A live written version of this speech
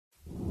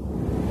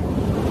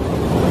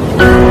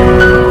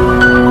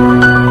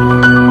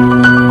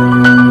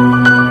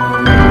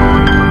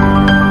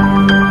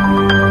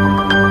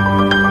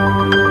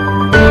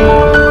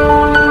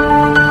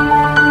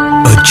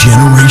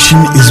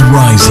nation is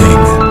rising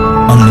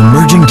on an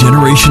emerging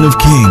generation of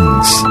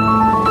kings.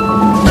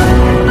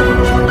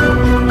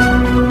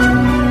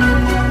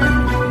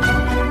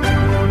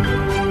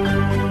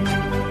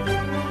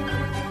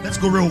 Let's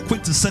go real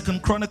quick to 2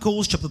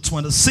 Chronicles chapter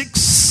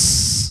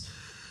 26.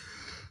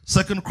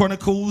 2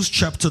 Chronicles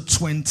chapter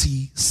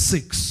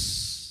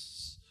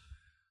 26.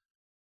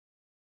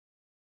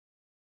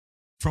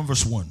 From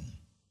verse 1.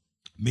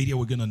 Media,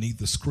 we're going to need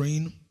the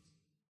screen.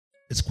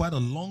 It's quite a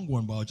long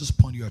one, but I'll just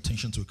point your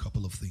attention to a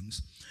couple of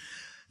things.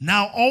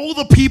 Now, all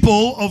the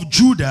people of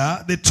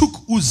Judah, they took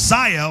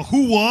Uzziah,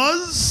 who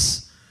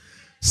was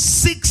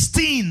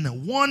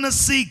 16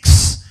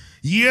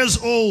 years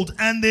old,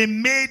 and they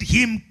made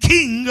him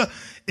king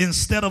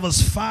instead of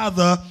his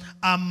father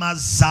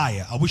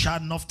Amaziah. I wish I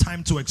had enough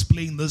time to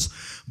explain this,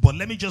 but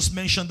let me just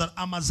mention that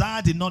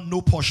Amaziah did not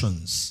know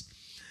portions.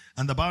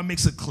 And the Bible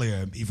makes it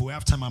clear. If we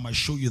have time, I might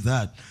show you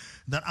that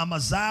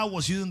Amaziah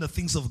was using the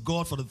things of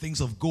God for the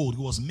things of gold.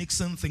 He was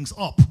mixing things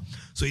up.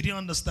 So he didn't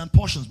understand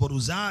portions. But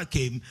Uzziah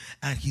came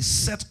and he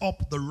set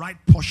up the right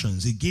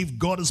portions. He gave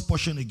God his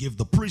portion. He gave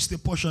the priest their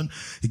portion.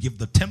 He gave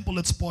the temple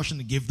its portion.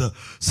 He gave the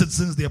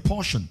citizens their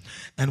portion.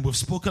 And we've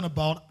spoken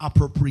about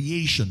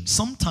appropriation.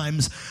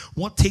 Sometimes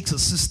what takes a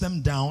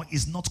system down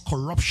is not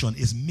corruption,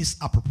 it's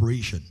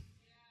misappropriation.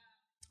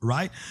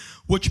 Right?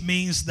 Which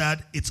means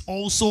that it's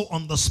also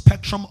on the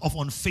spectrum of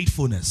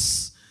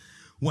unfaithfulness.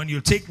 When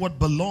you take what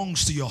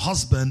belongs to your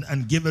husband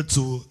and give it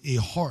to a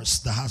horse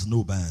that has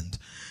no band.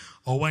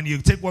 Or when you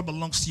take what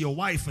belongs to your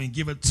wife and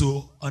give it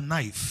to a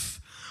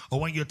knife. Or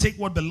when you take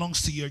what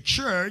belongs to your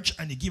church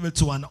and you give it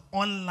to an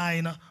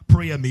online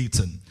prayer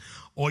meeting.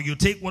 Or you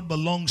take what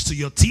belongs to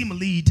your team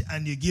lead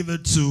and you give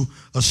it to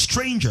a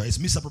stranger. It's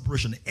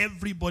misappropriation.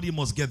 Everybody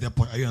must get their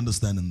point. Are you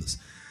understanding this?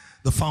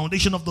 The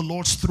foundation of the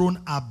Lord's throne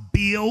are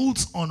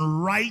built on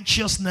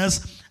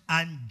righteousness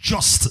and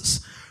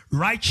justice.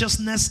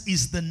 Righteousness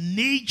is the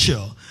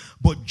nature,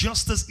 but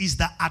justice is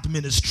the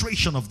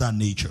administration of that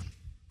nature.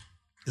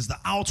 It's the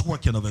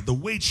outworking of it, the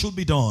way it should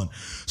be done.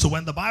 So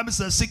when the Bible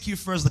says, seek ye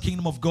first the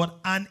kingdom of God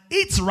and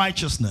its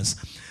righteousness,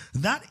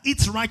 that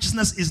its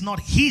righteousness is not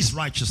his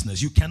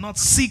righteousness. You cannot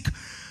seek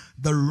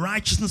the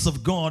righteousness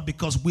of God,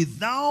 because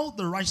without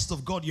the righteousness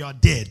of God, you are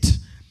dead.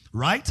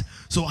 Right?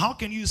 So how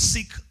can you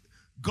seek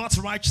God's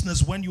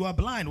righteousness when you are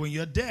blind, when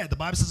you're dead? The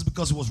Bible says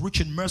because he was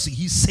rich in mercy,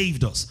 he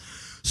saved us.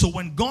 So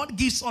when God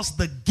gives us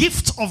the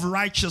gift of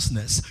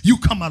righteousness, you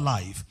come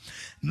alive.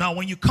 Now,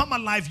 when you come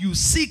alive, you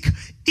seek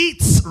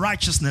its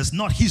righteousness,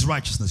 not his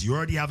righteousness. You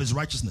already have his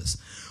righteousness.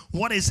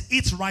 What is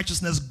its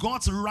righteousness?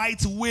 God's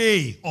right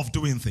way of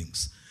doing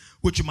things,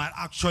 which you might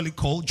actually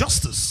call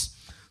justice.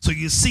 So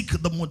you seek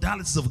the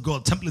modalities of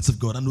God, templates of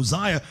God. And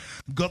Uzziah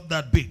got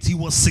that bit. He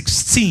was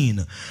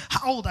 16.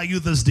 How old are you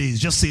these days?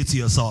 Just say to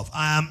yourself,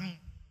 I am...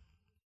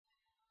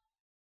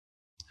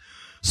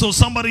 So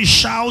somebody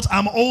shout,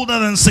 I'm older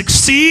than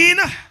 16.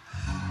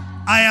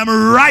 I am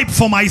ripe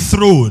for my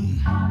throne.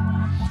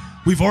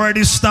 We've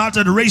already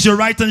started. Raise your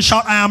right and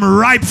shout, I am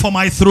ripe for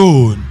my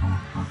throne.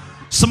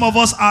 Some of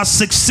us are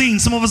 16.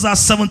 Some of us are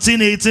 17,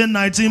 18,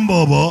 19,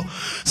 bobo.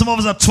 Some of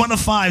us are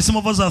 25. Some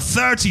of us are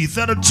 30,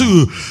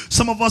 32.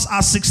 Some of us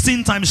are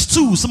 16 times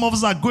 2. Some of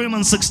us are going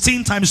on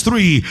 16 times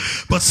 3.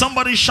 But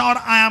somebody shout,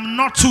 I am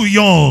not too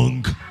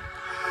young.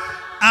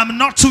 I'm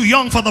not too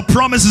young for the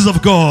promises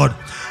of God.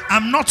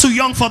 I'm not too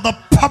young for the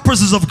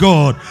purposes of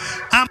God.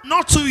 I'm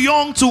not too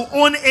young to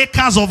own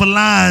acres of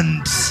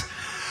land.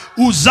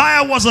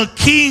 Uzziah was a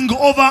king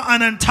over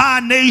an entire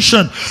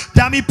nation.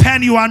 Dami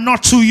Pen, you are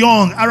not too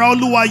young.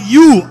 Araulua,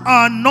 you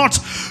are not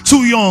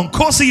too young.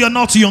 Kosi, you're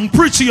not too young.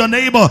 Preach to your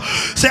neighbor.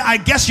 Say, I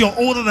guess you're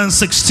older than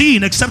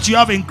 16, except you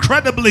have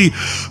incredibly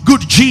good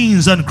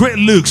genes and great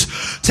looks.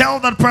 Tell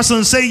that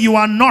person, say, you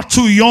are not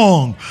too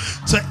young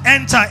to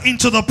enter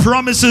into the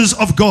promises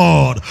of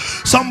God.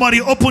 Somebody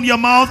open your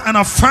mouth and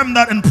affirm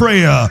that in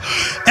prayer.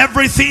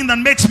 Everything that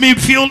makes me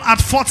feel at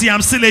 40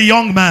 I'm still a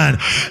young man.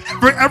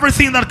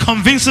 Everything that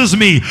convinces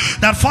me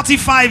that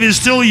 45 is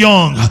still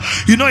young.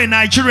 You know, in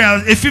Nigeria,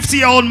 a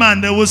 50-year-old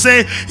man, they will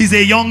say he's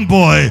a young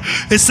boy.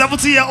 A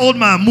 70-year-old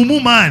man,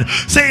 mumu man,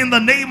 say, in the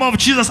name of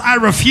Jesus, I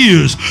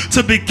refuse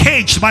to be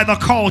caged by the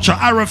culture.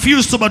 I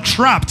refuse to be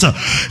trapped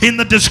in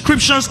the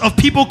descriptions of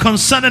people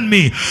concerning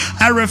me.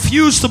 I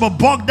refuse to be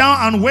bogged down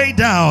and weighed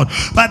down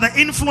by the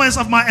influence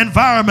of my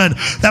environment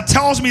that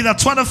tells me that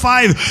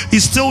 25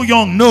 is still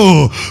young.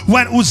 No.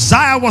 When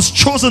Uzziah was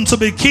chosen to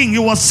be king, he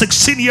was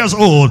 16 years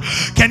old.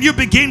 Can you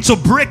begin to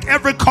break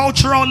every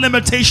cultural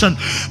limitation?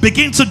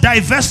 Begin to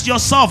divest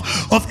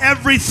yourself of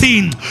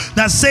everything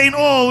that's saying,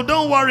 oh,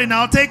 don't worry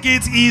now, take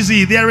it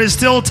easy, there is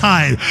still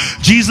time.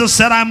 Jesus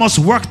said, I must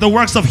work the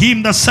works of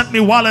him that sent me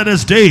while it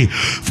is day,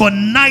 for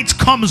night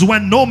comes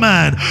when no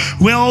man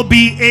will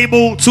be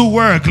able to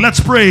work. Let's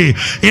pray.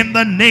 In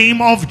the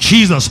name of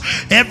Jesus,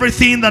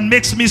 everything that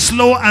makes me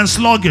slow and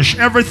sluggish,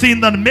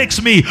 everything that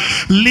makes me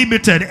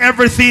limited,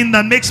 everything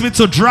that makes me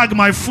to drag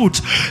my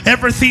foot,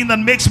 everything that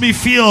makes me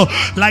feel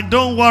like,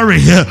 don't worry,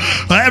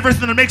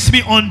 everything that makes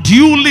me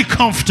unduly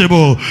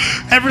comfortable,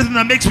 everything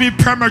that makes me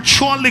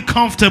prematurely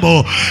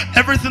comfortable,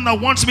 everything that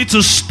wants me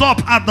to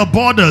stop at the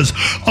borders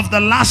of the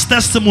last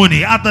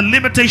testimony, at the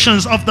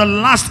limitations of the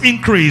last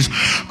increase,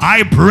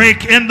 I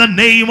break in the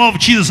name of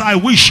Jesus. I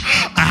wish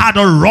I had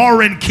a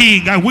roaring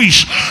king. I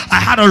wish I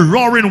had a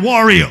roaring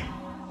warrior.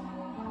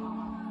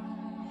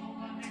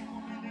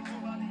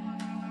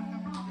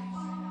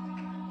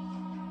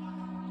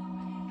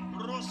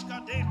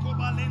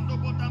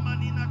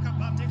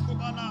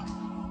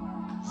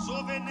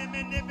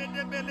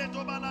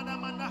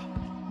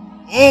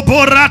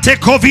 Oborate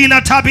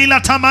kovila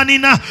tabila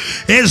tamanina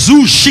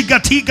ezu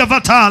shigatiga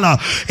vatala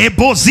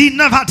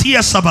ebozina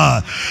vatia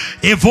saba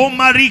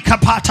evomari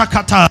kapata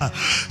kata.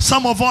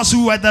 Some of us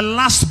who are the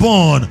last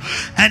born,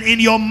 and in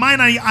your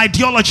mind and your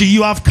ideology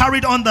you have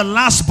carried on the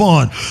last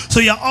born,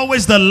 so you're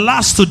always the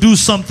last to do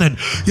something,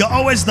 you're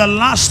always the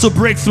last to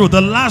break through,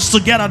 the last to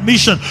get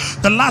admission,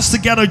 the last to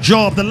get a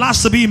job, the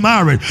last to be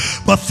married.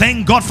 But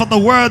thank God for the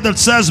word that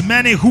says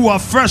many who are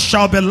first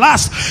shall be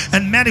last,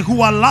 and many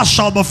who are last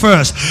shall be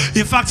first.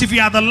 In fact, if you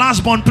are the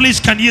last born,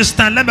 please can you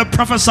stand? Let me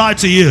prophesy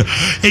to you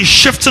a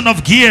shifting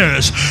of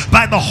gears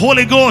by the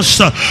Holy Ghost.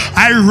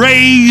 I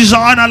raise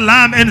an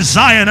alarm in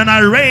Zion, and I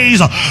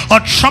raise a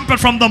trumpet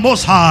from the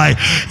Most High.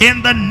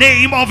 In the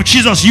name of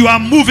Jesus, you are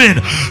moving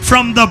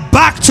from the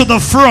back to the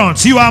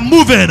front. You are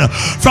moving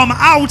from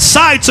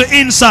outside to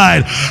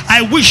inside.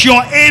 I wish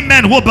your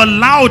amen will be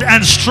loud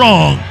and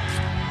strong.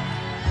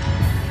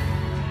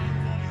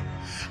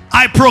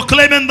 I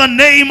proclaim in the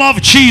name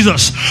of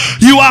Jesus,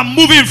 you are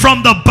moving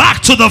from the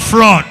back to the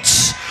front.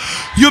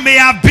 You may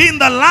have been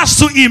the last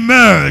to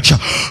emerge,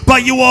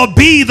 but you will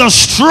be the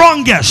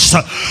strongest.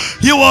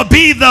 You will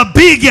be the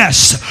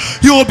biggest.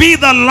 You will be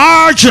the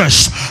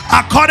largest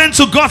according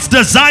to God's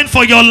design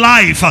for your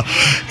life.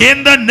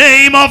 In the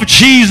name of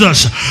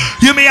Jesus.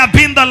 You may have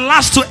been the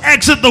last to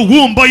exit the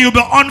womb, but you'll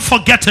be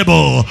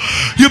unforgettable.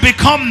 You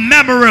become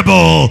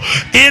memorable.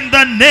 In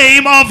the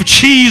name of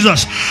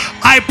Jesus.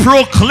 I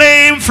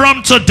proclaim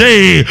from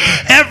today,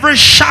 every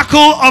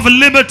shackle of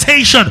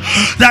limitation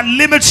that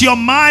limits your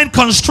mind,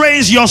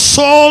 constrains your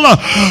soul,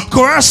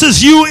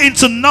 coerces you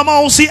into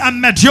normalcy and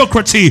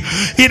mediocrity,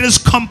 it is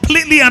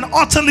completely and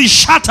utterly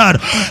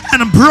shattered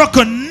and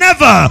broken,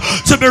 never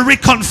to be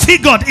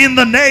reconfigured in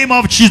the name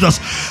of Jesus.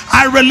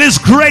 I release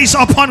grace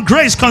upon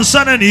grace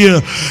concerning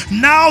you.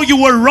 Now you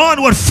will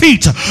run with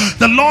feet.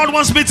 The Lord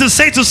wants me to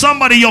say to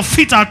somebody, your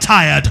feet are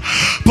tired,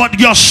 but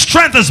your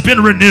strength has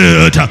been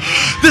renewed.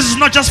 This is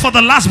not just for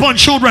the last born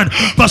children,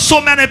 but so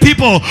many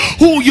people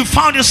who you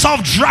found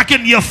yourself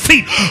dragging your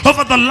feet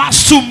over the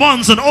last 2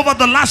 months and over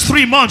the last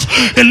 3 months.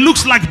 It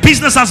looks like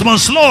business has been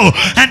slow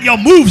and your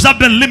moves have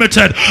been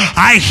limited.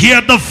 I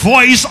hear the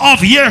voice of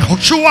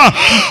Yeshua,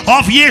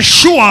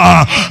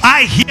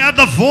 I hear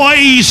the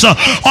voice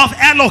of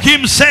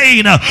Elohim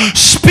saying,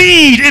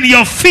 speed in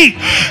your feet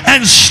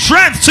and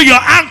strength to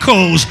your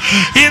ankles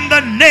in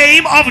the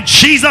name of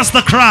Jesus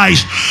the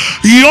Christ.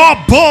 Your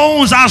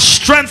bones are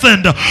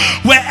strengthened.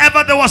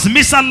 Wherever there was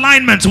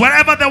misalignment,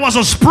 wherever there was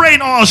a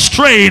sprain or a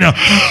strain,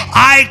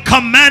 I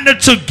command it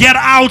to get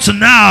out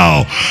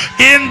now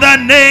in the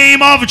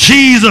name of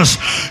Jesus.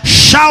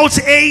 Shout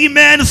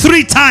amen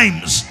 3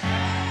 times.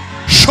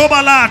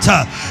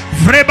 Shobalata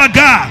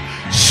Vrebaga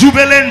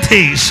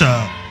Zubelentes.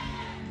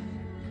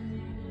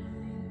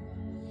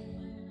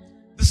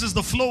 This is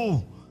the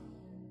flow.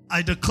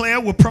 I declare,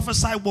 we'll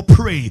prophesy, we'll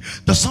pray.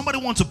 Does somebody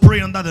want to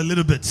pray on that a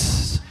little bit?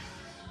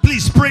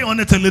 Please pray on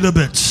it a little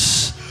bit.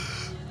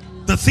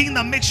 The thing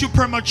that makes you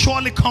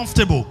prematurely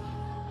comfortable.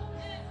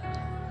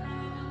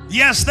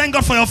 Yes, thank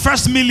God for your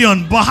first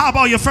million, but how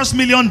about your first $1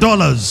 million?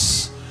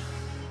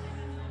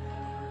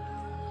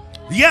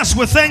 Yes,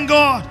 we thank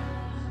God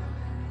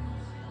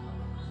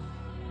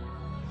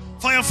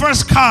for your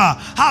first car.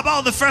 How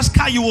about the first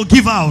car you will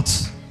give out?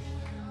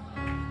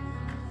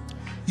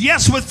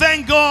 Yes, we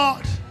thank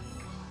God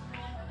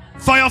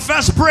for your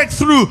first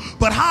breakthrough,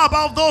 but how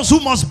about those who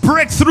must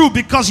break through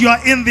because you are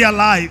in their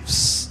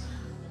lives?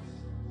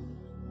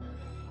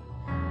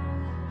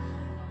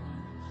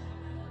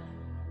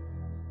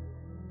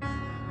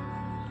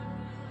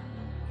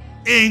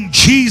 In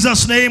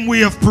Jesus' name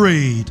we have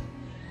prayed.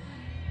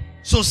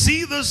 So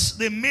see this,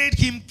 they made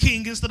him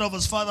king instead of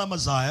his father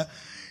Messiah,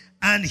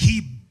 and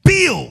he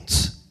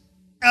built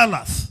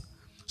Elath.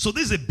 So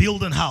this is a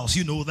building house.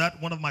 You know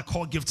that one of my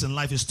core gifts in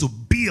life is to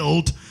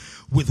build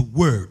with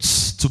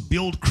words, to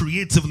build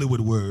creatively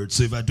with words.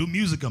 So if I do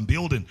music, I'm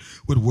building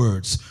with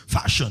words,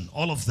 fashion,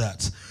 all of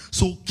that.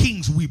 So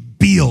kings, we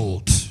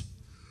build.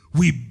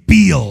 We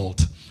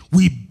build.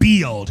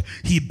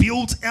 He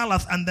built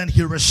Elath and then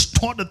he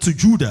restored it to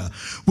Judah,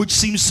 which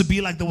seems to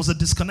be like there was a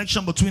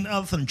disconnection between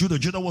Elath and Judah.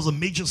 Judah was a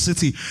major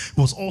city. It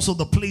was also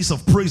the place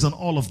of praise and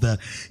all of that.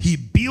 He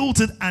built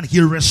it and he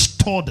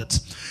restored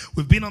it.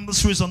 We've been on this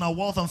series on our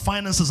wealth and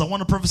finances. I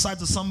want to prophesy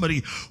to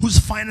somebody whose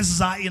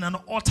finances are in an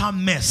utter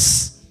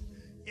mess.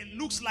 It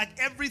looks like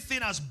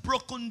everything has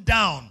broken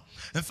down.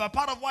 In fact,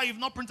 part of why you've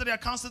not printed your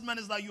account statement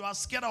is that you are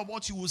scared of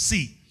what you will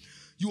see.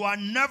 You are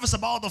nervous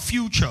about the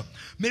future.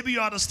 Maybe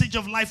you're at a stage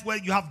of life where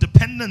you have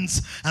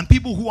dependents and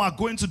people who are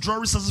going to draw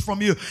resources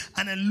from you,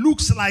 and it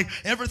looks like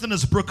everything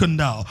is broken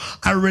down.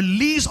 I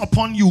release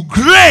upon you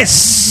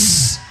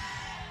grace.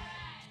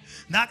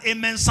 That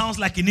amen sounds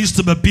like it needs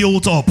to be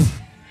built up.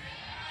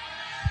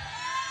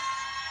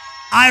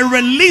 I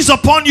release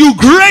upon you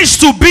grace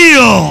to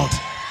build.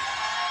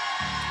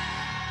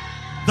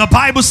 The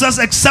Bible says,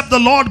 except the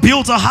Lord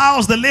builds a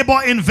house, they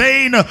labor in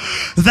vain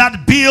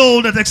that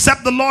build it.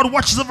 Except the Lord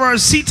watches over a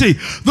city,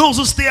 those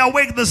who stay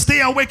awake, they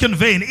stay awake in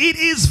vain. It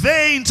is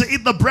vain to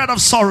eat the bread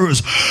of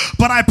sorrows.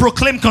 But I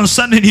proclaim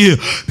concerning you,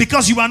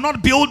 because you are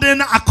not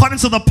building according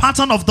to the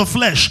pattern of the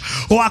flesh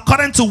or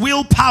according to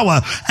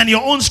willpower and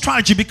your own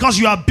strategy, because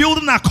you are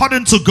building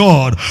according to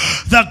God.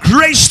 The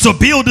grace to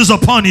build is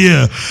upon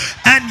you,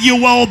 and you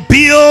will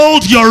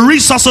build your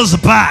resources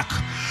back.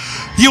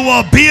 You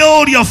will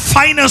build your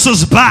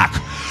finances back.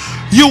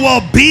 You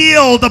will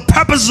build the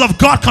purposes of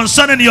God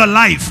concerning your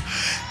life.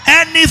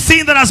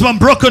 Anything that has been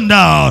broken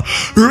down,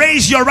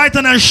 raise your right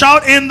hand and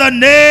shout, in the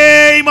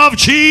name of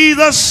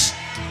Jesus,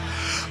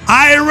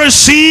 I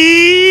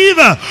receive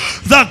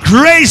the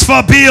grace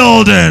for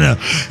building.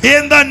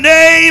 In the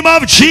name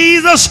of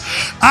Jesus,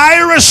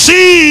 I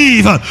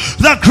receive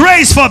the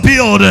grace for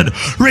building.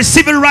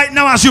 Receive it right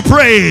now as you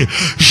pray.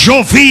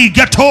 Jovi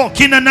gato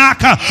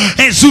kinanaka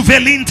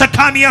ezuvelinta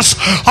kamias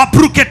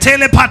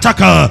apruketele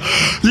pataka.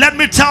 Let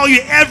me tell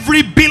you,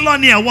 every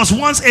billionaire was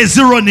once a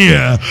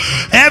zeronaire.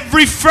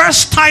 Every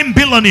first time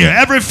billionaire,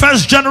 every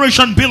first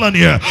generation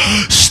billionaire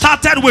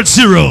started with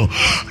zero.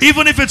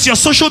 Even if it's your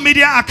social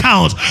media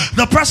account,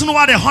 the person who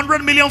had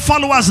 100 million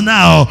followers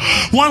now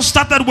once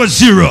started with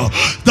zero.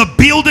 The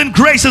building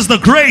grace is the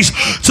grace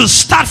to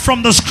start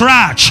from the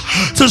scratch,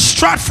 to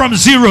start from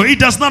zero. It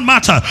does not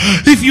matter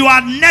if you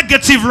are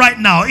negative right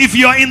now, if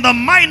you are in the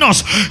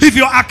minus, if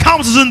your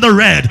account is in the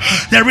red.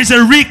 There is a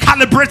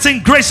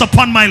recalibrating grace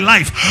upon my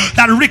life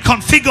that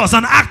reconfigures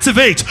and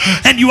activates,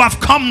 and you have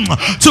come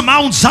to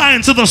Mount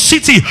Zion, to the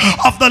city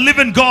of the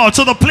living God,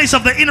 to the place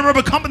of the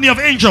innumerable company of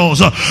angels,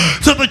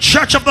 to the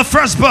church of the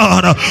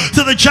firstborn,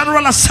 to the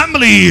general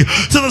assembly,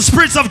 to the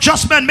spirits of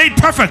just men made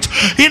perfect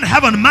in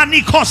heaven.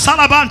 Maniko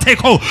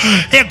salabanteko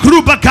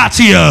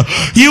egrubagatia.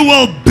 You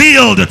will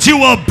build it. You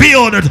will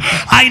build it.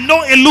 I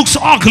know it looks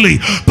ugly,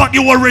 but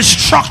you will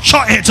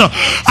restructure it.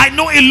 I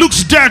know it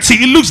looks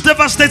dirty, it looks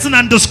devastating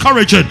and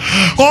discouraging.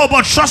 Oh,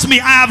 but trust me,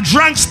 I have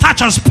drank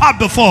starch as pop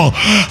before.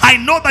 I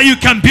know that you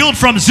can build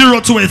from 0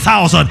 to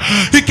 1,000.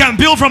 You can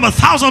build from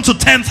 1,000 to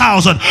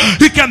 10,000.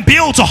 You can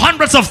build to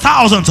hundreds of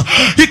thousands.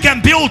 You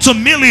can build to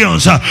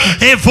millions.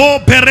 Evo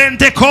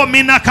perente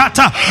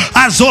minakata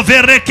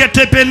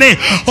azovereketepele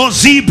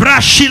ozibra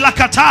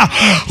shilakata.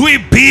 We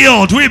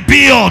build.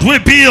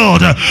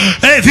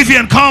 Hey,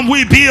 Vivian, come.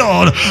 We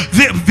build.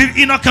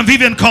 Enoch and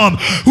Vivian, come.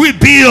 We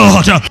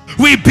build.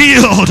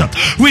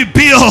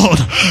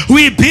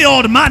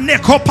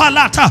 Maneko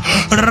palata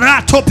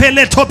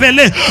ratopele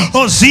topele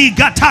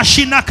ozigata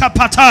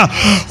shinakapata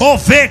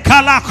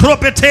ovekala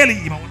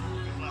kropeteli.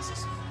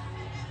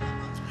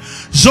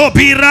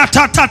 Zobira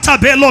tata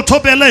belo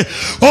tobele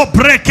o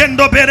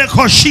brekendo bere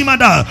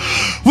koshimada.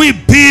 We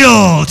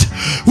build.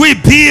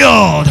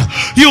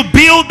 You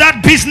build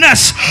that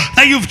business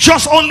that you've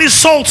just only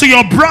sold to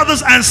your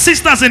brothers and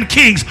sisters in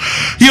Kings.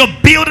 You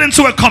build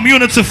into a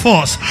community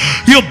force.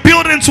 You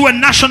build into a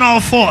national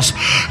force.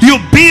 You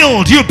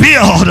build.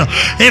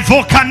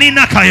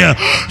 Evokaninakaya.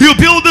 You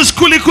build this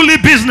kuli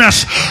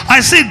business.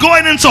 I see it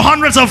going into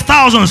hundreds of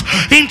thousands,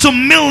 into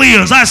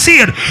millions. I see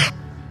it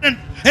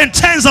in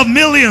tens of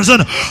millions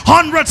and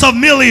hundreds of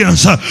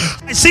millions. I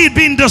see it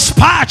being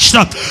dispatched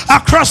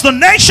across the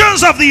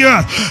nations of the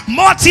earth.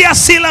 Motia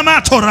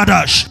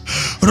Silamatoradash.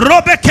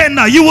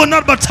 Robekena, you will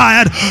not be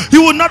tired,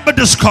 you will not be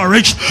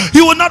discouraged,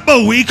 you will not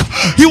be weak,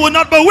 you will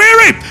not be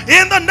weary.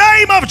 In the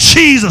name of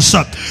Jesus.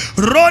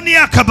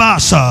 Ronia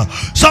Kabasa.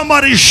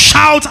 Somebody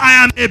shout,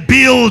 I am a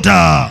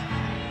builder.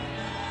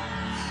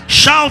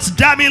 Shout,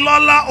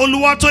 Damilola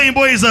Oluwato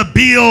Imbo is a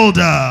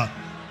builder.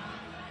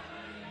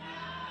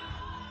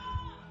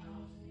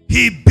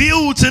 He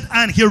built it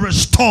and he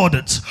restored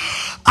it.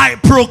 I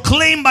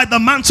proclaim by the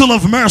mantle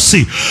of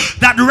mercy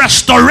that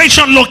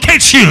restoration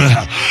locates you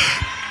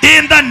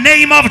in the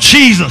name of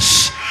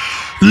Jesus.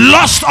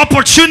 Lost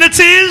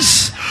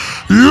opportunities,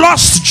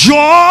 lost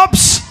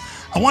jobs.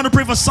 I want to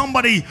pray for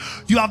somebody.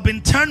 You have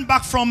been turned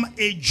back from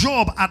a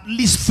job at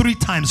least 3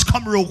 times.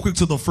 Come real quick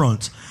to the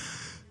front.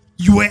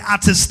 You were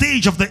at a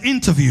stage of the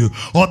interview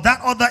or that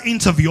other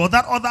interview or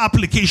that other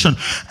application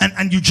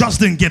and you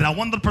just didn't get it. I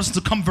want that person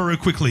to come very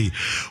quickly.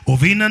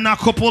 Ovina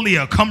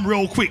Nakopolia, come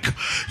real quick.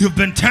 You've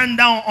been turned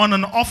down on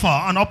an offer,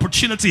 an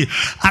opportunity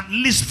at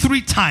least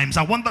 3 times.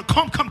 I want that.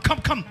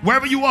 Come,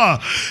 wherever you are.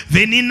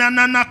 Venina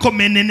Nanako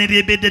menene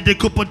de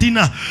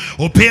Copodina,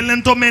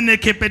 Opelento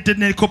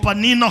menekepetene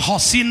Copanina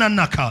Hosina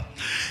Naka,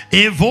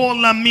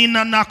 Evola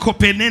Mina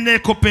Nakopenene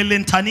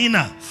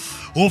Copelentanina.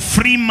 Oh,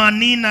 free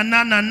manina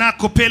nana na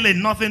kopele,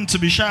 nothing to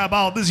be shy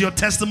about. This is your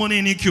testimony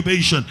in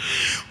incubation.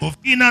 Oh,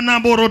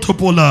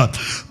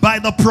 by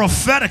the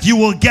prophetic, you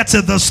will get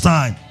it this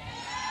time.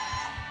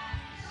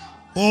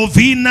 Oh,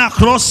 vina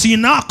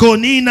krosina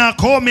konina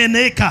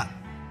komeneka.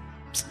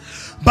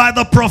 By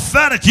the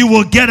prophetic, you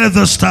will get it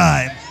this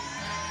time.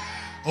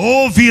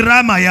 Oh,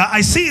 Viramaya,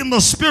 I see in the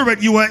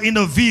spirit you were in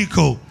a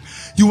vehicle.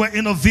 You were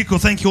in a vehicle.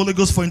 Thank you, Holy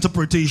Ghost, for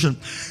interpretation.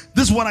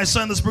 This is what I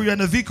saw in the spirit. You were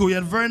in a vehicle. You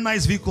had a very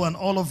nice vehicle and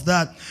all of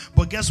that.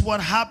 But guess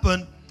what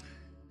happened?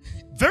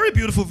 Very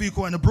beautiful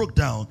vehicle, and it broke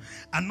down.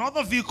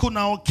 Another vehicle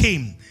now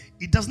came.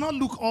 It does not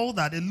look all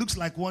that. It looks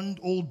like one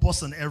old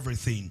bus and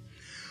everything.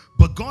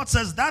 But God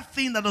says that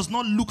thing that does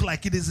not look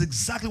like it is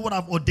exactly what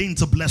I've ordained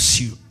to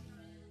bless you.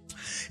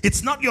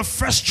 It's not your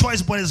first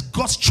choice, but it's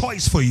God's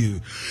choice for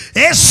you.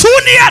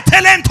 Esunia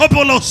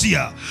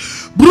telentopolosia.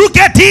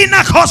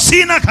 Brugetina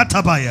kosina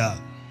katabaya.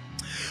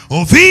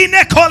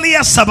 Ovine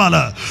kolia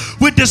sabala.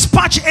 We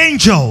dispatch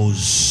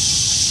angels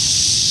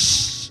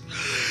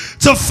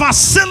to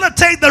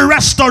facilitate the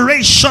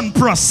restoration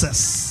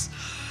process.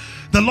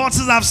 The Lord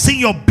says, I've seen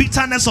your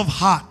bitterness of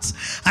heart,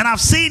 and I've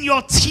seen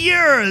your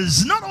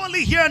tears, not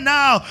only here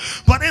now,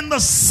 but in the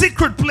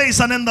secret place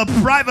and in the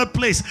private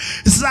place.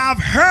 He says, I've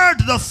heard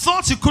the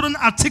thoughts you couldn't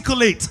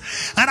articulate,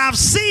 and I've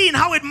seen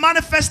how it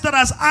manifested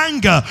as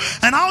anger,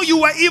 and how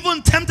you were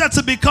even tempted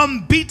to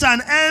become bitter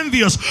and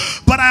envious.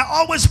 But I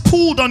always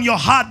pulled on your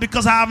heart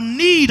because I have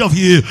need of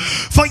you,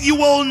 for you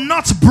will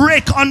not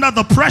break under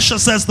the pressure,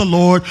 says the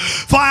Lord.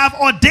 For I have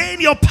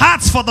ordained your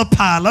paths for the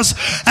palace,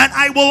 and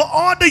I will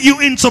order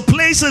you into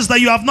places that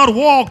you have not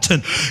walked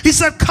in. He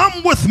said,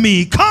 come with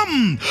me,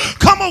 come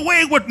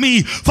away with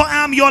me, for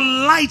I am your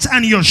light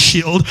and your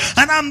shield,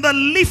 and I'm the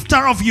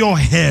lifter of your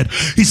head.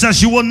 He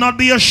says, you will not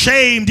be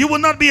ashamed, you will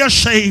not be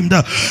ashamed,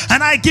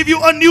 and I give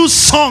you a new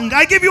song,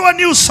 I give you a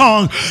new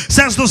song,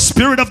 says the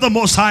Spirit of the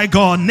Most High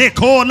God.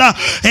 Nicola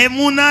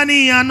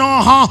emunani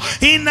anoha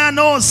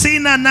inano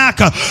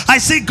sinanaka. I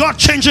see God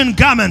changing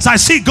garments. I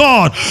see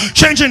God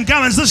changing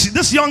garments.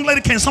 This young lady,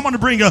 can someone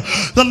bring her?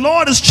 The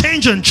Lord is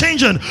changing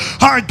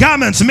her garments. I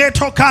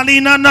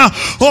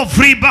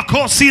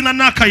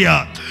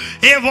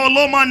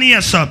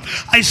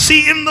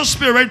see in the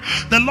spirit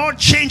the Lord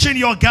changing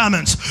your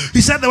garments.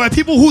 He said there were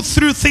people who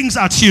threw things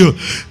at you.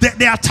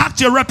 They attacked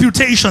your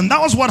reputation.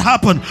 That was what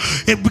happened.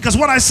 Because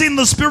what I see in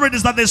the spirit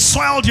is that they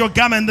soiled your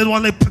garment. They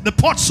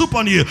poured soup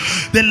on you.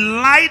 They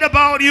lied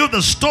about you. They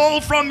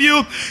stole from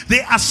you.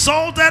 They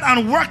assaulted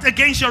and worked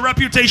against your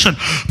reputation.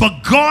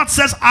 But God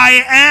says,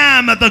 I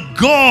am the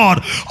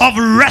God of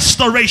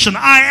restoration.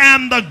 I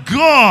am the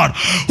God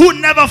who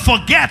never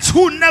forgets.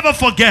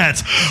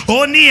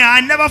 Oh, Nia,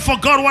 I never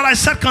forgot what I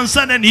said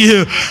concerning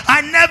you.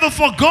 I never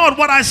forgot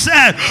what I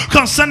said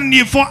concerning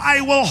you. For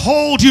I will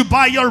hold you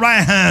by your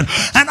right hand,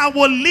 and I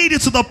will lead you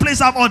to the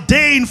place I've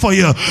ordained for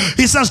you.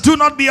 He says, do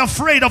not be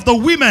afraid of the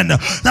women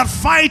that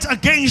fight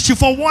against you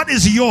for what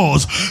is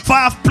yours. For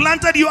I have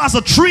planted you as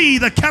a tree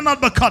that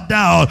cannot be cut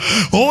down.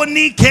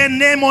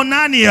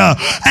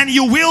 And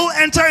you will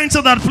enter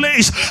into that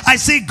place. I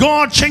see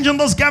God changing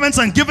those garments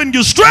and giving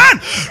you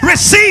strength.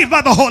 Received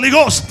by the Holy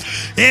Ghost.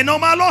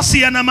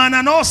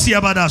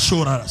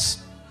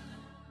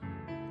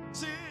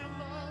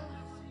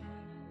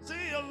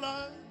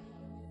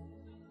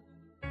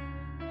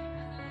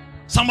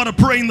 Somebody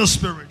pray in the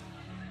spirit.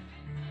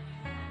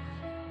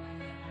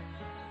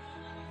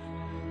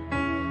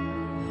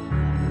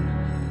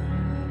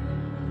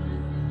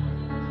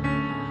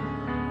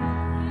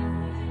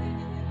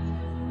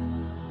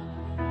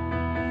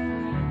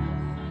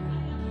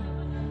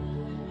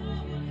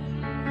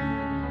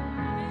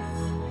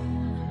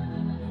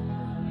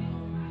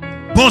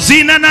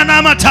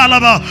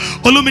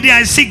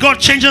 I see God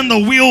changing the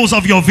wheels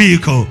of your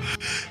vehicle.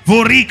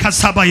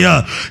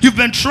 You've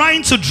been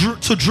trying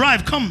to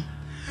drive. Come.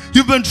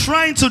 You've been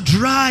trying to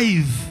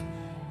drive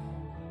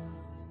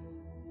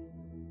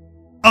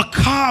a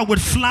car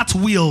with flat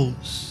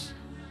wheels.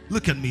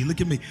 Look at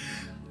me.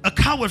 A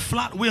car with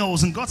flat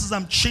wheels, and God says,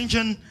 I'm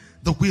changing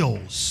the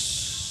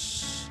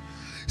wheels.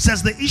 He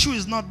says the issue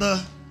is not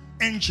the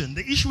engine,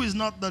 the issue is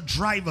not the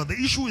driver, the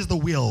issue is the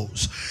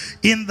wheels.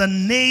 In the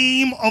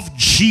name of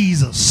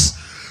Jesus,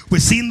 we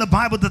see in the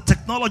Bible the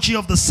technology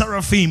of the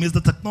seraphim is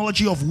the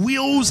technology of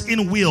wheels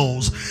in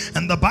wheels,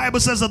 and the Bible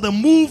says that they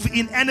move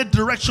in any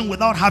direction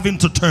without having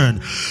to turn.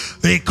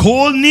 I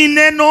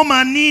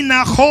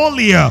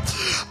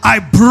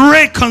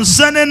break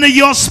concerning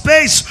your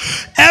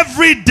space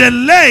every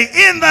delay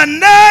in the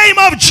name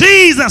of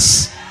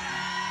Jesus.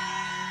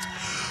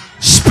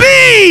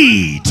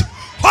 Speed.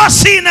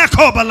 Hosina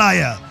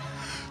Kobalaya.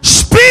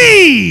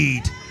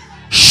 Speed.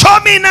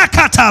 Shomina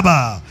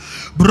Kataba.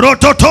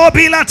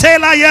 Brototobila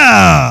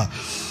Telaya.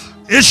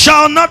 It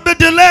shall not be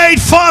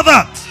delayed,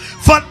 Father,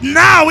 for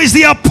now is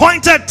the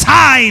appointed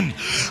time.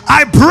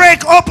 I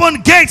break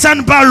open gates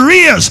and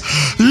barriers,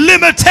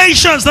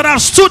 limitations that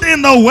have stood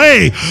in the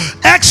way,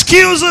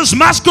 excuses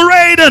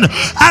masquerading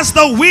as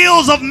the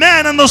wheels of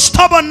men and the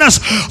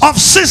stubbornness of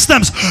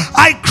systems.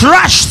 I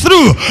crash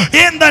through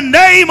in the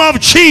name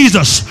of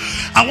Jesus.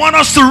 I want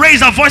us to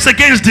raise our voice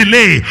against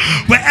delay.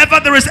 Wherever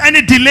there is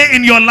any delay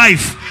in your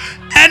life,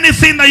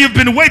 anything that you've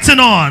been waiting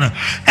on,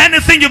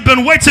 anything you've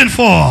been waiting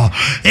for,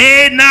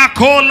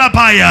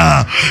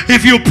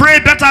 if you pray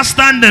better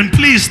standing,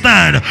 please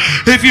stand.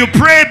 If you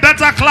pray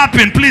better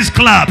clapping, please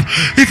clap.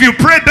 If you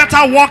pray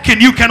better walking,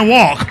 you can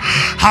walk.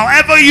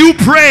 However you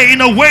pray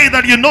in a way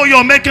that you know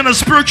you're making a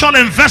spiritual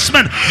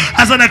investment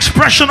as an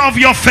expression of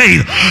your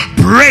faith,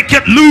 break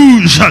it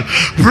loose.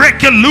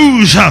 Break it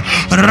loose.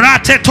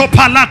 Rateto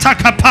palata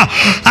kapa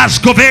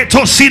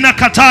ascoveto sina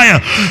kataya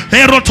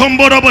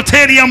erotomboro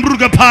boteria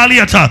mbruga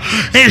palia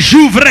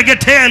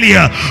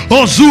ejuvregetelia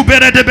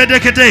ozubere de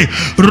bedekete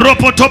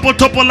ropotopo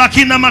topo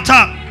lakina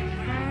mata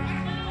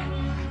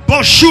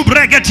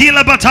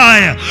boshubregetila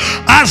bataya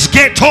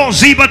asgeto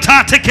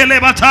zibatate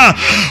kelebata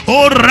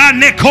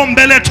orane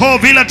kombeleto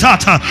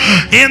vilatata.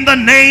 In the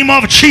name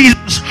of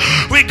Jesus,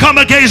 we come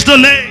against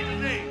delay.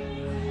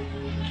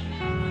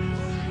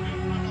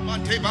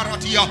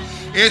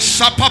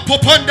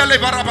 Esapapopondele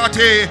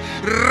barabate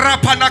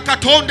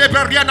rapanakatonde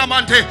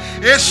berianamante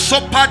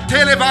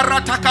esopatele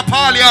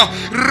baratakapalia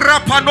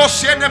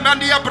rapanosene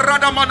mandia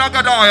brada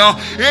managadaya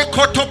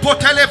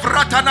ekotopotele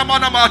vratana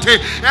manamate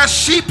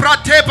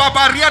esiprate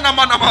babariana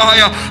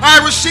manamaya.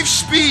 I receive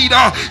speed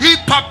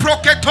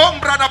ipaproketom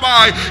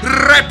bradabai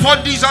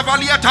repondiza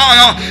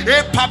valiataya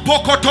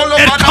epapokotolo.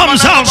 It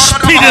comes out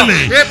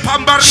speedily.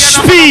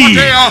 Speed,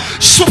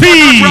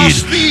 speed,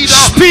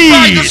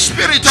 speed,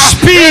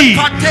 speed,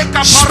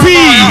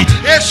 speed.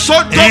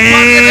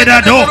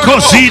 Edadoko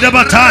zida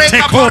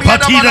batate ko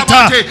patida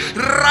ta.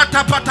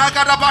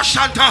 Ratapataga da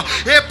bashanta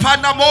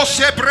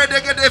epanamose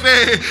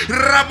bredegedeve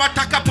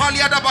ramataka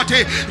palia da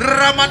bate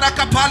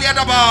ramanaka palia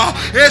da ba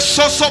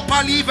esoso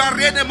paliva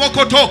rene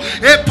mokoto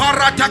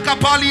eparataka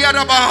palia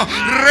da ba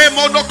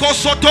remonoko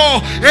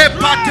soto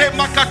epate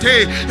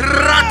makate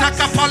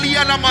rataka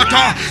palia na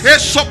mata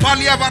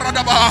esopalia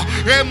varadaba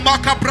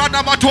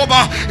emakabrana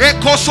matoba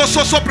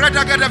ekososo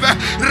bredegedeve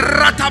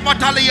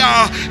ratamatalia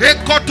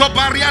ekoto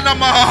bariana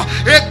ma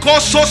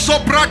ekososo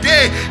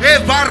brade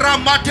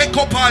evaramate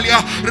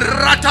kopalia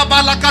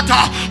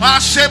ratabalakata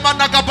asema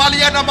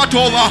nagabalia na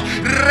matova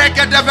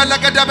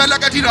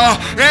regedevelegedevelegedina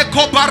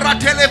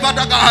ekobaratele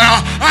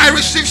vadagaya. I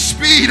receive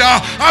speed.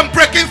 I'm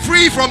breaking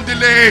free from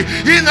delay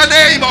in the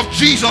name of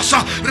Jesus.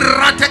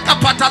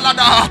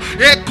 Ratekapatalada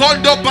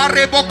ekondo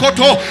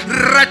barebokoto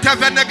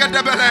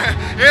retevenegedebele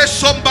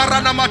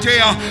esombarana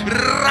matea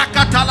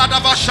rakatalada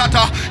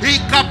vashata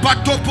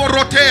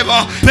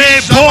ikapatoporoteva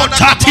Bebo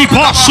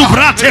tatibo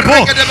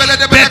subratebo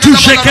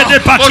betusheke de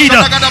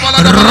patida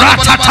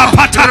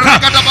ratatapataka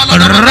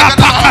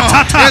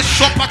rapakatata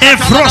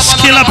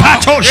efroskila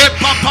patosh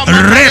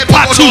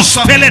repatus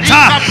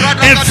peleta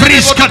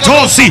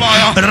efriskatosi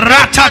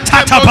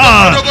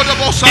ratatataba.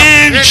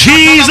 In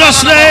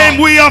Jesus' name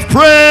we have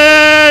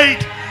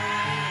prayed.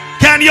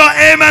 Can your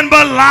amen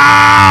be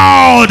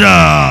loud?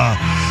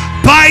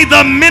 By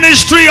the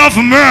ministry of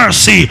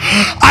mercy,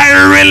 I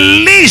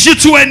release you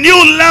to a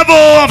new level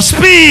of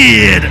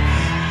speed.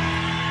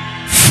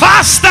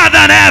 Faster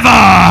than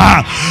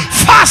ever,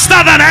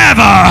 faster than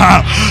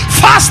ever,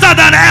 faster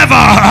than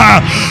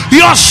ever.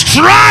 Your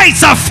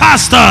strides are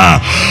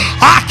faster.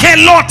 I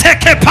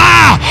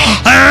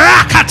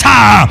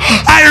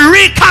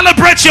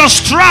recalibrate your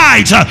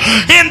strides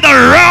in the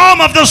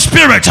realm of the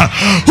spirit.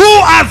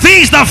 Who are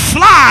these that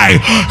fly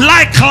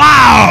like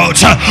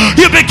clouds?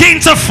 You begin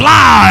to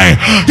fly.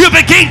 You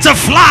begin to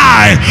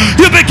fly.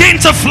 You begin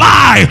to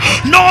fly.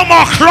 No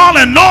more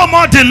crawling. No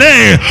more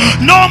delay.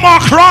 No more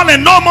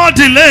crawling. No more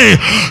delay.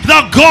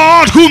 The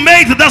God who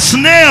made the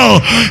snail,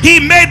 he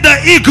made the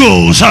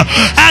eagles,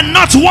 and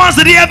not once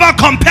did he ever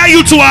compare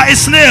you to a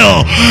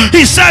snail.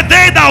 He said,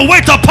 they that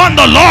wait upon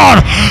the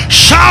Lord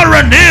shall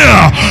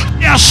renew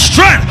their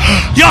strength.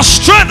 Your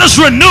strength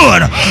is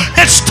renewed.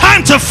 It's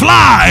time to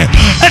fly.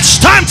 It's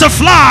time to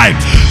fly.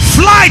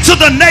 Fly to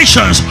the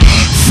nations.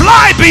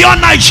 Fly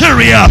beyond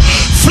Nigeria.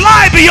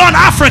 Fly beyond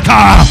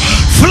Africa.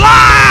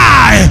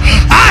 Fly.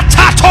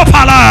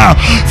 Atatopala.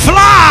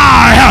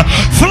 Fly.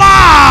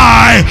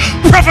 Fly.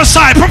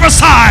 Prophesy.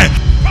 Prophesy.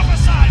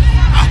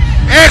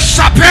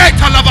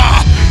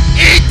 Esapetalaba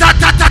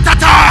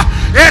itatatata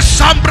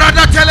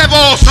esambrada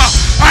televosa.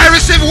 I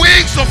receive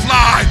wings to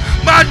fly.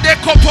 Mande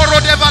koporo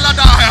de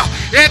valadaya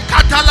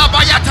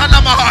ekatalabayata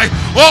namai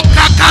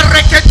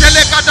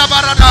okakareketelekada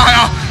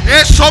baradaya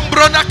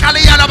esombrona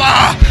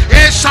kaliyanaba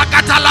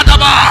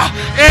esakataladaba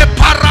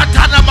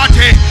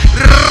eparatanamate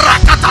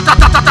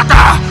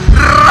rakatatatata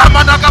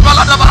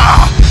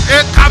ramanagabaladaba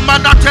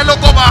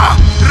ekamanatelogoba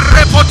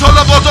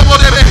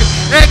repotolobozobodebe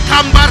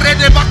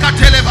ekambarede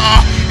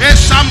bakateleba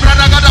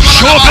esambranagadabalaba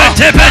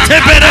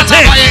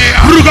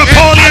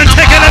Brugopolian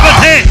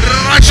tekelebete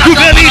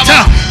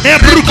Skubelita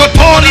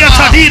Brugopolia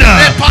tadida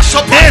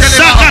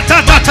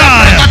Esakatatata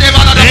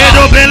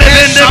Edo bele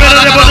bende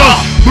bele bodo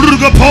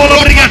Brugopolo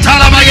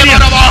brigatala magia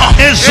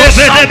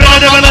Ezobede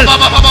bele bele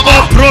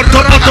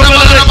Oprotopoto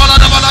bele.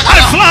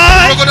 I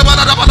fly.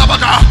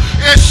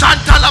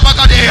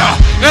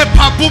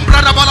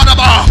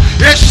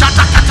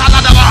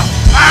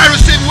 I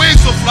receive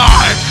wings to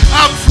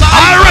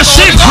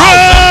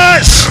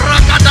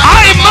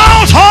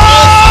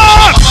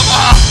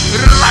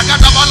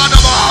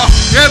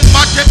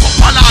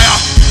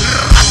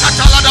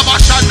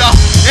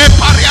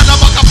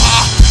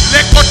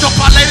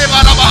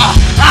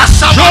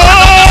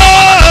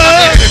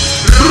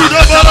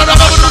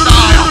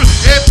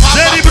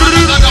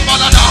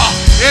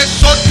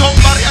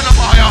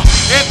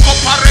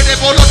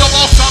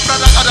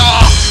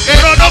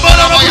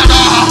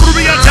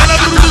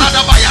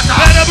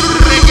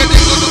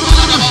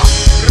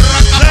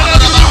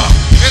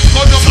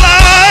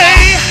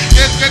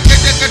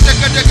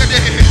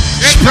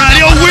Spread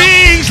your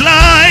wings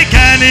like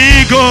an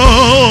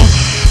eagle.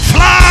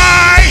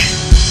 Fly.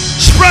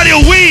 Spread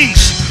your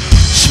wings.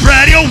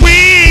 Spread your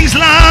wings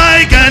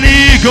like an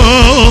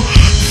eagle.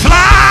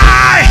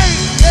 Fly.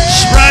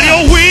 Spread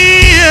your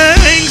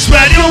wings.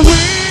 Spread your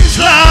wings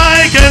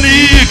like an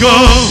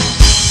eagle.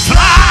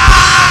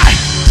 Fly.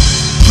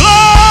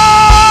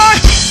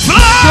 Fly.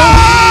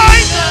 Fly.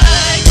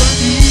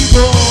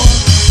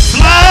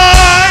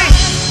 Fly.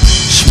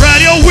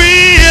 Spread your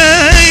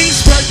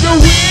wings. Spread your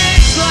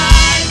wings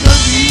like an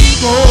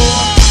eagle.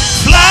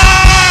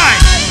 Fly.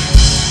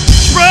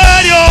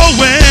 Spread your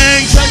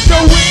wings. Spread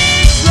your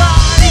wings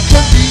like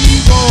an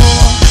eagle.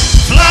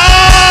 Fly.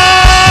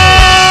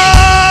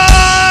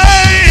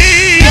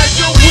 Spread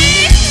your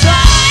wings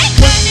like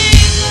an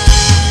eagle.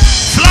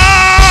 Fly.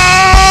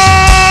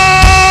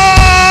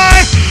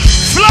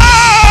 Fly.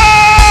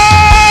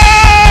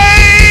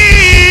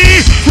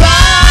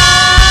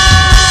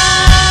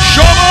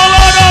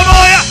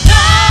 Shobolodobaya.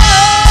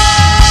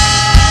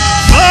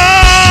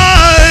 Fly.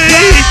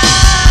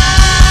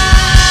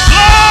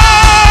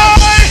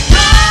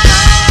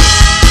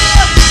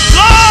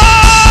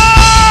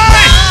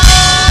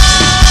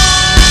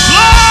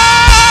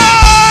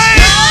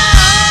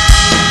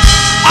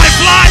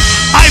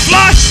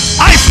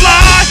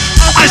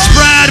 I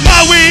spread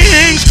my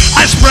wings.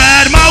 I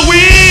spread my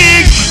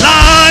wings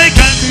like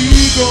an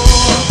Eagle.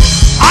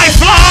 I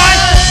fly.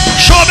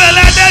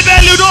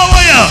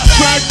 Shobeledebeludoboya.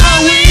 Spread my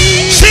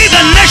wings. See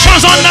the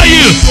nations under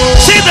you.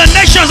 See the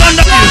nations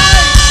under you.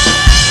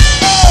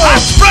 I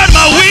spread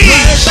my wings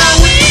Spread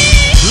my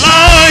wings.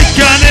 like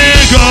an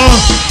eagle.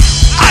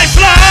 I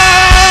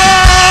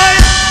fly.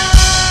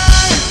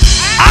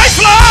 I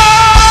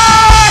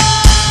fly.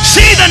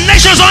 See the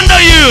nations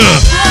under you.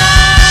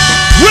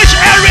 Which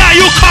area are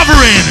you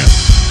covering?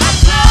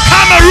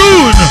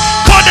 Cameroon,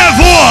 Cote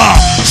d'Ivoire,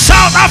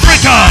 South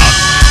Africa,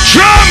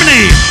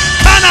 Germany,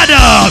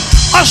 Canada,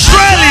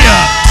 Australia.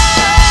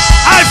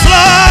 I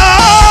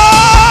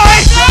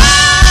fly.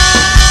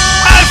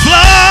 I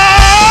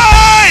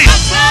fly.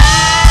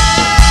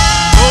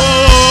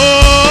 Oh.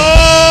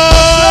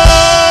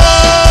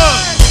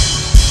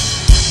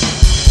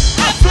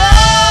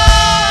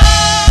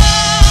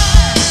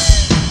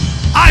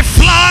 I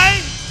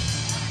fly.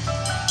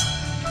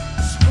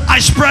 I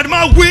spread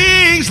my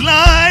wings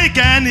like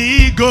an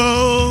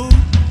eagle.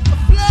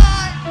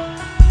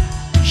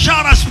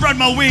 Shout, I spread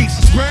my wings.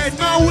 Spread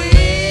my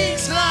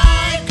wings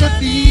like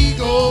an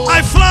eagle.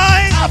 I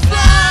fly. I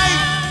fly.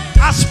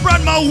 I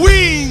spread my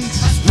wings.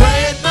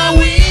 Spread my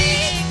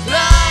wings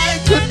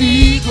like an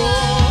eagle.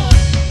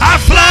 I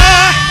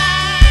fly.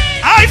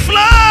 I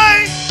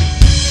fly.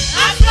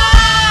 I fly.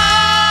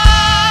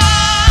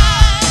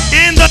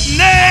 In the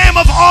name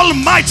of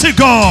Almighty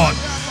God.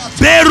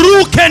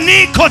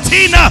 Berukeni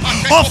kotina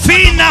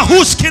ofina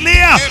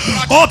huskilia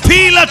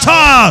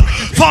opilata.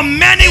 For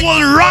many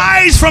will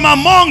rise from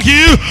among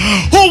you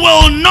who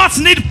will not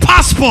need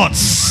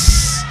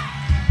passports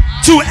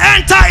to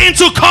enter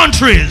into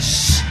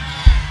countries.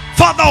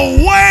 For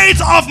the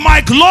weight of my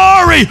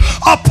glory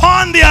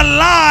upon their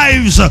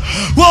lives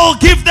will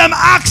give them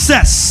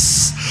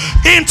access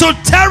into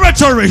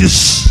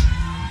territories.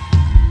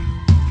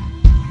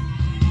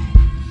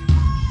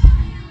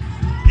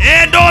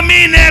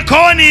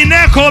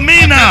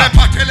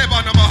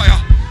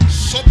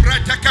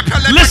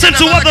 Listen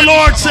to what the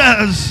Lord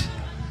says.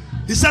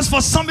 He says,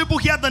 for some people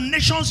here, the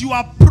nations you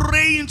are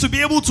praying to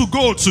be able to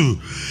go to,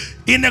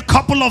 in a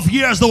couple of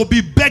years, they will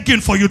be begging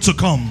for you to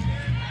come.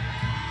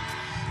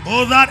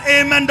 Oh, that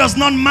amen does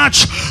not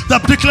match the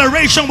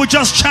declaration we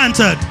just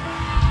chanted.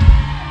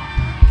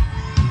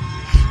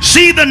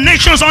 See the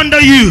nations under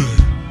you.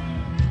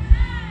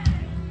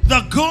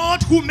 The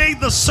God who made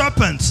the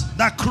serpent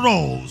that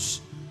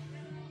crawls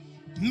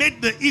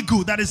made the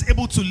eagle that is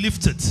able to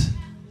lift it.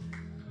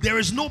 There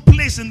is no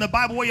place in the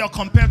Bible where you're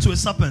compared to a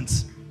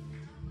serpent.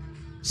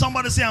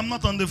 Somebody say, I'm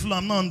not on the floor.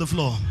 I'm not on the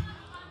floor.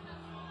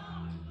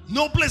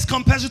 No place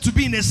compares you to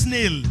being a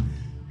snail.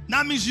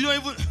 That means you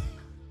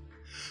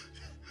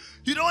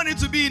don't need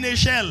to be in a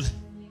shell.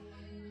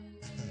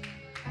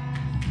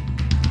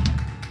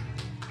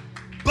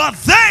 But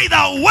they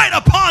that wait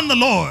upon the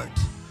Lord.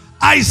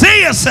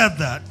 Isaiah said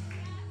that.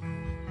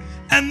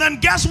 And then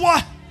guess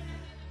what?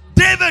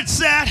 David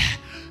said,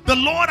 the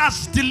Lord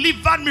has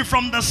delivered me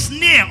from the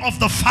snare of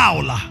the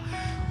fowler.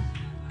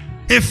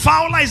 A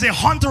fowler is a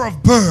hunter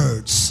of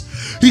birds.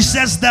 He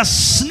says the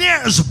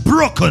snare is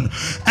broken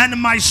and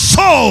my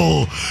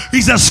soul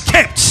is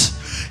escaped.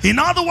 In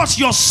other words,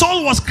 your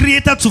soul was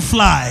created to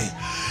fly.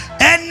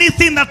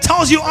 Anything that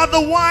tells you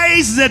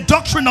otherwise is a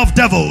doctrine of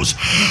devils.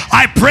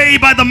 I pray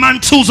by the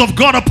mantles of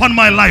God upon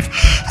my life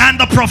and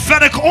the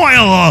prophetic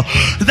oil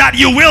that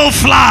you will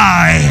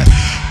fly.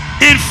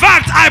 In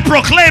fact, I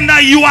proclaim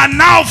that you are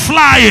now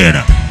flying.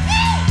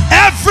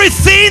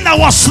 Everything that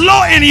was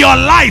slow in your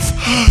life,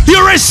 you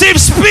receive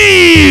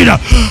speed.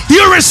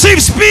 You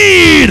receive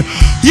speed.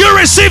 You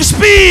receive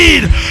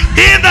speed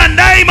in the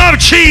name of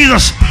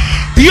Jesus.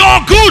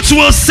 Your goods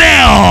will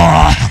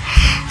sell.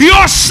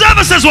 Your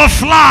services will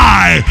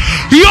fly.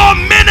 Your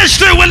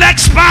ministry will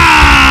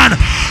expand.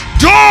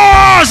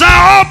 Doors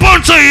are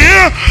open to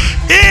you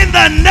in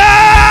the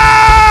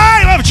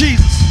name of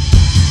Jesus.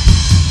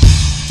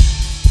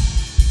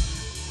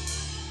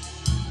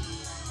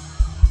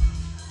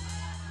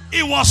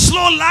 It was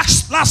slow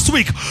last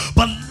week,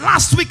 but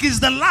last week is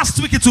the last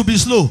week it will be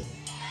slow.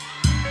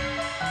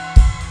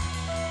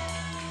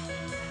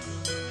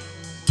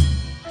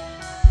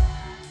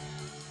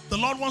 The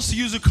Lord wants to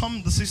use you.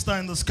 Come, the sister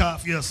in the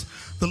scarf. Yes,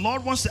 the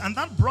Lord wants to. And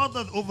that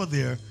brother over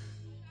there,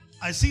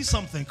 I see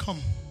something. Come.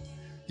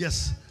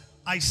 Yes,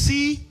 I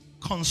see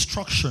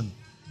construction.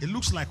 It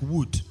looks like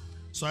wood.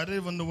 So I don't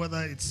even know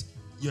whether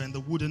you're in the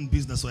wooden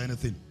business or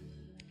anything.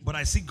 But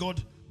I see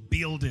God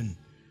building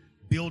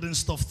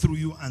stuff through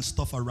you and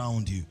stuff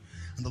around you.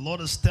 And the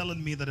Lord is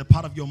telling me that a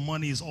part of your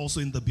money is also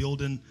in the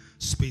building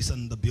space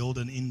and the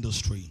building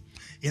industry.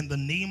 In the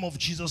name of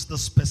Jesus, the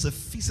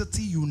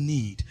specificity you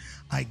need,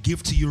 I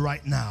give to you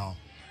right now.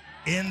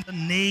 In the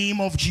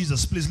name of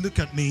Jesus, please look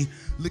at me.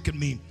 Look at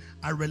me.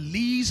 I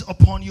release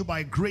upon you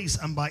by grace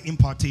and by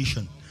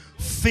impartation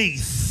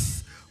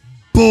faith,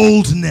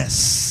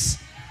 boldness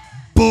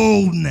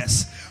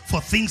for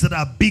things that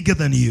are bigger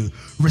than you.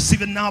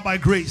 Receive it now by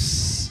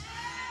grace.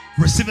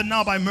 Receive it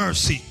now by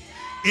mercy.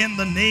 In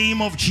the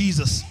name of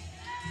Jesus.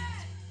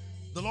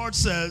 The Lord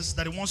says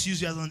that He wants to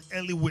use you as an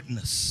early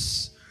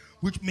witness,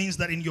 which means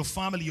that in your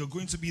family you're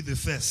going to be the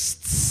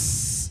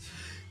first.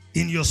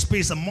 In your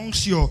space,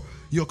 amongst your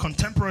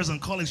contemporaries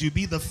and colleagues, you'll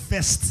be the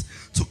first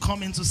to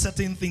come into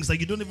certain things that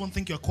you don't even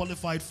think you're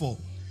qualified for.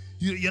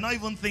 You're not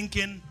even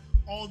thinking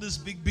all these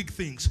big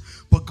things.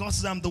 But God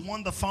says, I'm the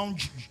one that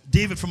found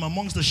David from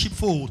amongst the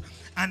sheepfold,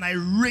 and I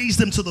raised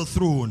him to the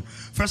throne.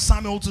 First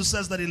Samuel also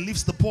says that He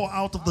lifts the poor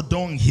out of the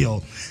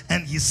dunghill,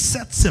 and He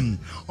sets him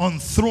on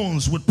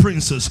thrones with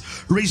princes.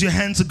 Raise your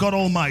hand to God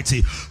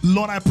Almighty.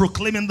 Lord, I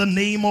proclaim in the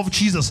name of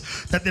Jesus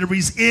that there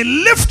is a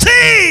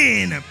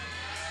lifting.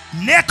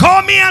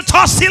 Nekomi and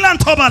Tosil and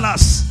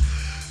Tobalas.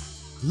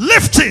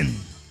 Lifting.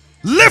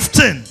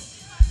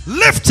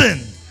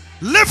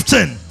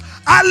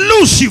 I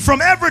loose you from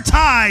every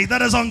tie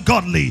that is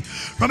ungodly,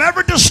 from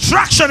every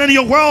distraction in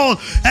your world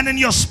and in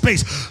your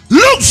space.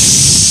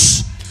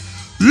 Loose.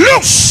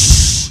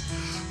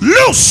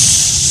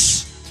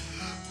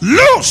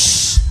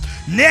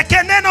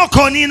 Nekeneno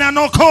konina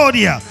no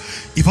kodia.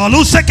 If I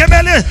lose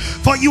sekebele,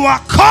 for you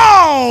are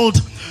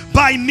called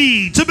by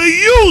me to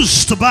be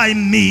used by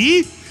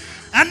me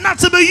and not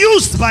to be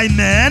used by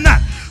men,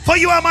 for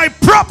you are my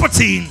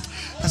property.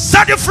 I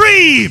set you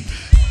free.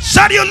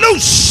 Set you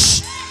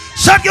loose.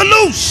 Set you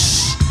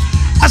loose.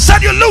 I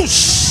set you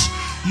loose.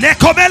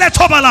 Nekobele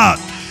tobala.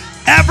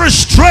 Every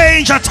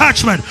strange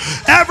attachment.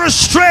 I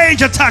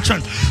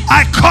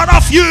cut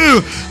off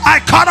you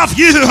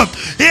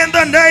in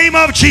the name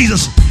of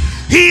Jesus.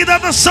 He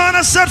that the Son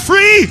has set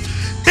free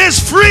is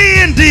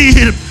free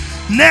indeed.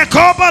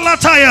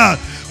 Nekobalataya.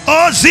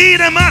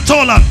 Ozine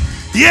matola.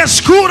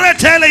 Yeskure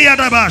tele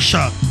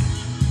yadabasha.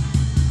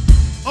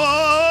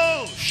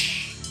 Oh,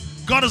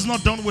 God is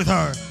not done with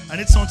her. I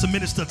need someone to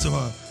minister to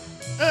her.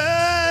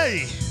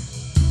 Hey,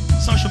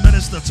 someone should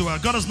minister to her.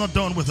 God is not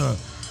done with her.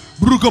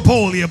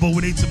 Brugopolia, but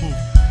we need to move.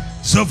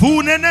 I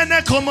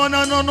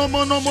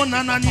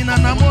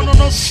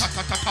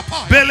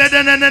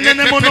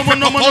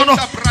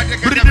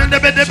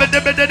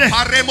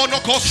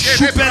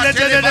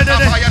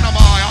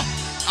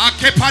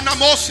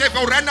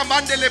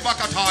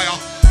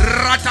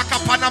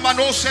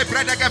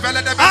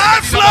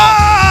fly,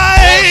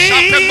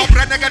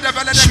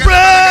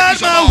 spread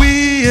my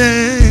wings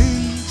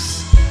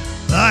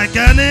like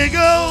an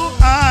eagle.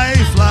 I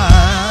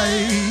fly,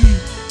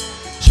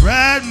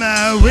 spread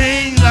my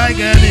wings like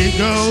an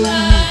eagle.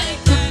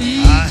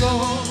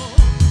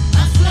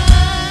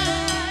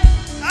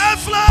 I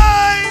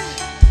fly.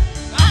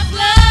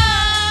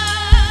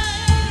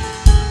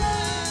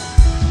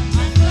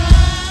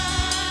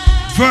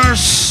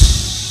 Verse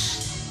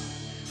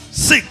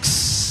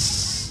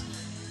 6.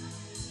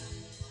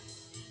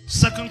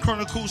 2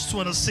 Chronicles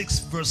 26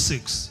 verse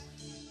 6.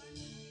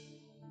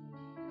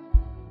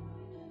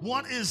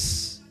 What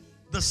is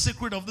the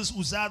secret of this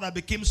Uzziah that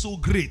became so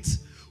great?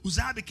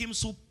 Uzziah became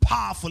so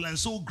powerful and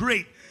so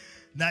great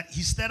that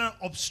he started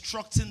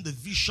obstructing the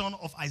vision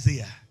of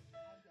Isaiah.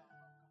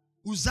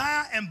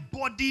 Uzziah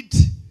embodied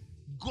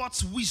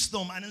God's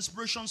wisdom and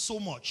inspiration so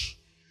much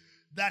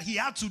that he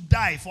had to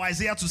die for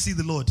Isaiah to see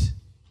the Lord.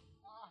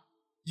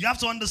 You have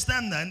to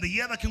understand that in the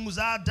year that King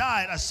Uzziah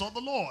died, I saw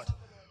the Lord.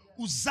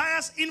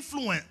 Uzziah's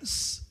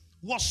influence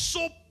was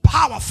so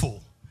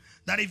powerful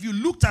that if you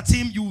looked at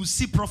him, you will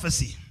see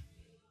prophecy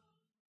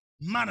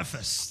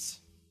manifest.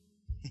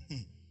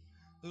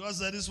 Because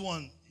this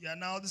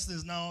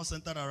is now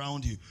centered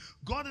around you.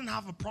 God didn't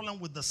have a problem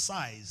with the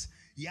size.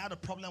 He had a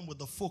problem with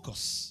the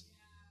focus.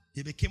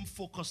 He became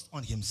focused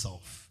on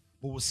himself.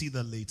 But we'll see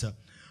that later.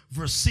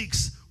 Verse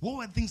 6. What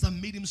were the things that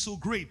made him so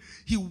great?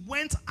 He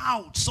went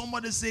out.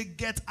 Somebody say,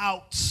 get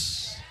out.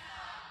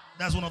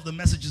 That's one of the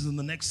messages in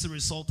the next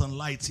series, Salt and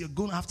Light. You're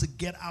going to have to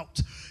get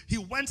out. He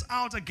went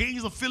out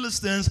against the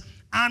Philistines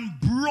and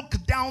broke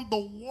down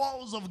the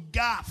walls of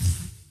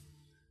Gath,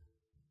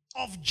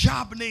 of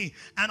Jabneh,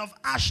 and of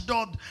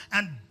Ashdod,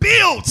 and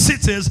built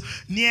cities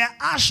near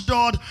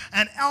Ashdod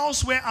and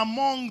elsewhere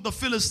among the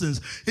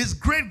Philistines. His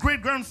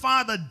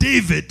great-great-grandfather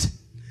David,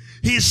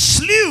 he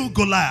slew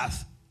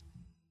Goliath.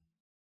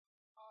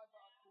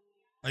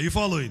 Are you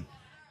following?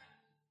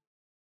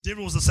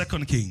 David was the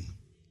second king.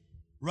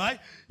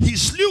 Right? He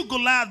slew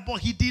Goliath, but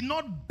he did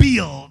not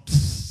build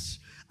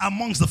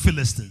amongst the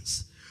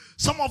Philistines.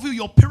 Some of you,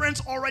 your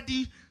parents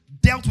already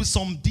dealt with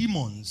some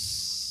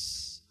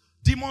demons.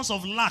 Demons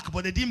of lack,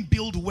 but they didn't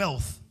build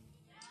wealth.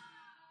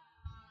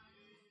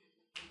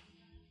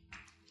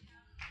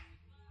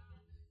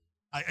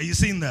 Are you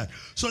seeing that?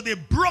 So they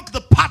broke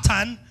the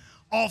pattern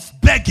of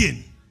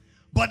begging,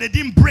 but they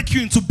didn't break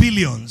you into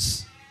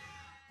billions.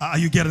 Are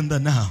you getting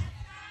that now?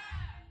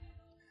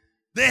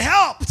 They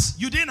helped.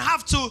 You didn't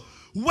have to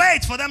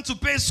wait for them to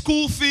pay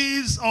school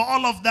fees or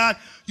all of that.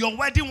 Your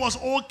wedding was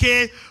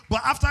okay, but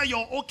after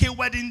your okay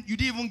wedding, you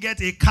didn't even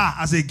get a car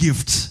as a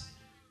gift.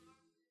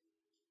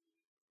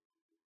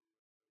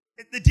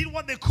 They did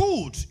what they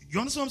could. You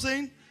understand what I'm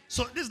saying?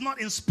 So this is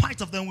not in spite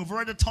of them. We've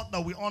already taught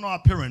that we honor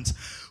our parents.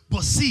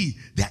 But see,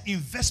 their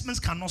investments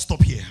cannot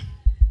stop here.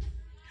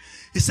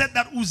 He said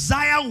that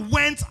Uzziah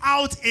went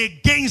out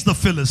against the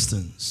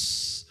Philistines.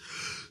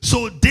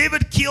 So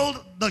David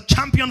killed the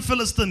champion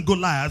Philistine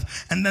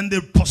Goliath, and then they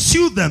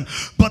pursued them.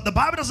 But the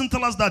Bible doesn't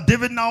tell us that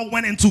David now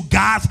went into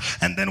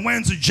Gath and then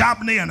went into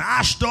Jabneh and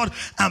Ashdod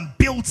and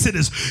built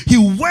cities. He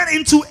went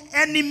into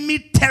enemy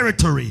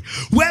territory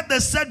where they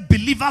said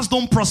believers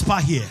don't prosper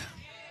here.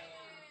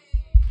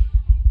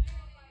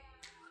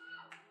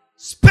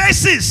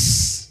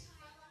 Spaces.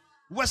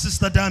 Where's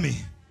Sister Dami?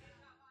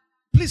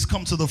 Please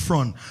come to the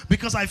front,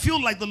 because I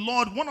feel like the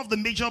Lord, one of the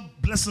major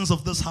blessings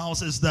of this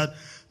house is that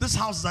this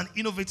house is an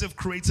innovative,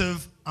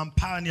 creative, and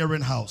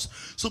pioneering house.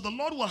 So the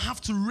Lord will have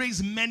to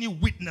raise many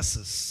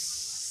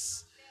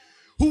witnesses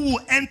who will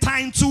enter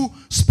into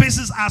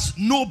spaces as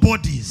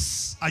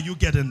nobodies. Are you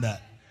getting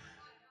that?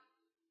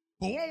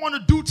 But what I want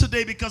to do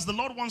today, because the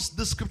Lord wants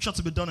this scripture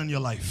to be done in your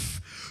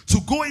life, to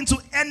go into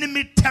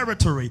enemy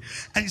territory.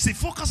 And you see,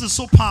 focus is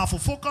so powerful.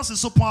 Focus is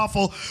so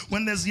powerful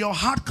when there's your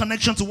heart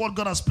connection to what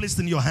God has placed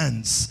in your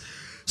hands.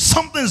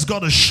 Something's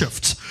got to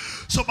shift.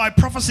 So by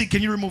prophecy,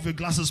 can you remove your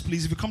glasses,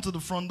 please? If you come to the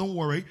front, don't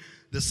worry.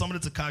 There's somebody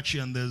to catch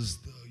you, and there's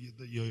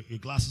your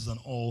glasses and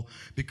all,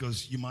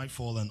 because you might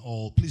fall and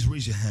all. Please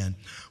raise your hand.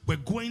 We're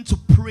going to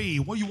pray.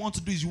 What you want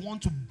to do is you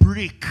want to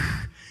break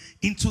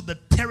into the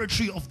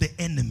territory of the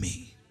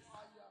enemy.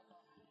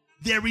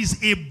 There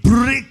is a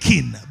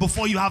breaking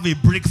before you have a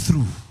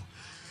breakthrough.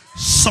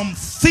 Some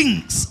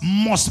things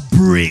must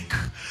break.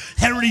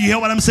 Henry, you hear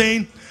what I'm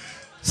saying?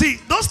 See,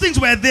 those things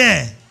were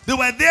there. They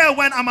were there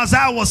when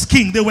Amaziah was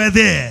king. They were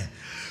there.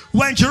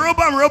 When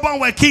Jeroboam and Rehoboam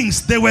were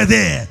kings, they were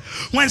there.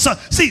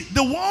 See,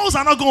 the walls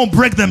are not going to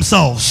break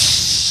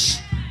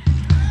themselves.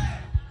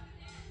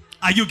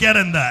 Are you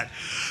getting that?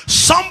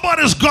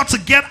 Somebody's got to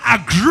get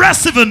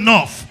aggressive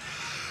enough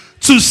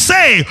to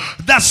say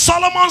that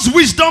Solomon's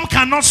wisdom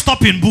cannot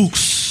stop in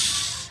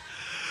books.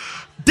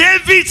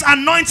 David's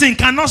anointing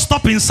cannot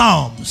stop in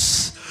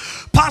Psalms.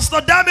 Pastor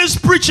Dami's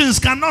preachings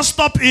cannot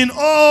stop in,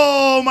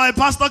 oh, my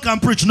pastor can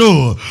preach.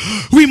 No.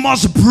 We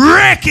must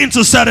break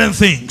into certain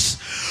things.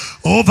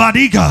 Oh,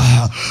 Vadiga,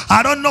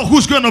 I don't know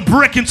who's going to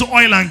break into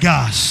oil and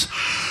gas,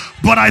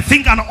 but I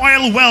think an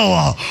oil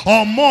well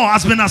or more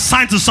has been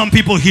assigned to some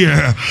people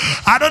here.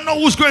 I don't know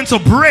who's going to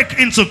break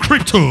into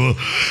crypto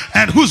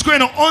and who's going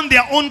to own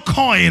their own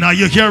coin. Are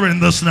you hearing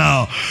this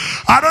now?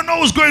 I don't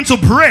know who's going to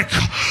break,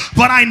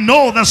 but I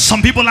know that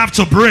some people have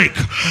to break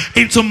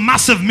into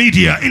massive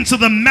media, into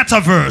the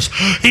metaverse,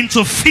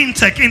 into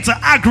fintech, into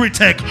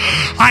agri-tech.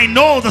 I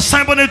know that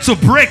somebody needs to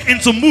break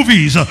into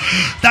movies,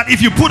 that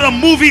if you put a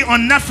movie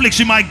on Netflix,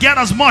 you might get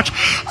as much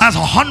as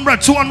 $100,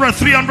 $200,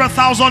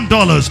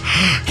 $300,000.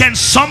 Can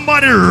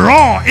somebody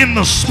roar in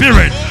the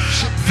spirit?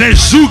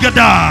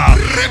 Vesugada,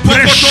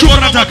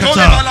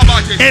 Breshubradakata,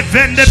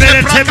 Evende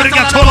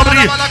Beretebriga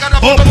Tolabri,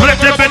 O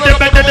Prete Bende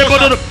Bende de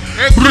Bodo,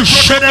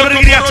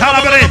 Brushedebria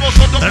Talabre,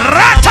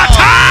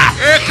 Ratata,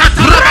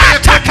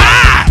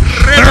 Rataka,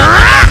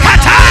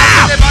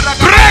 Rakata,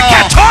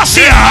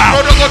 Brekatosia,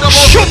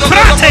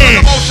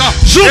 Shuprate,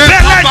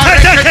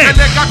 Zubelete,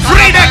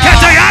 Frida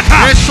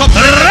Katayaka,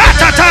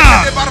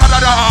 Ratata,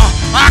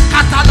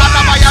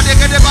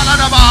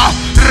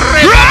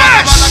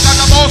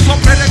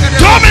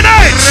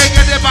 dominates.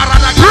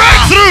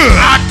 Breakthrough.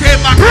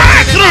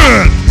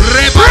 Breakthrough.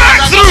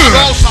 Breakthrough.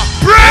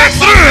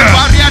 Breakthrough.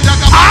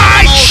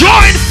 I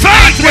join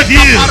faith with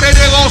you.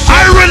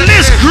 I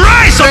release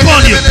grace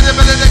upon you.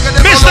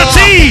 Mr.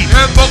 T.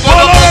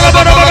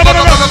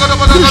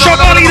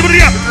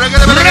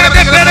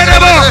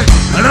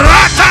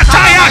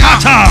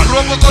 Ratatayakata.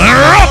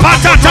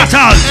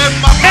 Ropatatata.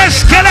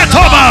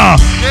 Eskeletoba.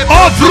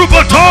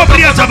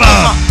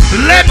 Ovrubotobriataba.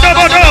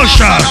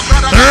 Lendobodosha.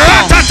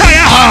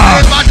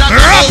 Ratatayaha.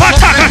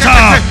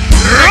 Ropatakata.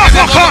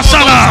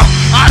 Rebokosala.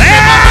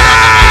 Hey!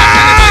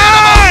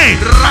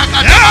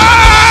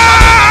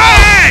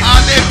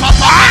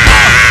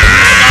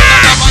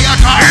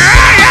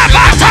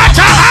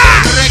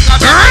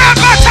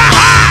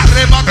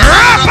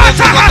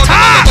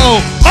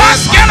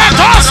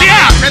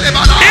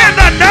 In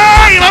the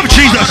name of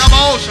Jesus.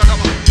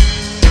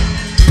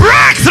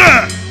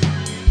 Breakthrough.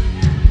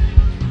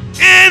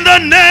 In the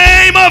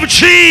name of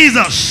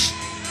Jesus.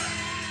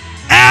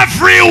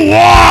 Every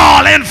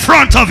wall in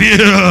front of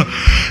you,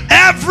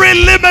 every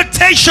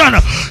limitation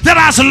that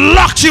has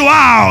locked you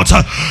out,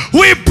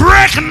 we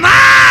break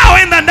now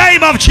in the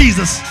name of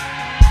Jesus.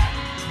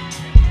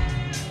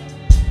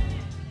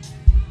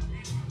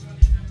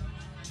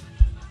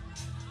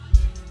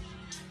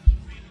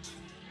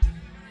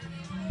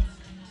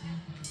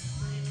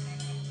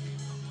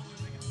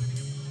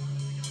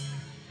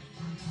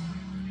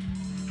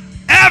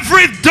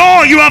 Every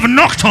door you have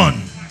knocked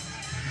on,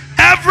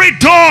 every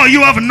door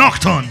you have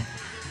knocked on,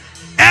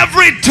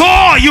 every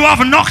door you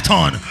have knocked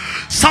on.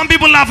 Some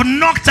people have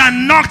knocked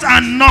and knocked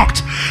and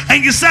knocked,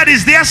 and you said,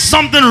 is there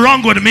something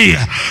wrong with me?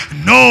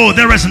 No,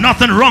 there is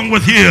nothing wrong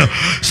with you.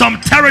 Some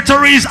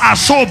territories are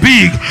so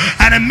big,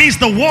 and it means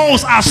the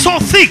walls are so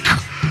thick.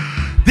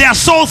 They are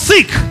so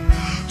thick.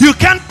 You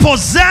can't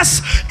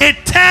possess a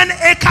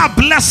 10-acre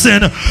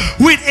blessing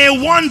with a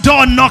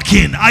one-door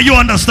knocking. Are you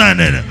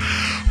understanding?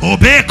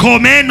 Obe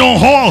komeno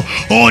ho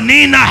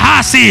onina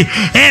hasi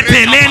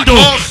epelendo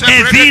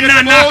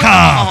evina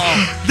naka.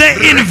 The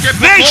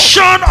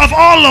invasion of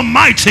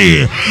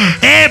Almighty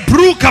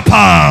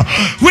Ebrukapa.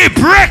 We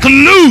break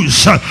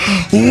loose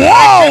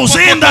walls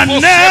in the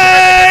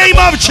name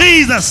of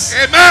Jesus.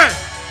 Amen.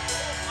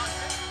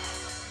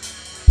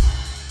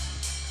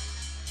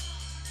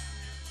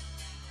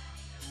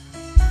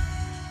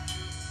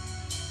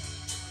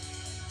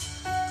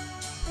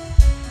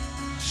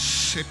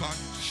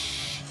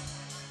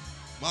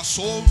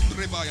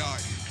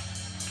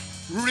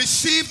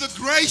 Receive the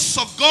grace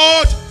of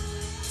God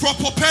for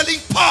propelling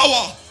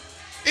power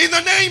in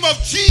the name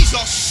of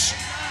Jesus.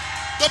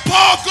 The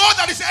power of God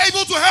that is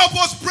able to help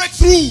us break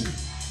through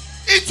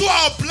into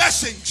our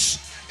blessings,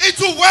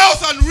 into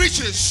wealth and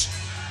riches.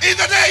 In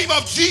the name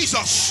of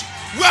Jesus,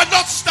 we are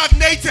not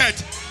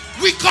stagnated.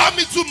 We come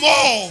into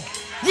more.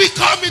 We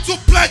come into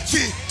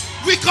plenty.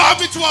 We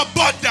come into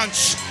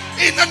abundance.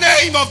 In the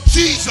name of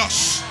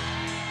Jesus.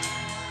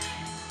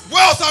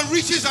 Wealth and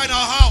riches are in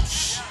our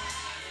house.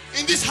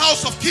 In this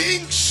house of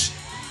kings,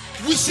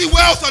 we see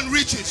wealth and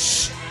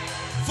riches.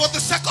 For the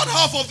second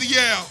half of the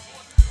year,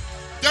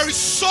 there is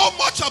so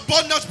much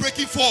abundance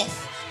breaking forth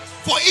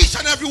for each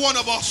and every one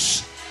of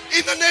us.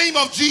 In the name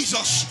of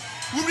Jesus,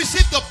 we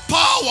receive the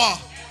power.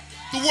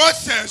 The word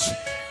says,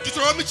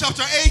 Deuteronomy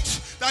chapter 8,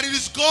 that it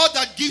is God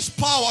that gives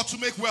power to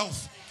make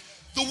wealth.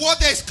 The word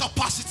there is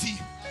capacity.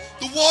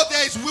 The word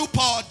there is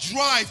willpower,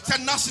 drive,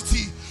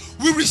 tenacity.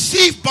 We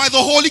receive by the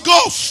Holy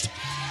Ghost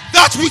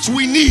that which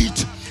we need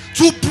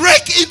to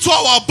break into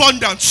our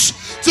abundance,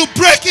 to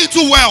break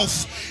into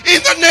wealth.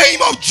 In the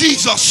name of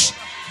Jesus,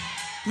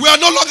 we are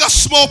no longer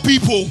small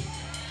people.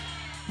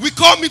 We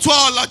come into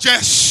our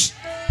largesse.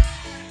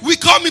 We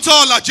come into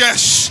our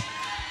largesse.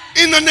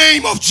 In the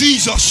name of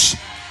Jesus.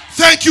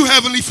 Thank you,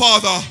 Heavenly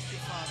Father.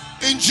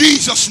 In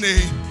Jesus'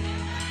 name.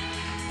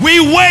 We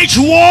wage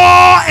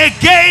war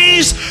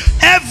against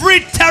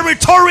every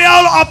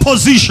territorial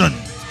opposition.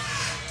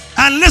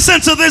 And listen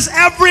to this,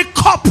 every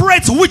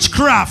corporate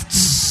witchcraft,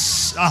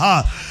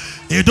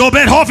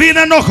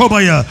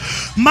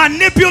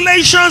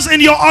 manipulations in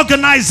your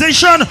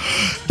organization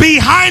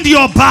behind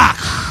your back,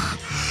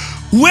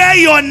 where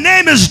your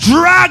name is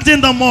dragged in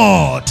the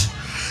mud.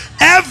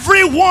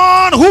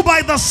 Everyone who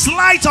by the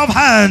sleight of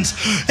hand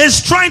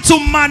is trying to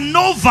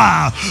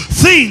maneuver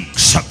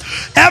things,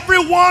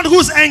 everyone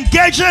who's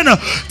engaging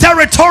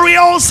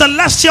territorial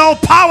celestial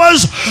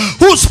powers,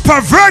 who's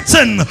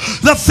perverting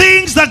the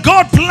things that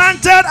God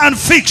planted and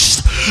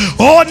fixed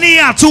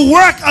to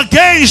work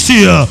against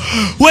you,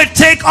 we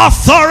take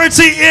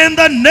authority in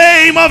the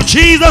name of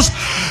Jesus.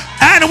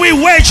 And we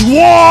wage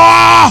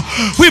war.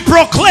 We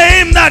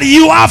proclaim that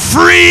you are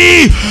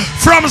free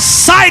from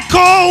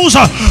cycles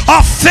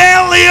of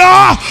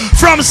failure,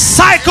 from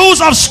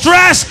cycles of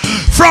stress,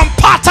 from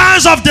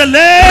patterns of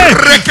delay.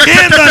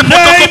 In the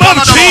name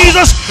of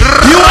Jesus,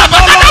 you are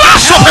no longer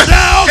held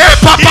down. In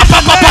the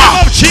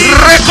name of Jesus.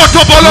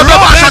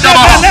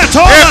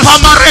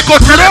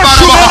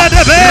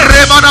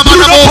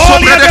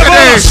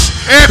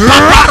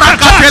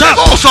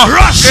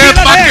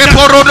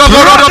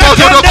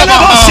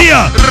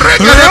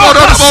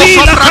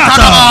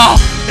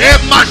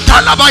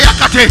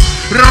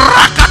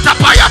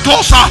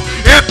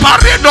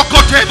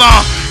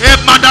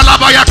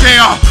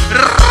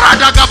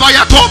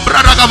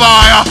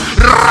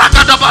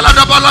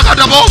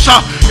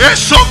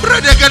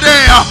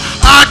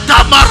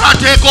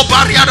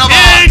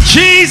 In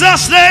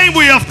Jesus' name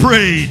we have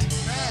prayed.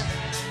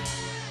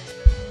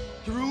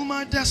 Through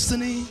my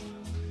destiny,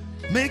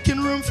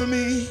 making room for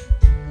me.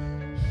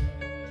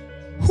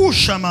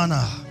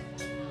 Hushamana.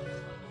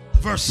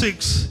 Verse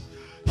 6.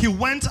 He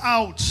went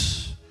out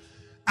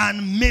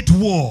and made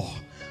war.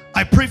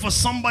 I pray for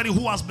somebody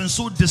who has been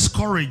so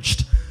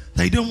discouraged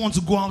that he didn't want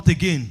to go out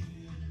again.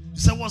 He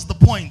said, what's the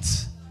point?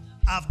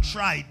 I've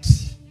tried.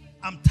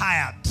 I'm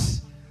tired.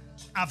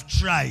 I've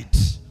tried.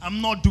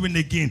 I'm not doing it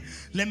again.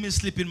 Let me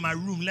sleep in my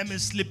room. Let me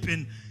sleep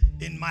in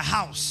my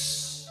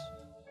house.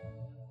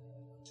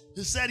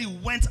 He said he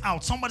went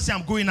out. Somebody say,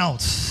 I'm going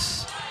out.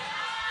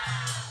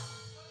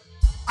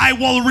 I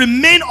will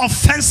remain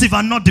offensive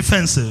and not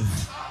defensive.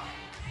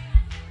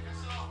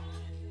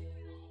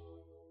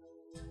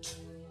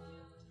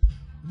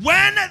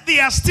 When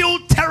there are still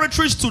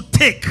territories to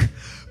take,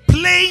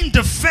 playing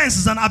defense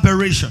is an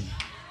aberration.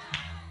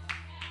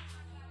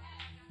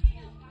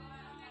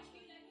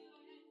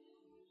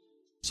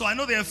 So I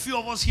know there are a few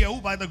of us here who,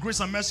 by the grace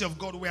and mercy of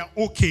God, we are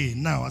okay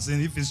now. As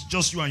in, if it's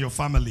just you and your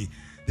family,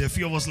 there are a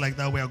few of us like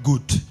that, we are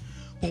good.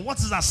 But what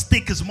is at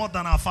stake is more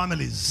than our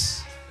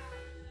families.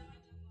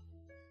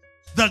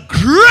 The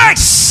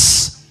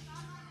grace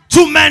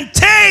to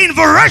maintain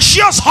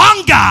voracious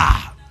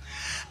hunger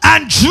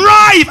and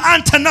drive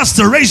and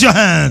tenacity. Raise your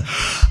hand.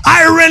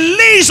 I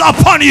release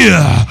upon you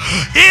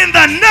in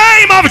the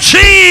name of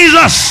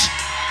Jesus.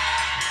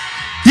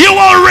 You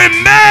will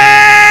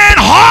remain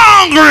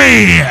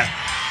hungry.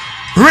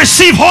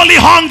 Receive holy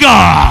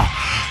hunger.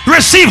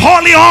 Receive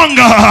holy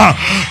hunger.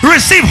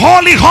 Receive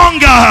holy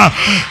hunger.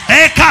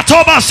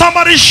 Ekatoba.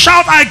 Somebody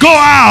shout, I go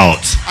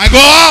out. I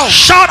go out.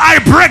 Shout,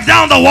 I break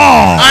down the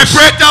wall. I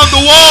break down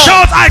the wall.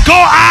 Shout, I go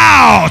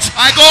out.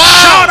 I go out.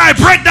 Shout, I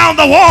break down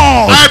the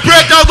wall. I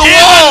break down the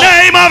wall. In the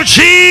name of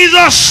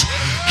Jesus.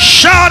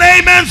 Shout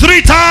amen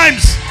 3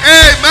 times.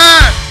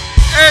 Amen.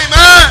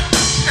 Amen.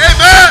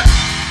 Amen.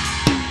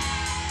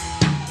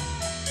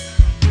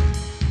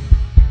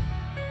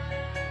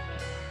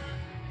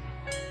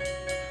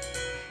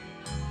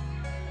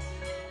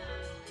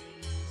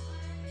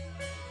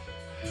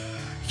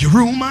 You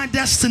rule my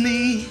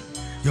destiny.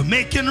 You're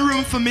making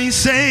room for me.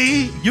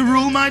 Say, you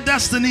rule my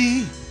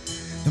destiny.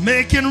 You're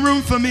making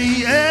room for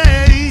me.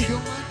 Hey.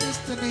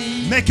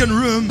 Making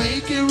room.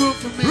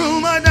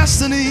 Rule my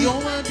destiny.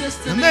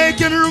 You're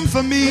making room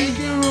for me.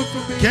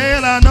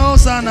 Kela no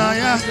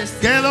sanaya.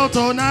 Kelo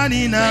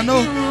tonani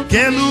nano.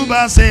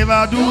 Keluba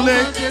seva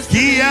dule.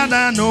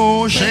 Kiada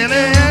no.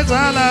 Shele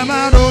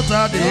talamado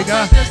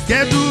tadega.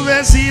 Ketu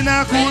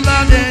vesina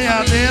kula de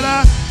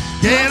atera.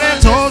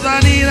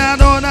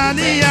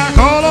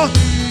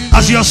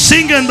 As you're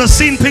singing the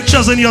scene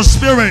pictures in your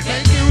spirit,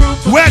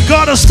 where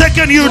God has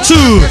taken you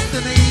to,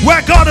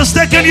 where God has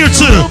taken you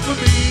to,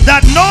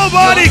 that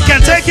nobody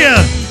can take you,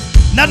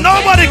 that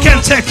nobody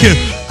can take you.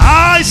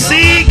 I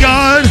see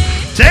God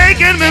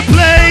taking me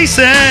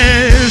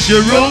places.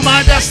 You rule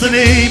my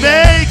destiny,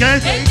 make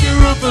it.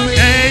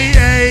 Hey,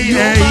 hey,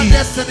 hey.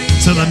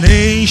 To the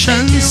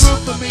nations,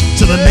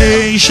 to the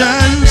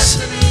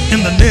nations.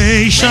 In the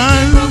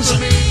nations,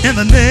 in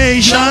the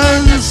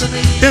nations,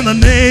 in the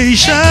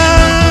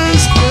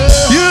nations,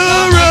 you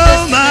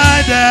rule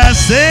my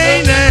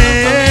destiny.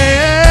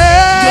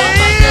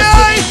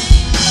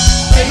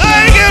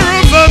 Make it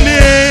room for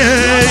me.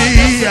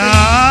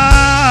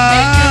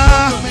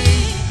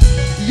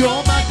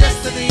 You're my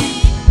destiny.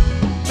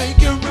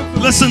 Make it room for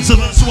me. Listen to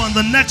this one,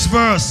 the next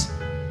verse,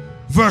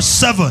 verse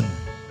 7.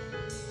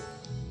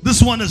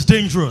 This one is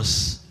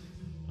dangerous,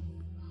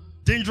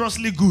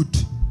 dangerously good.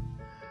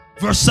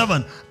 Verse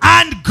 7.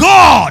 And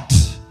God.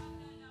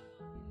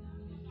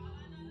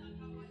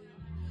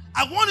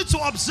 I want you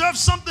to observe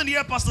something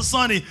here, Pastor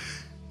Sonny.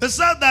 It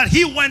said that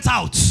he went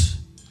out.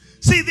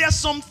 See, there are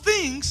some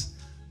things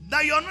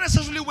that you're not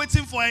necessarily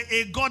waiting for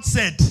a God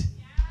said.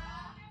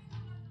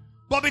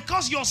 But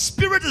because your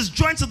spirit is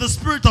joined to the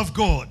Spirit of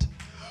God,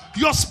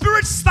 your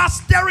spirit starts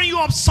stirring you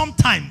up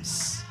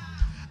sometimes.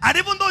 And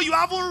even though you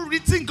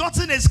haven't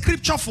gotten a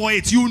scripture for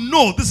it, you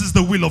know this is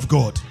the will of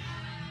God.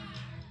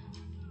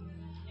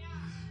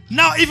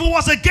 Now, if it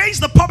was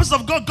against the purpose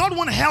of God, God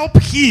won't help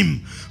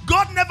him.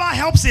 God never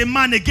helps a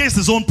man against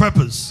his own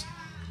purpose.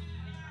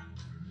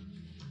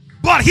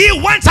 But he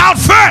went out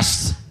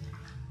first.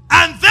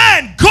 And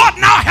then God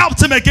now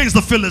helped him against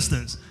the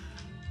Philistines.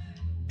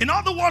 In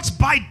other words,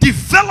 by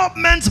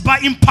development, by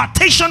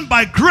impartation,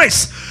 by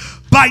grace,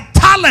 by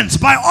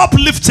talent, by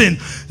uplifting,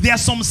 there are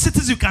some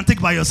cities you can take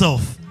by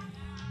yourself.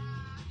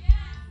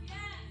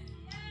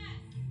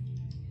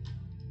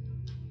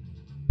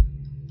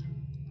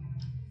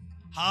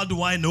 How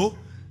do I know?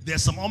 There are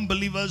some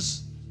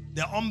unbelievers.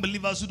 There are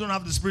unbelievers who don't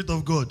have the Spirit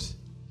of God.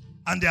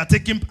 And they are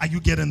taking, are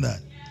you getting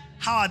that?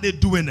 How are they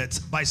doing it?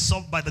 By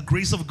the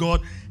grace of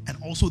God and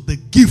also the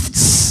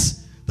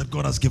gifts that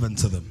God has given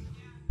to them.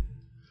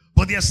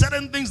 But there are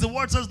certain things, the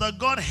word says that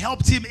God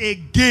helped him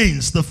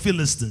against the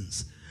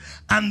Philistines.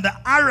 And the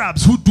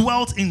Arabs who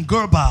dwelt in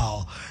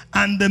Gerbal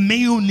and the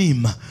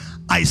Meonim.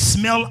 I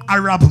smell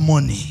Arab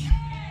money.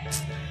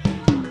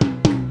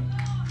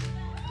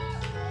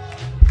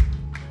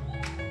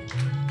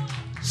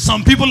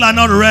 Some people are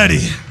not ready.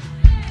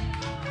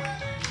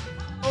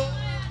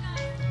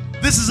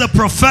 This is a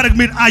prophetic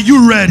meeting. Are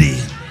you ready?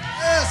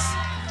 Yes.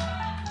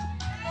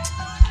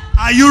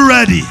 Are you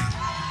ready?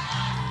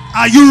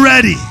 Are you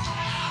ready?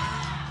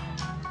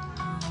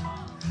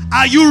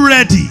 Are you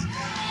ready?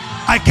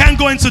 I can't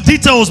go into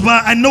details,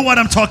 but I know what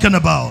I'm talking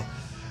about.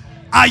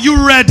 Are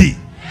you ready?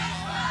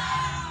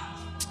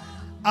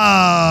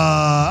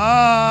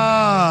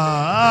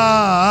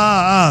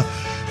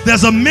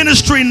 There's a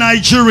ministry in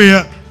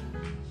Nigeria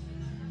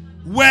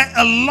where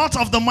a lot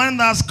of the money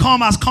that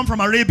has come from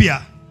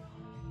Arabia,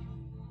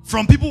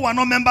 from people who are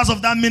not members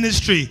of that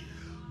ministry,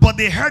 but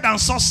they heard and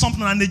saw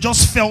something and they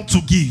just felt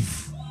to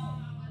give.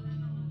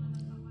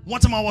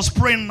 One time I was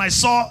praying and I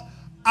saw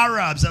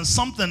Arabs and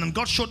something, and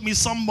God showed me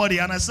somebody,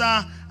 and I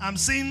said, I'm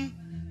seeing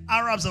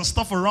Arabs and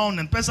stuff around,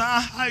 and person,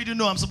 how do you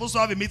know I'm supposed to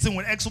have a meeting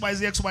with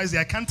XYZ?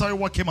 I can't tell you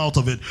what came out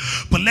of it,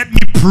 but let me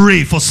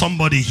pray for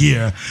somebody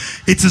here.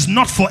 It is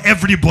not for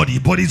everybody,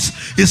 but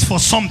it's for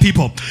some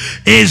people.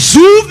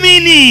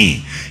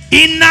 Ezumini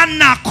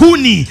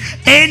inanakuni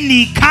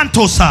eni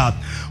kantosa.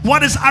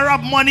 What is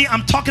Arab money?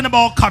 I'm talking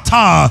about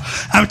Qatar.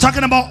 I'm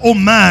talking about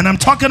Oman. I'm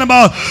talking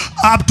about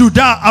Abu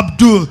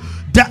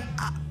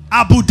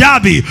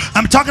Dhabi.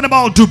 I'm talking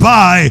about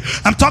Dubai.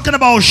 I'm talking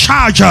about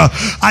Sharjah.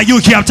 Are you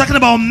here? I'm talking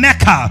about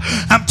Mecca.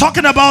 I'm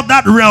talking about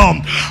that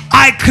realm.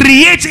 I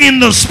create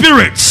in the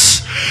spirits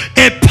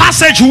a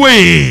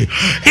passageway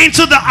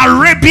into the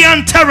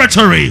Arabian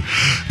territory,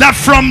 that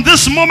from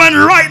this moment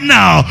right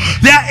now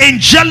there are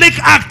angelic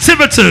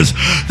activities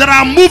that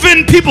are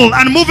moving people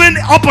and moving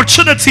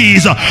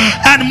opportunities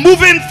and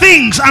moving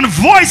things and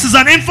voices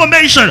and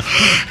information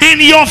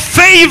in your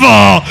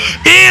favor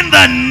in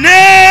the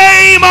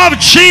name of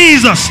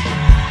Jesus.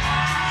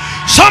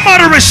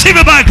 Somebody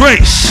receive it by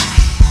grace.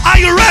 Are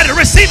you ready?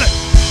 Receive it.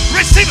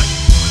 Receive it.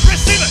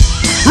 Receive it.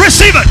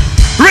 Receive it.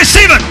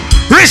 Receive it.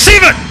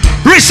 Receive it.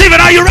 Receive it.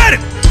 Are you ready?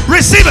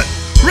 Receive it.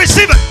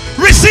 Receive it.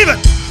 Receive it.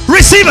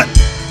 Receive it.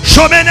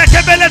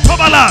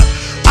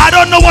 I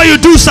don't know what you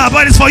do, sir,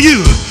 but it's for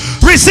you.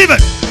 Receive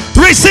it.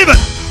 Receive it.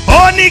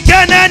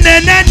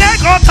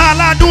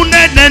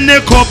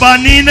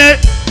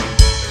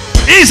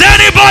 Is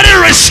anybody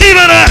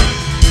receiving it?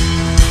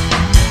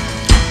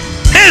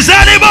 Is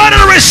anybody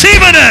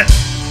receiving it?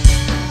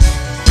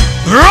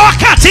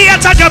 Rakatia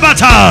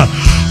Takabata.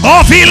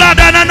 Is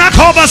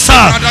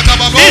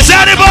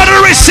anybody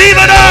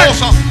receiving it?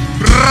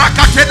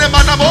 Rakatene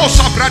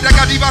manamosa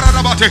bradagadiva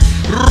radabate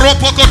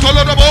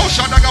ropokotolo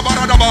dobosha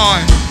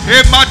dagabaradabai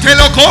e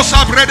matelo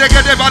cosa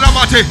bredegede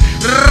banamate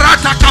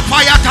rata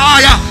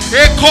kapayataya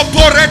e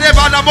kopore de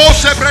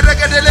banamose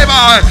bredegede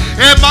leva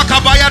e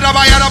makabaya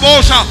dabaya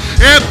dabosha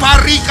e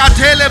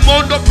parikatele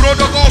mondo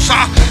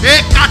prodogosa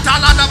e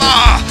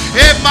kataladaba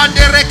e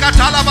mandere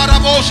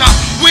katalabarabosa.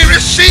 We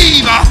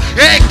receive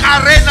e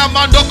karena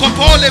mando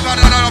kopole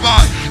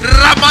varadabai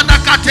ramana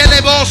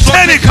kateleboso.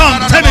 Tell me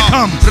come, tell me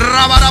come.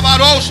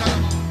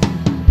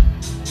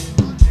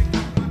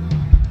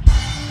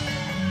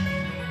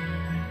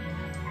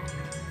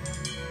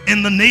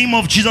 In the name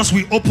of Jesus,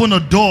 we open a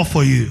door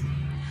for you.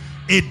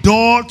 A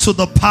door to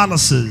the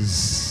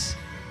palaces.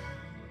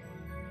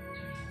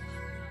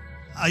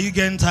 Are you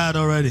getting tired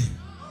already?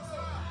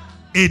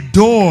 A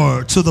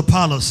door to the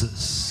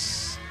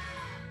palaces.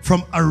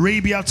 From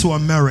Arabia to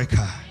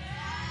America.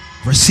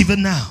 Receive it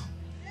now.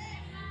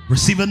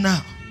 Receive it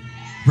now.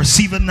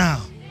 Receive it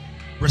now.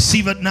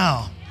 Receive it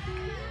now.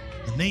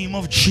 In the name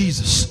of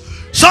Jesus.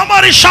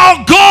 Somebody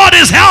shout, God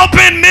is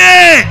helping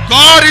me.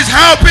 God is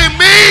helping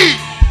me.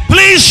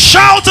 Please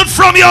shout it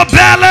from your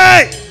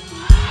belly.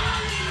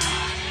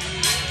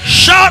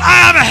 Shout,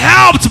 I am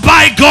helped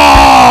by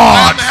God.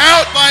 I am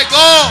helped by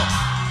God.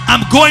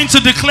 I'm going to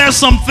declare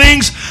some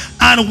things,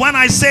 and when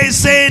I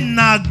say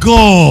na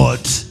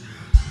God.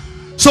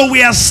 So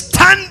we are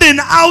standing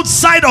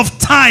outside of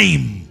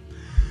time,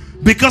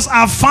 because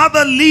our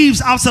Father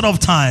lives outside of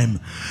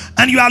time.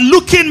 And you are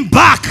looking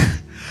back,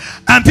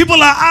 and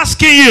people are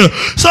asking you,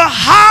 so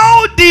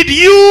how did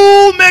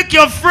you make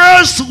your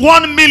first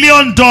 $1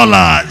 million?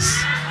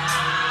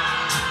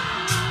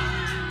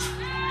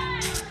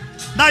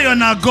 Now you're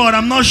not God.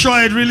 I'm not sure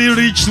it really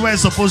reached where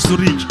it's supposed to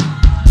reach.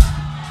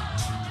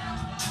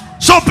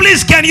 So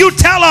please, can you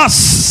tell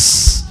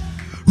us,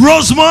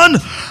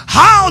 Rosamond,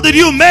 how did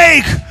you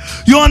make?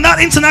 You're on that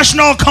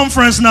international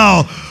conference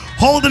now,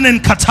 holding in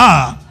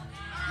Qatar.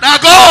 Now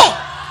go.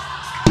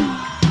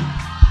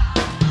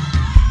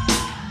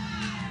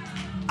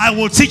 I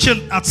will teach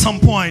it at some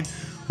point,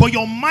 but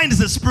your mind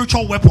is a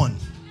spiritual weapon.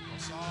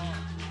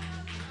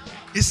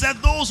 It said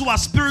those who are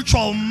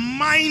spiritual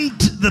mind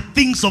the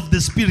things of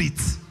the spirit.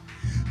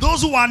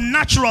 Those who are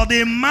natural,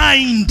 they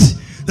mind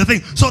the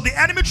thing. So the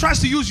enemy tries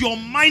to use your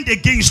mind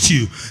against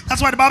you. That's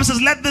why the Bible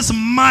says, let this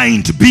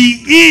mind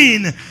be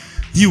in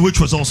you, which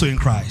was also in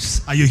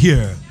Christ. Are you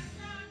here?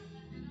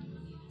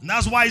 And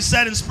that's why he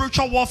said in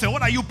spiritual warfare,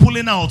 what are you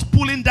pulling out?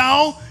 Pulling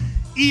down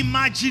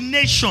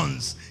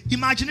imaginations.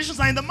 Imaginations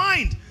are in the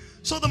mind.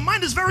 So the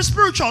mind is very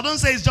spiritual. Don't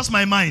say it's just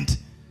my mind.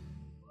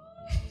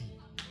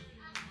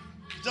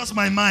 Just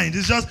my mind.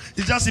 It's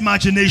just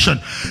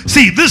imagination.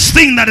 See, this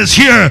thing that is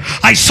here,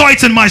 I saw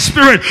it in my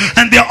spirit,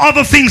 and there are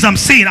other things I'm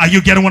seeing. Are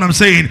you getting what I'm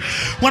saying?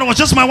 When it was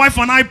just my wife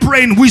and I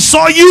praying, we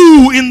saw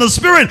you in the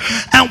spirit,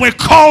 and we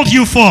called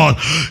you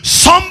forth.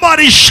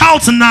 Somebody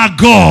shout, "Now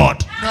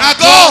God!" Now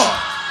God.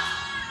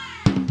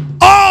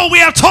 Oh,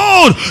 we are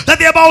told that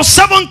there are about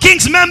 7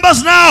 Kings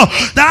members now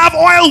that have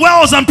oil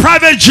wells and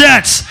private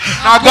jets.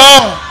 Now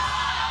God.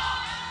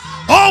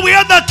 Oh, we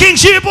heard that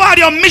Kings, you people had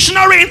your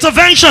missionary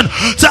intervention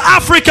to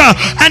Africa,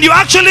 and you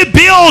actually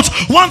built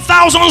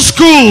 1,000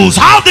 schools.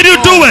 How did you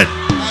do it?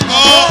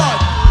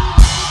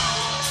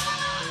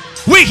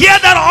 We hear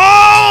that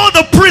all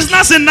the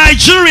prisoners in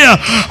Nigeria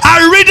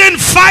are reading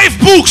 5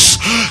 books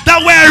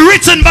that were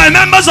written by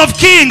members of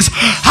Kings.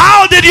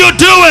 How did you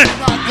do it?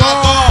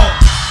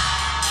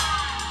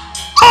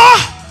 Oh,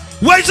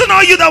 wasn't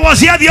all you that was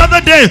here the other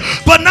day,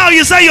 but now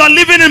you say you're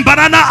living in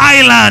Banana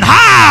Island.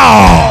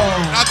 How?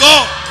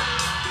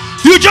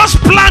 You just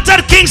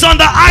planted Kings on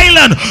the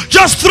island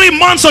just 3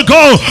 months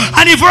ago,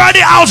 and you've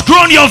already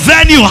outgrown your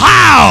venue.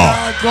 How?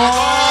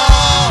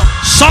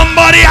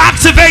 Somebody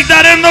activate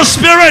that in the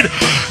spirit.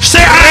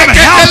 Say, I am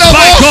helped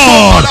by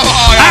God.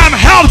 I am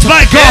helped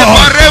by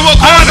God.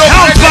 I am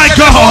helped by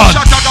God.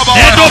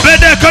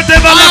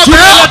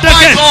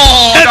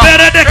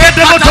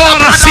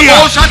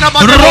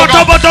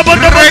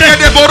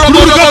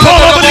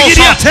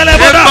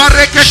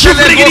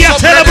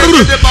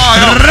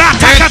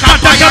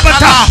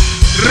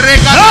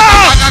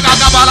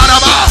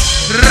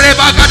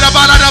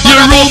 You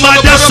rule my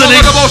destiny.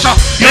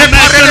 You're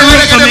making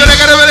room for me.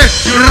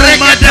 You rule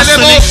my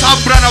destiny.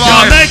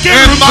 You're making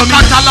room for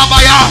me.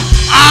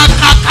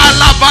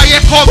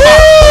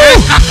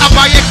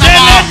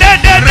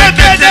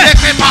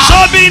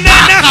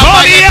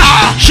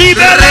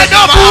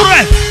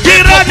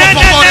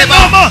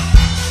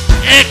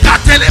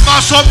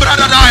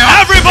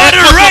 Everybody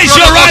raise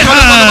your right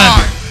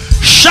hand.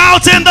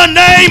 Shout in the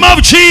name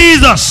of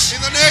Jesus.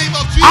 In the name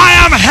of Jesus. I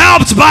am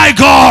helped by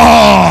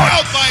God.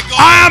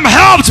 I am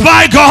helped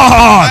by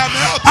God.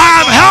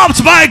 I am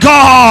helped by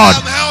God.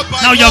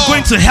 Now you're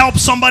going to help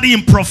somebody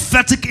in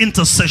prophetic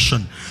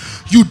intercession.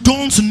 You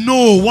don't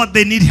know what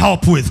they need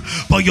help with,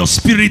 but your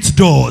spirit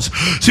does.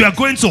 So you're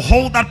going to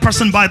hold that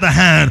person by the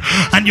hand,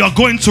 and you're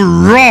going to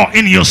roar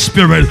in your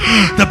spirit.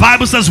 The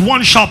Bible says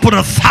 1 shall put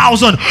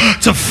 1,000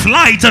 to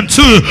flight, and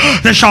 2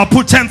 they shall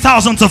put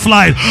 10,000 to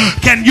flight.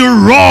 Can you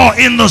roar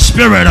in the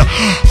spirit?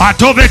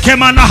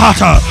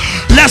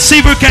 Let's see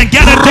if we can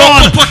get it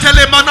done.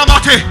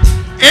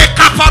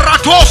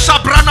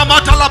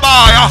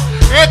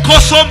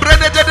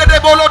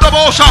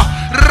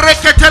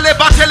 Reketele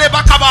batele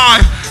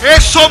bakabai,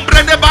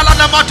 sombrene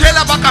balana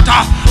matela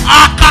bakata,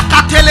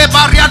 akakatele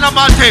bariana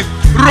mate,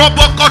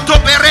 robokoto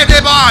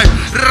berede bai,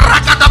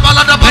 rakata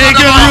balada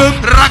balada,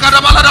 rakata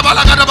balada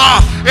balada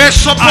ba,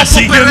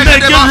 sopopo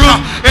berede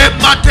ba,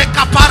 mate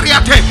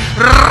kapariate,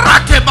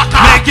 rate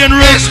baka,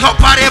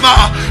 soparema,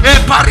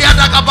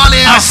 pariada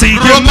kabale,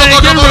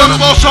 robokoto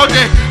balada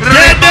sonde,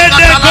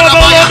 rebakata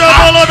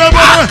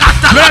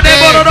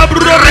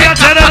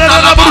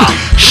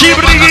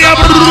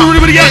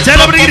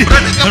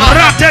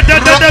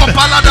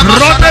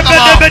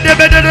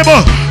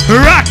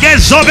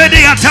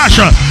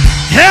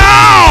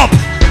help!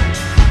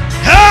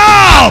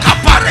 Help!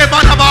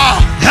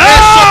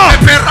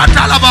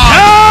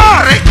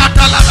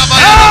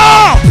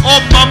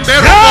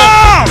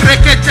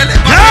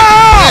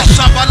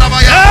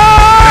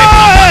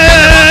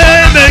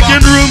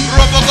 Making room.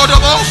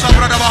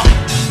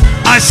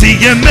 I see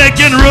you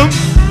making room.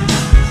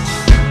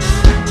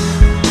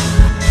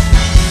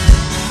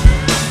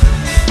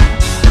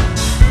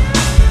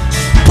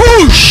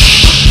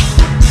 Push,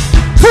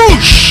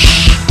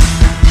 push,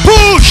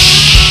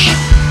 push,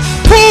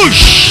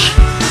 push,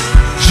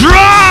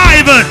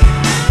 drive it.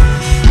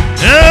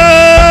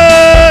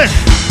 Hey,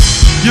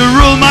 you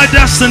rule my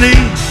destiny.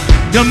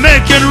 You're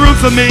making room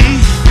for me.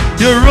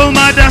 You rule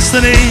my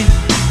destiny.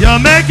 You're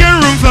making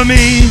room for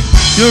me.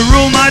 You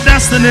rule my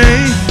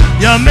destiny.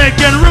 You're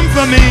making room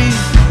for me.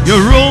 You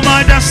rule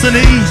my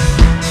destiny.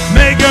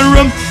 Making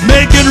room,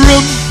 making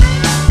room.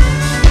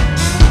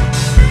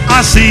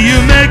 I see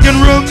you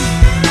making room.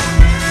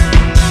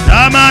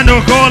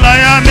 Amando call, I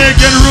am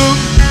making room.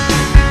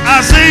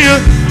 I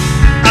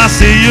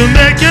see you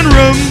making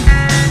room.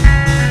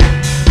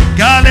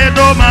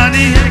 Galedo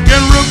mani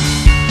making room.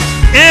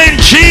 In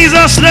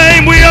Jesus'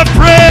 name we are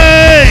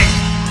praying.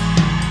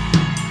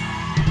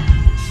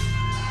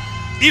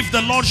 If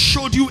the Lord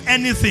showed you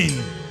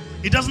anything,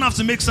 it doesn't have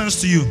to make sense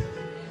to you,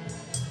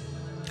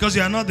 because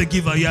you are not the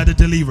giver, you are the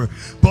deliverer.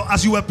 But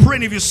as you were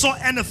praying, if you saw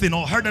anything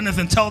or heard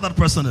anything, tell that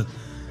person it.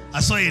 I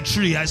saw a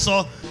tree.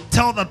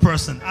 Tell that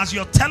person. As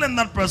you're telling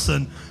that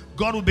person,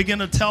 God will begin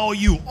to tell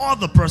you or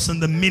the person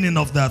the meaning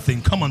of that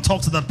thing. Come on,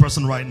 talk to that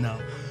person right now.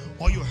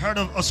 Or you heard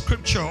of a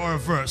scripture or a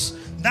verse.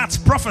 That's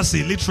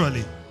prophecy,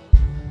 literally.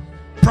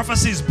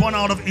 Prophecy is born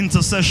out of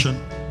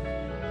intercession.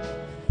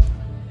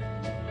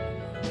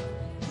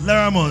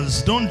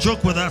 Leramos, don't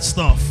joke with that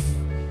stuff.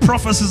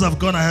 Prophecies have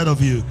gone ahead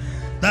of you.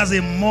 That's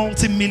a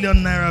multi-million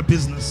naira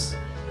business.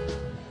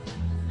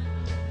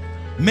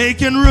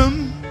 Making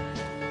room.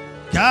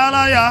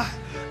 Kalaya.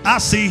 I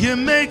see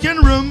him making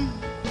room.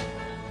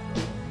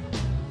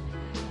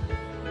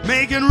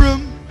 Making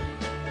room.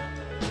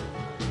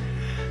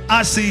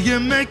 I see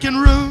him making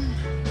room.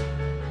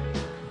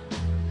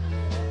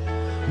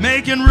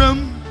 Making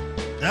room.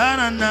 Da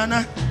na na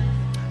na.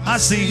 I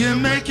see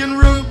him making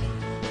room.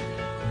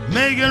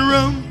 Making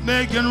room.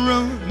 Making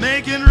room.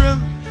 Making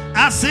room.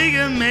 I see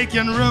him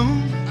making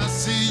room. I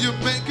see you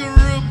making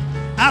room.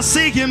 I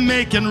see him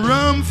making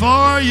room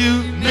for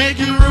you.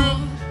 Making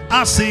room.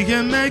 I see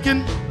him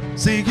making.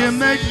 See him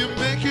making. You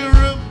making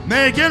room.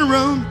 Making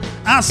room.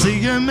 I see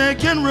him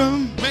making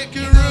room.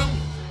 Making room.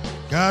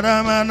 God,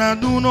 I'm not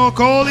do no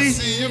calling.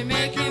 See you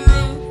making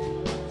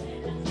room.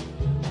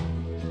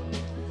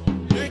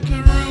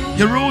 Making room.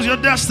 He rules your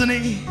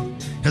destiny.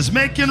 He's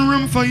making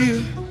room for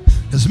you.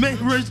 He's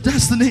making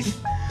destiny.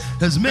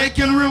 He's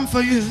making room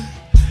for you.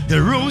 He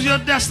rules your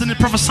destiny.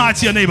 Prophesy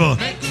to your neighbor.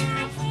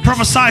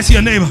 Prophesy to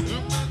your neighbor.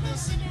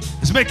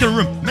 He's making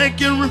room.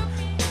 Making room.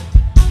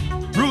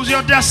 Rules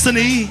your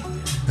destiny.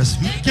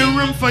 He's making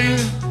room for you.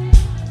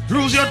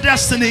 Rules your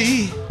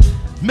destiny.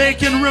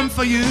 Making room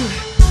for you.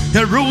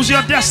 He rules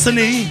your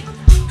destiny.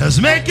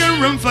 He's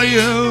making room for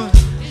you.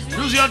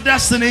 Rules your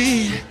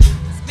destiny.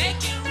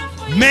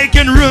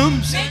 Making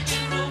rooms.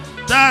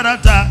 Da da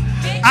da.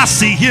 I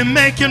see him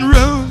making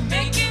room.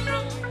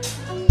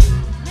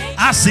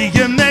 I see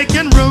him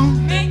making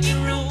room.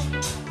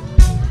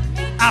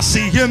 I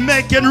see him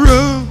making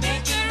room.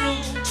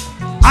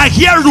 I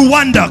hear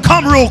Rwanda.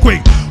 Come real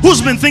quick.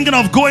 Who's been thinking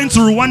of going to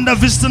Rwanda,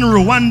 visiting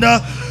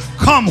Rwanda?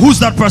 Come. Who's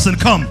that person?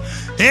 Come.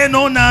 Eh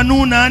no na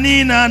nu na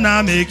ni na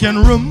na,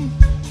 making room.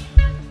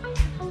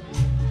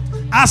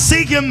 I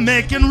see him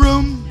making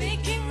room.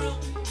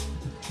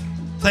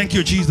 Thank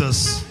you,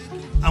 Jesus.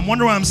 I'm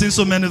wondering why I'm saying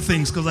so many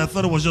things, because I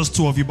thought it was just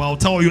two of you, but I'll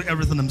tell you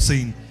everything I'm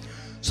saying.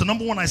 So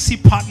number one, I see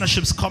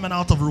partnerships coming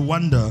out of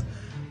Rwanda.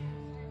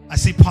 I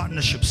see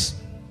partnerships.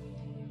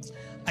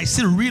 I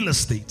see real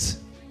estate.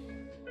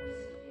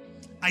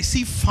 I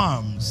see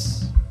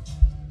farms.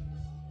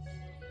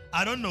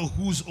 I don't know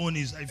whose own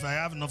is. If I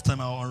have enough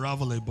time, I'll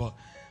unravel it, but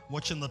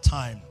watching the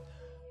time.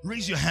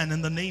 Raise your hand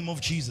in the name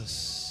of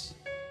Jesus.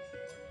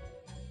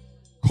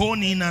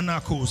 Koni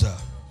nana koza.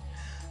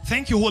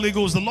 Thank you, Holy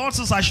Ghost. The Lord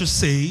says I should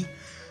say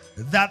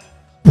that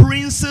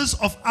princes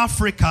of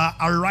Africa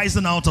are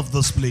rising out of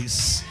this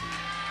place.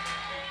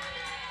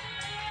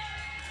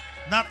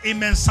 That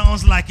amen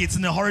sounds like it's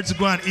in a hurry to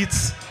go and eat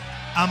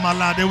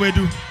amala the way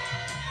do.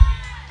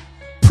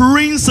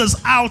 Princes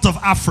out of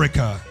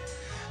Africa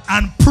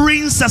and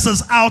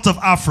princesses out of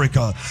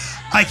Africa.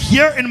 I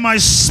hear in my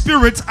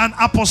spirit an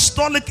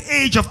apostolic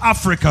age of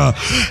Africa.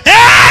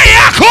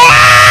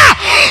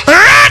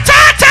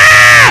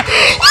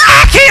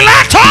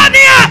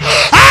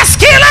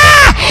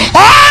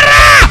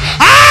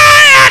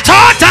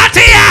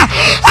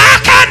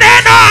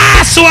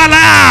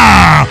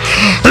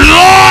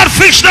 Lord,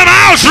 fish them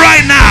out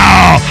right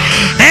now.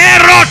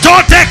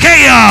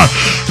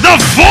 The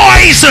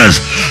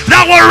voices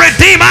that will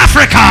redeem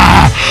Africa.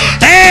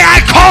 Hey, I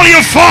call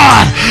you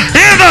forth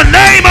in the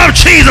name of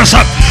Jesus.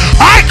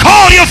 I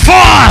call you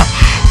forth.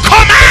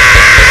 Come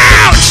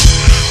out!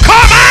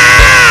 Come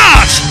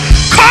out!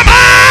 Come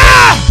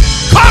out!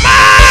 Come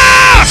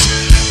out!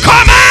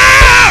 Come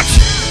out!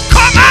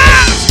 Come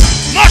out!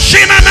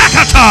 Machina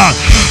Nakata.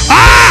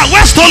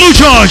 Where's Tolu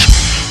George?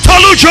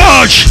 Tolu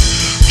George.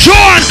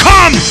 John,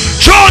 come.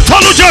 John,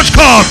 Tolu George,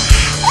 come.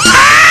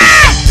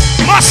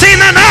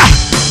 Machina na.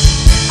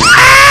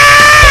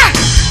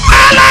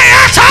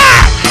 Alayata.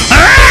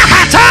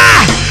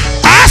 Rakata.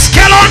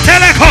 Askelon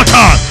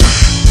Telekota.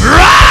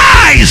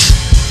 Rise!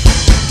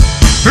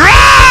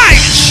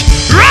 Rise!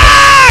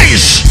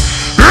 Rise!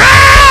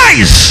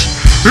 Rise!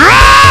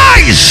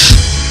 Rise!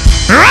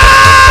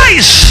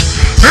 Rise!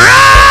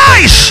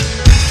 Rise!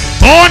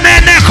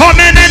 Onene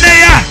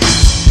komeneneya.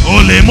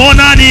 Ole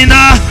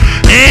monanina.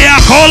 Eya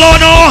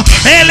kolono.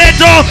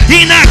 Eledo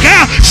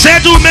inaka.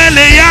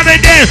 Sedumele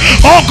yarede.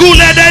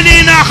 Ogule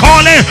denina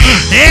kole.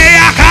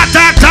 Eya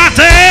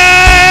katatate.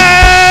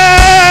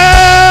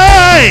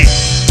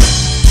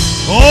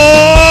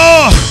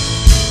 Oh,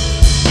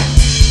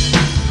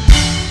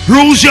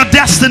 rules your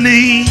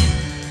destiny,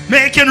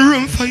 making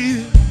room for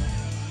you.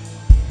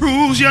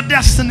 Rules your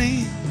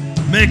destiny,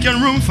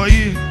 making room for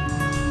you.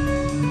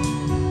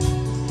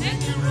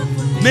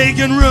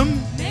 Making room.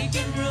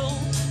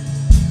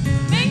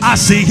 I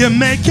see him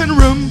making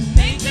room.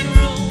 Making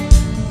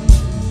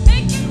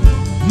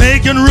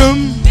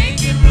room.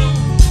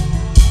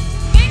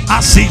 I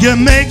see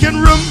him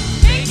making room.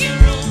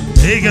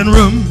 Making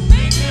room.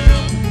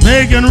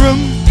 Making room.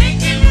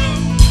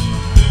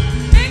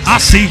 I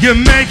see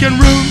him making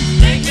room.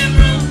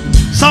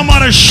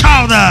 Somebody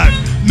shout that.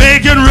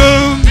 Making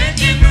room.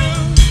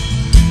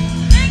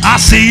 I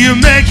see you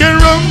making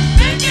room.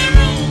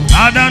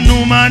 I don't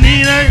know my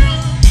name.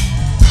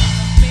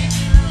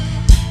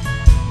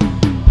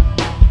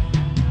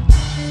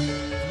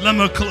 Let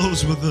me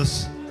close with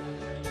this.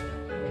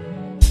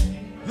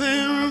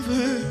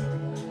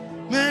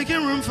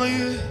 room for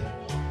you.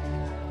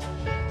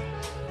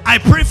 I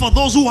pray for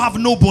those who have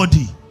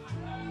nobody.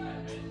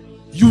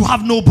 You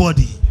have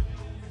nobody.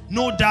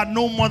 No dad,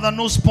 no mother,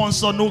 no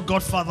sponsor, no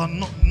godfather,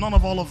 none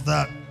of all of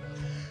that.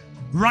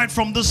 Right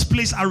from this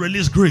place, I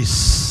release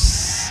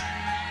grace.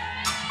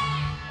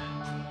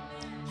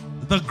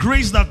 The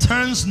grace that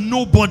turns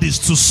nobodies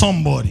to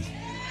somebody.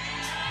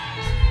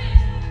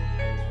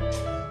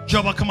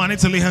 Jobba, come on, I need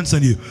to lay hands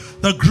on you.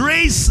 The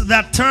grace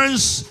that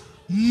turns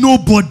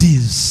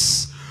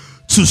nobodies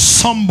to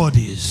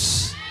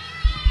somebodies.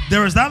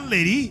 There is that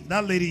lady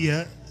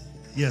here.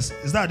 Yes,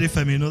 is that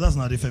Adefemi? No, that's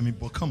not Adefemi,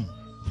 but come,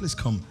 please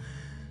come.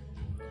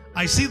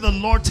 I see the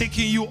Lord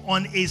taking you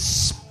on a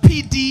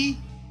speedy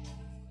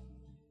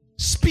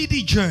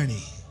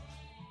journey.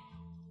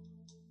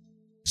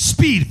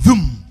 Speed,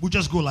 boom, we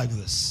just go like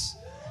this.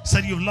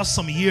 Said you've lost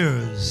some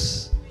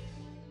years.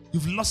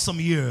 You've lost some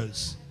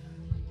years.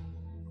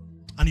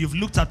 And you've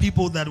looked at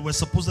people that were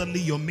supposedly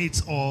your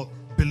mates or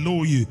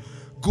below you,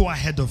 go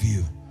ahead of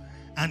you.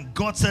 And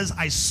God says,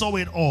 I saw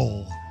it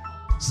all.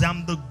 Say,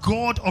 I'm the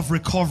God of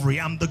recovery.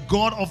 I'm the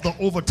God of the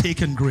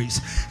overtaken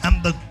grace.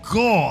 I'm the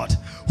God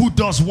who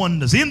does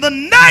wonders. In the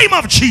name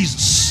of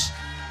Jesus,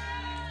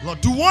 Lord,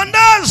 do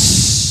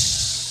wonders.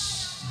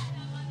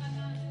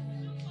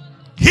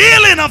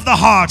 Healing of the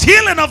heart,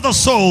 healing of the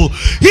soul,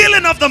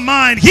 healing of the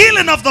mind,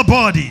 healing of the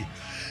body.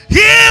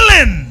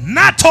 Healing.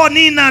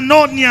 Natonina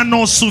nonya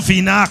no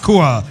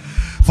sufinakua.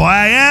 For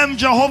I am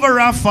Jehovah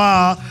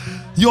Rapha,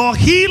 your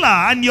healer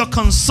and your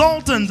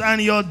consultant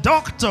and your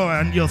doctor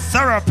and your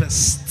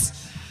therapist.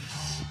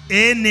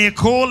 And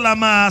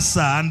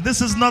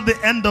this is not the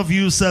end of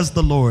you, says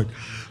the Lord.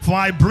 For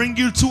I bring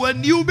you to a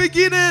new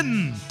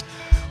beginning,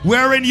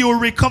 wherein you will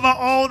recover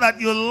all that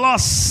you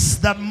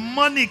lost, that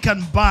money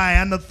can buy,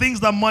 and the things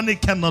that money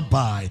cannot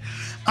buy.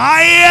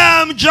 I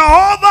am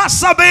Jehovah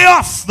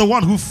Sabaoth, the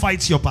one who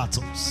fights your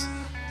battles.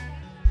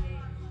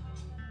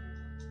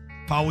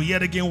 I will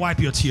yet again wipe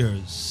your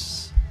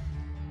tears.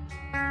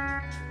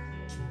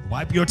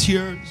 Wipe your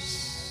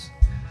tears.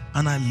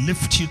 And I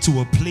lift you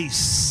to a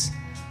place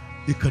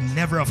you could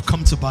never have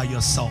come to by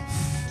yourself.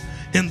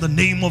 In the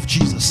name of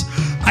Jesus.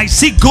 I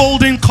see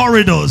golden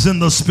corridors in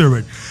the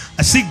spirit.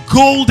 I see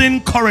golden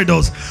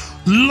corridors.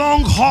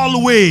 Long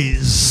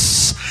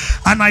hallways.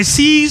 And I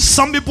see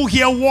some people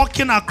here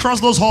walking across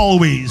those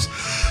hallways.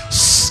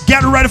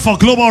 Get ready for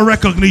global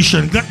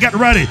recognition. Get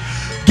ready.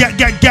 Get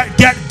ready.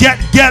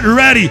 Get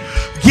ready.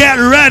 Get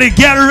ready.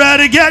 Get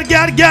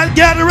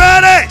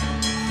ready.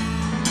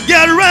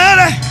 Get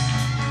ready.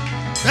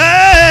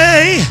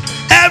 Hey,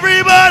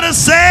 everybody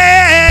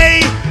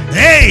say,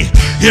 hey,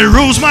 it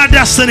rules my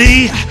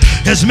destiny.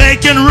 It's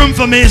making room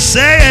for me.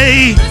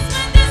 Say,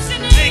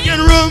 making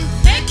room.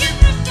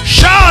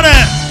 Shout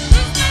it.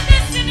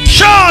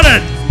 Shout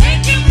it.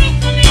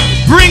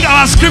 Bring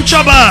our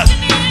scripture back.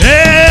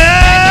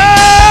 Hey.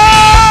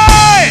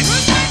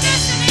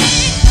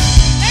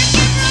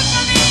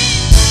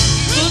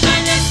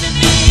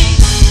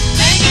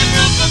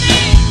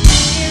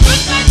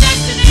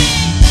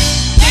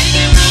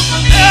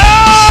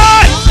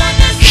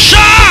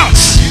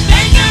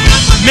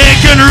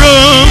 Making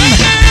room.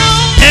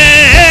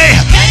 Hey,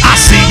 I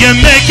see you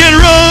making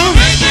room.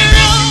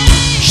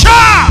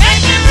 Sure.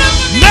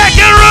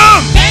 Making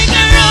room.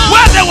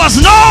 Where there was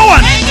no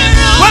one.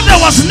 Where there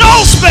was no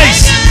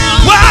space.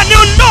 Where I knew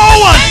no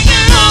one.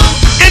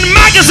 In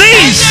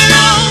magazines.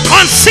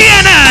 On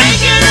CNN.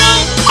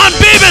 On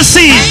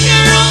BBC.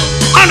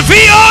 On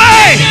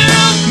VOA.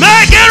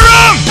 Making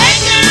room.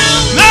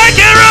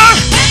 Making room.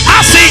 I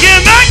see you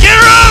making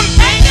room.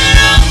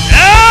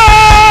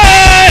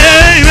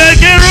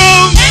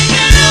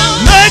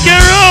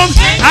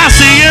 I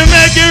see you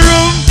making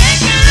room.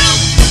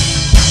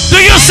 Do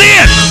you see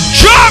it?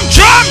 Jump,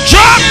 jump,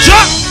 jump,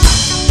 jump.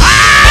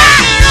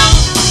 Ah!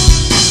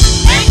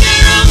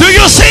 Do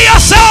you see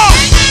yourself?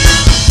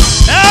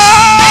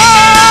 Hey!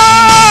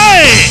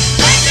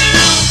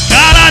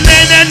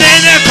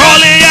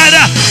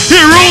 He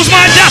rules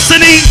my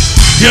destiny.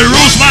 He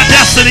rules my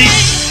destiny.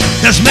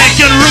 He's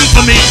making room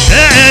for me.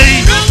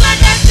 Hey!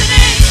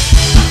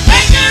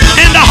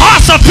 In the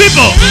hearts of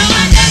people.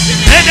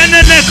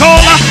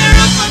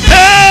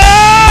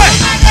 Hey!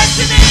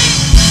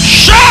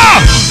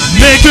 Shout!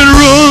 Making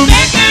room.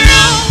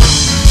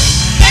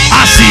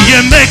 I see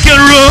you making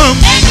room.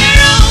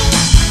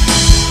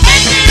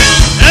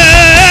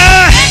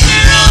 Hey!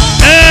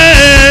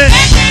 Hey!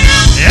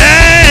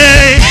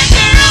 Hey!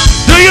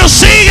 Do you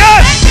see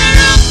it?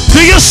 Do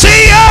you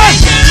see it?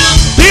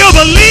 Do you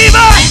believe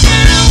it?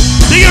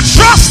 Do you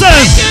trust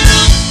it?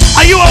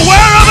 Are you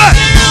aware of it?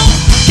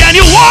 Can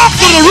you walk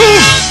through the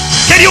roof?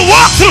 Can you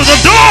walk through the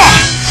door?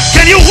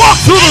 Can you walk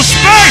through the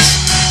space?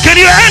 Can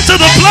you enter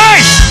the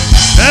place?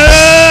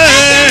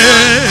 Hey,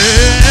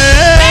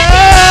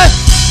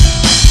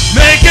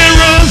 making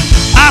room.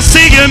 I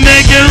see you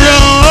making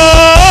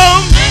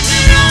room.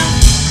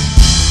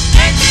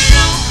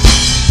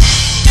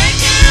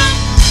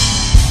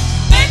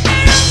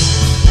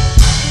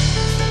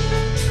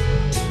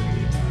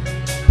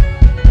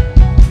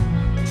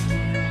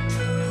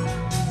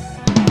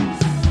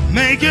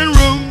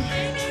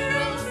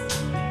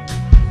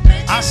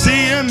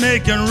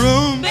 making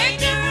room.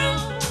 Making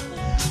room.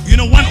 You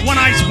know, when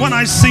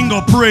I sing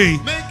or pray,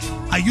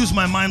 I use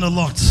my mind a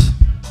lot.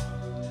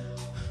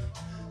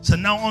 So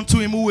now unto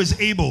him who is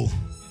able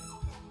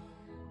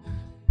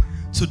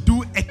to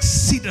do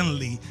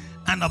exceedingly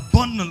and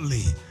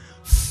abundantly,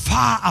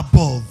 far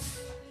above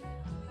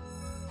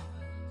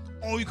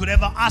all you could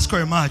ever ask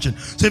or imagine.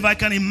 So if I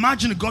can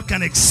imagine, God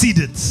can exceed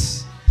it.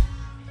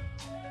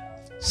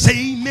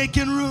 Say,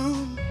 making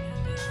room.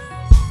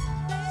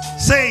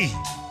 Say,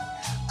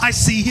 I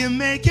see him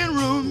making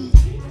room.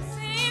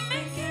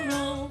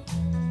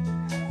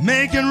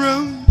 Making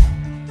room.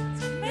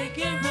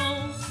 Making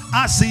room.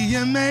 I see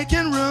him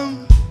making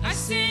room. I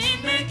see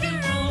him making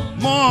room.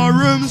 More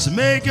rooms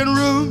making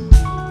room.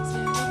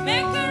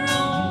 Making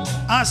room.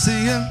 I see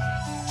him.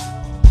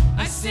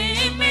 I see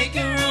him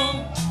making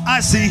room. I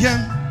see him.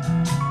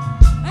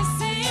 I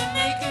see him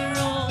making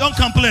room. Don't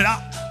complain.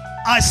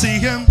 I see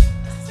him.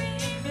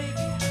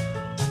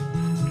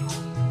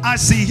 I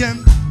see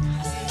him.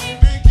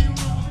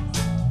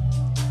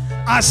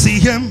 I see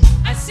him.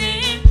 I see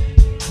him.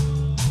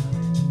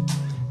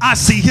 I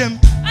see him.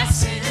 I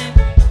see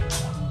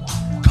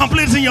him.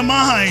 Complete in your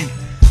mind.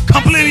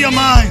 Complete in your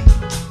mind.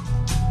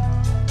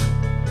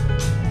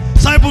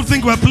 Some people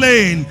think we're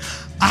playing.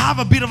 I have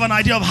a bit of an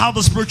idea of how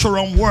the spiritual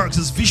realm works.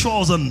 It's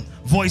visuals and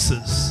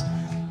voices.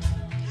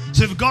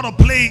 So you've got to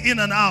play in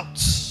and out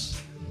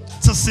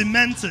to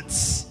cement it.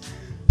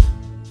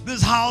 This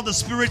is how the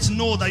spirits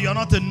know that you're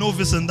not a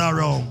novice in that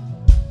realm.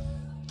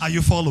 Are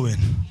you following?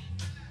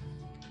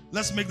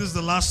 Let's make this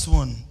the last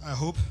one, I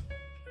hope.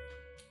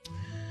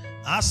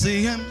 I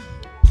see him.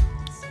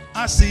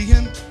 I see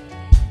him.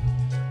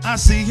 I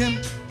see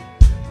him.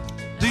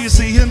 Do you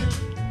see him?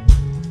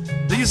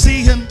 Do you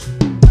see him?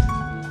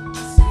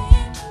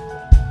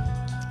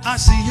 I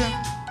see him.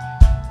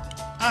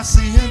 I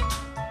see him.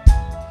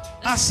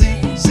 I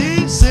see.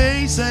 See,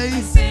 say, say.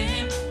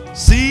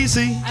 See,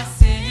 see.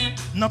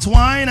 Not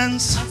wine and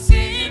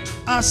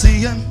I see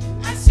him.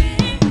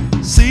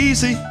 See,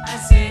 see.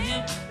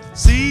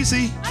 See,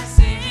 see.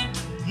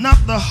 Not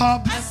the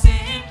hub.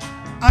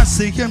 I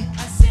see him.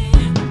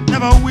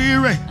 Never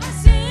weary.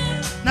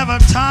 Never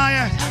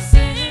tired.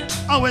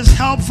 Always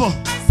helpful.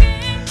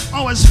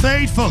 Always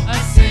faithful.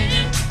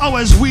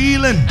 Always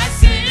wheeling.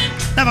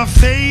 Never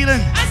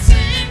failing.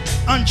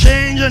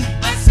 Unchanging.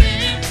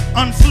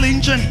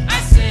 Unflinching.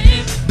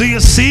 Do you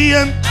see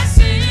him?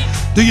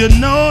 Do you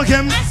know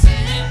him?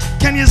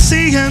 Can you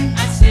see him?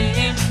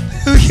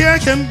 You hear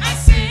him?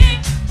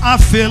 I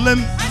feel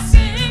him.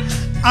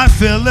 I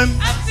feel him.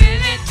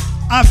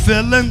 I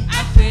feel him.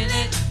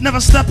 Never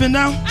stepping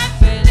down.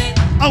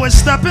 Always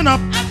stepping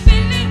up.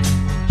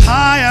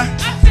 Higher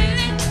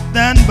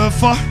than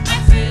before.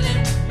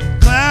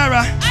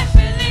 Clearer.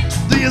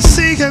 Do you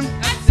see him?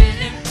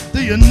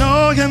 Do you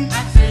know him?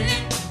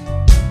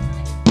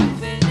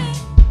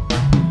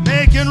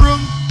 Making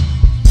room.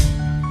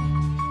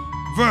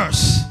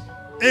 Verse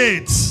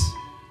 8.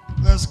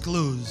 Let's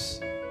close.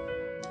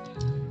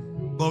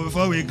 But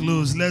before we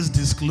close, let's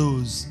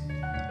disclose.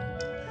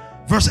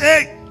 Verse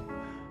 8.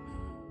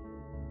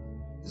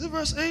 Is it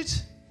verse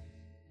 8?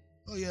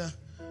 Oh yeah.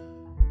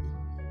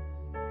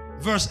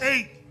 Verse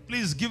 8.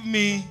 Please give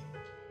me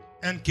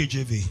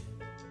NKJV.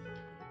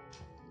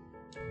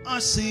 I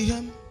see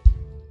him.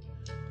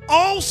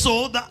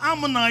 Also, the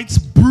Ammonites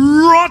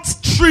brought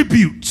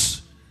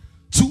tribute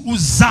to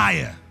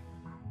Uzziah.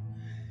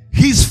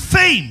 His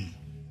fame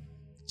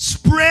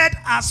spread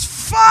as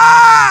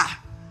far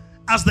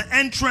as the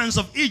entrance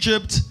of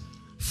Egypt,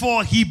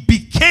 for he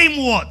became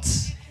what?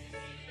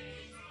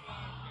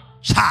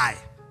 Chai.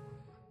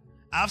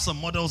 I have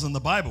some models in the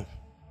Bible.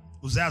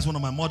 Uzziah is one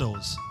of my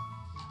models.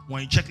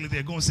 When you check later,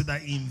 you're going to see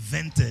that he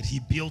invented, he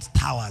built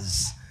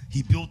towers.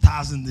 He built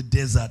towers in the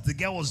desert. The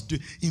guy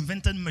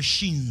invented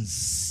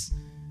machines,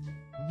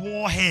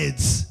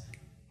 warheads,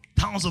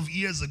 thousands of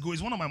years ago.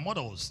 He's one of my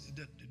models.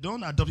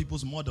 Don't adopt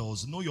people's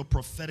models. Know your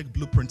prophetic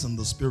blueprint in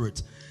the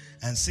spirit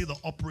and see the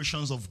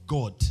operations of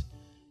God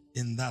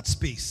in that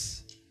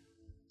space.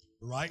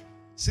 Right?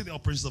 See the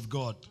operations of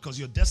God, because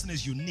your destiny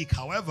is unique.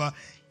 However,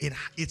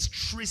 it's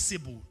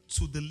traceable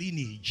to the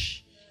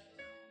lineage.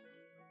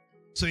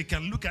 So you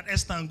can look at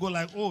Esther and go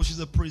like, oh, she's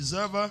a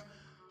preserver.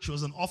 She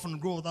was an orphan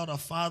girl without a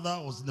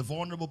father, was in a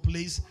vulnerable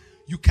place.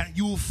 You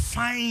will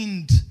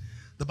find,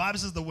 the Bible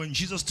says that when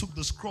Jesus took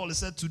the scroll, it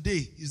said,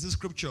 today is this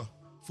scripture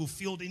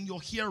fulfilled in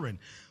your hearing.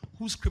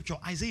 Whose scripture?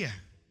 Isaiah.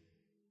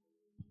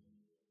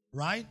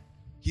 Right?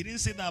 He didn't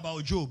say that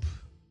about Job.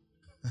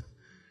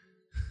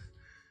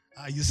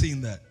 Are you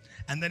seeing that?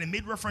 And then he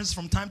made references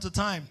from time to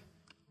time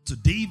to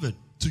David,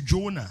 to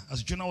Jonah,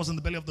 as Jonah was in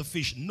the belly of the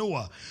fish,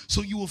 Noah.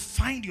 So you will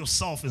find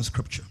yourself in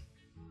scripture.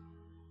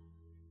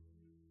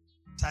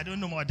 So I don't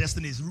know what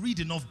destiny is. Read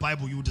enough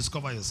Bible, you will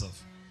discover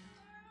yourself.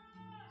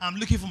 I'm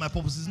looking for my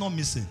purpose. It's not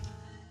missing.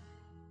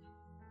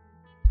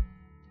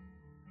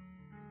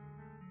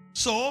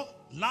 So,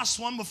 last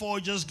one before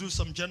we just do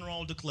some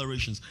general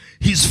declarations.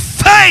 His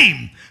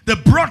fame, they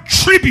brought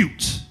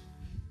tribute.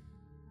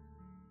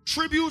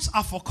 Tributes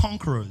are for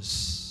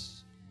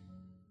conquerors.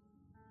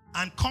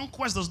 And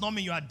conquest does not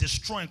mean you are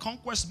destroying.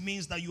 Conquest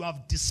means that you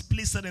have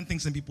displaced certain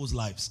things in people's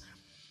lives.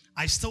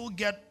 I still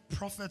get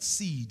prophet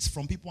seeds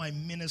from people I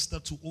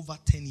ministered to over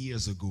 10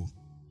 years ago.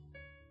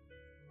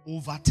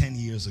 Over 10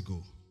 years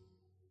ago.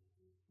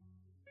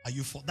 Are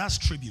you for? That's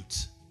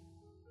tribute.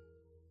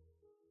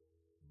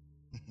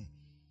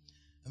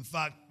 In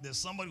fact, there's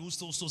somebody who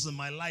still sows in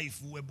my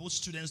life. We were both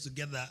students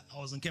together. I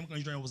was in chemical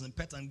engineering, I was in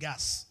pet and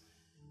gas.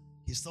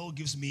 He still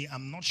gives me,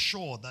 I'm not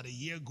sure that a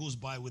year goes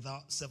by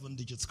without 7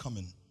 digits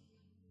coming.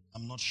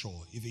 I'm not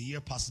sure. If a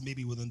year passes,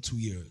 maybe within 2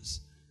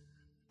 years.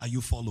 Are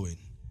you following?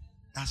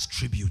 That's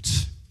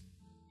tribute.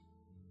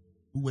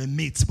 We were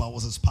mates, but I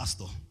was his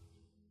pastor.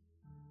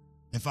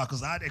 In fact,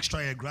 because I had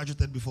extra year,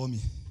 graduated before me.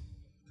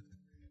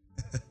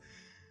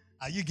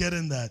 Are you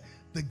getting that?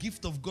 The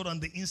gift of God on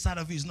the inside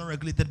of you is not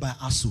regulated by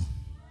ASU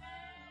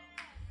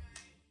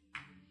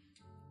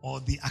or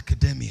the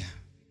academia.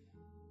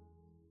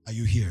 Are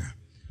you here?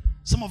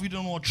 Some of you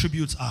don't know what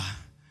tributes are.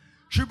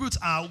 Tributes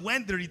are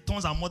when the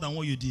returns are more than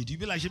what you did. You'll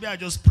be like, maybe I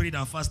just prayed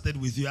and fasted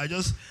with you.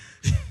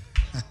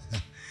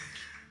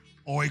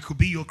 Or it could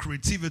be your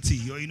creativity,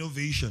 your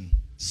innovation.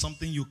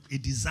 Something a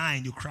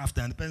design you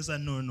crafted. And the person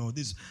said, no,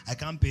 this I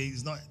can't pay.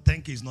 It's not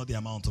 10K is not the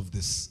amount of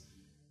this.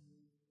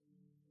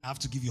 I have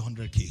to give you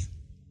 100K.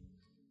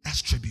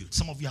 That's tribute.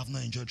 Some of you have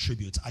not enjoyed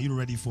tribute. Are you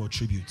ready for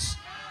tribute?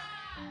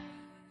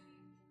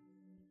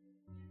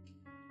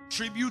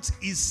 Tribute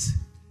is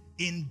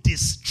in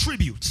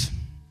distribute.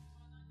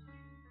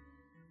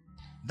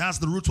 That's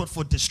the root word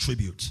for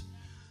distribute.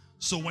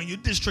 So when you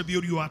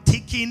distribute, you are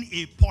taking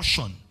a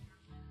portion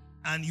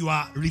and you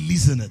are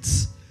releasing it.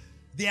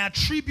 There are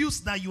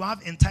tributes that you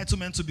have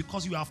entitlement to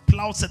because you have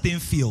plowed certain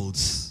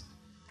fields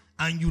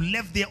and you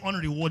left there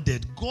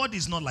unrewarded. God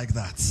is not like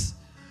that.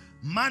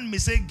 Man may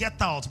say get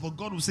out, but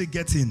God will say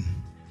get in.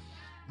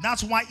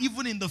 That's why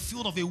even in the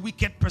field of a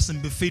wicked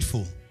person, be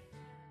faithful.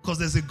 Because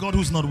there's a God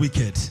who's not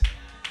wicked.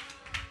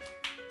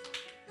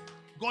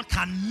 God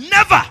can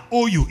never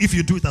owe you if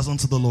you do it as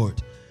unto the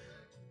Lord.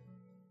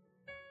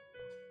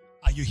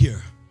 Are you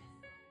here?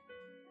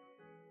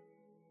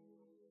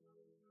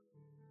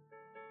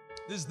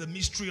 This is the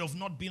mystery of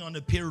not being on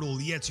a payroll,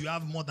 yet you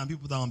have more than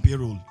people that are on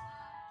payroll.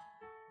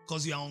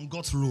 Because you are on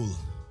God's rule.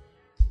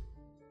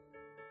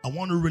 I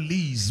want to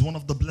release one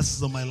of the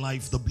blessings of my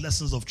life, the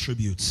blessings of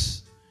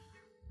tributes.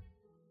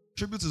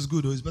 Tribute is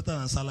good, though. It's better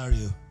than salary.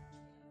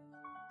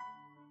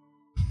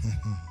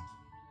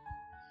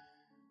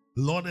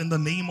 Lord, in the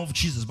name of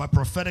Jesus, by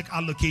prophetic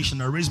allocation,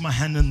 I raise my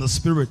hand in the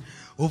spirit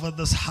over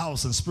this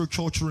house and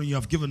spiritual children you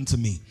have given to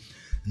me.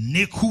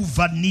 Neku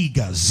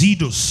vaniga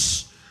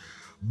zidus.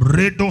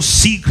 Bredo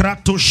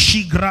sigrato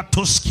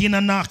shigrato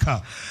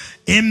skinanaka.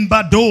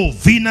 Embado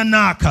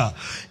vinanaka.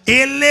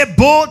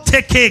 Elebo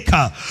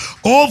tekeka.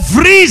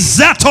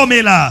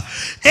 Ovrizatomela.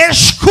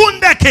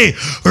 Eshkundeke.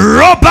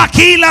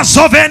 Robakila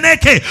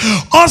zoveneke.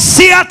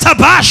 Osia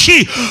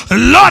tabashi.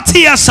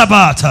 Lotia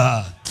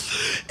sabata.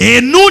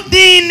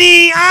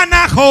 Enudini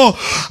anako.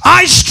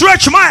 I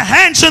stretch my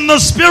hands in the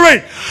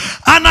spirit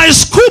and I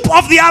scoop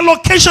off the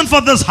allocation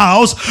for this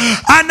house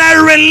and I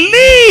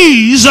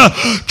release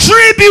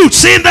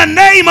tributes in the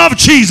name of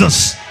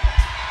Jesus.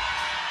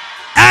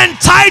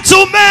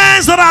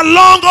 Entitlements that are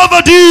long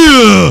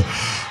overdue.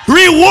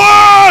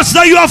 Rewards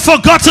that you have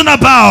forgotten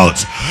about.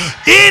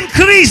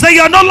 Increase that you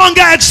are no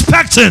longer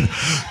expecting.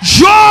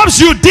 Jobs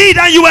you did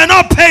and you were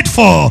not paid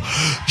for.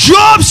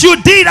 Jobs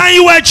you did and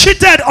you were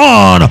cheated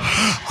on.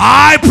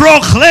 I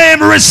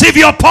proclaim, receive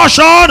your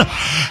portion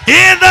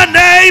in the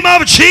name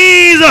of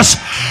Jesus.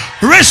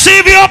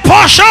 Receive your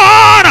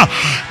portion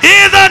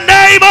in the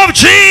name of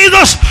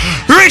Jesus.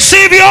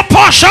 Receive your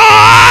portion.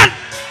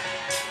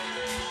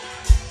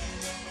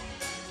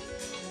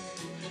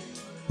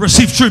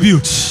 Receive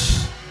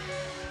tributes.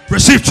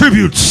 Receive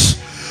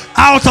tributes.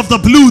 Out of the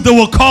blue they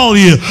will call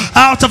you.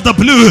 Out of the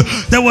blue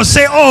they will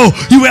say, oh,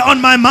 you were on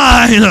my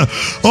mind.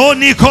 Oh,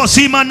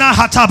 Nikosimana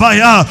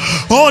Hatabaya.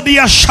 Oh,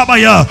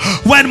 Diashabaya.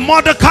 When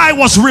Mordecai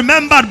was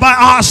remembered by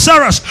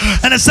Ahasuerus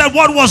and it said,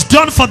 what was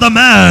done for the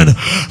man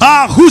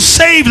who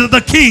saved the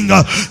king?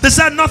 They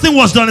said nothing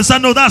was done. He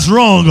said, no, that's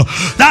wrong.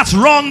 That's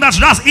wrong. That's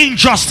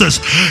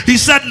injustice. He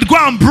said, go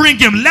and bring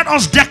him. Let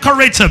us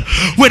decorate him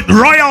with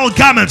royal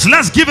garments.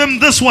 Let's give him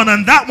this one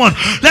and that one.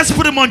 Let's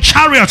put him on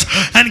chariots.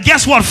 And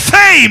guess what?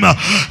 Fame.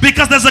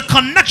 Because there's a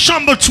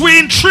connection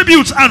between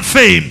tribute and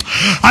fame.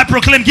 I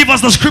proclaim, give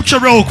us the scripture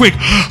real quick.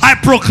 I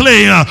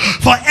proclaim,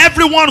 for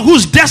everyone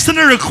whose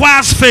destiny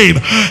requires fame,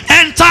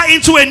 enter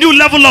into a new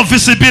level of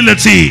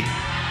visibility.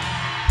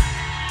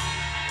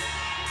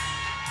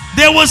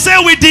 They will say,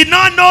 we did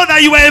not know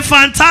that you were a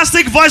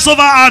fantastic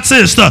voiceover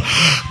artist,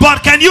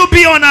 but can you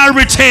be on our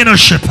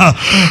retainership?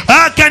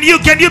 Can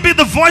you be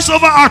the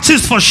voiceover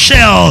artist for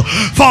Shell,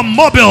 for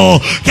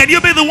Mobile? Can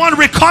you be the one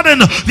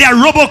recording their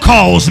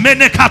robocalls? They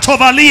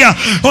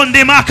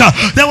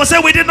will say,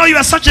 we didn't know you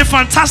were such a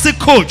fantastic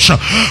coach.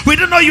 We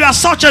didn't know you are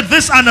such a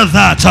this and a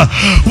that.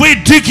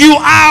 We dig you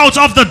out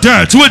of the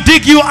dirt. We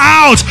dig you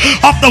out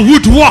of the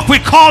woodwork.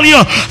 We call you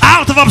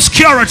out of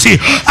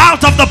obscurity,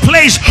 out of the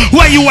place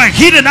where you were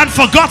hidden and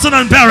forgotten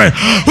and buried.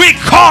 We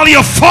call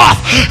you forth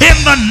in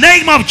the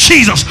name of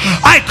Jesus.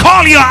 I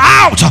call you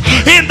out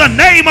in the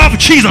name of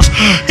Jesus.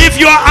 If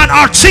you are an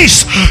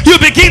artist, you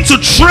begin to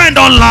trend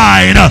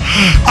online.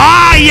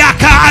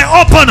 I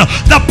open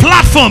the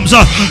platforms,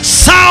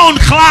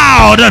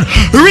 SoundCloud,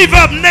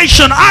 Reverb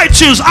Nation,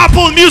 iTunes,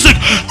 Apple Music,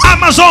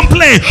 Amazon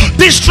Play,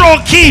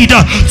 DistroKid,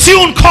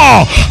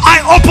 TuneCore.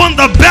 I open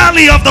the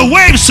belly of the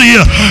waves to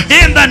you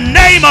in the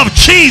name of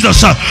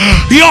Jesus.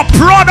 Your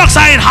products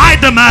are in high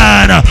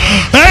demand.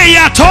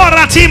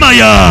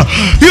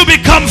 You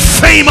become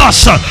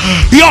famous.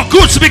 Your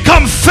goods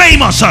become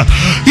famous.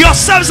 Your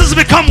services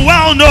become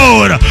well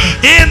known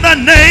in the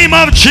name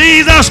of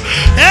Jesus.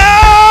 Hey,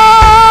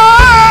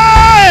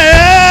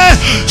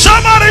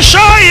 somebody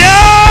show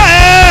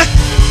yeah.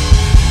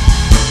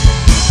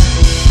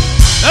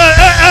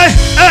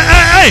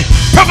 Hey,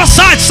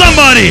 prophesy to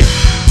somebody.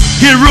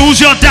 He rules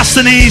your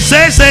destiny.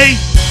 Say.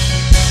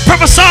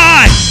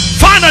 Prophesy.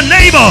 Find a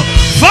neighbor.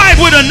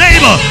 Vibe with a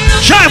neighbor.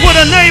 Jive with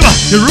a neighbor.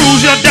 He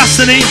rules your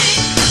destiny.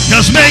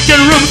 He's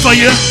making room for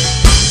you.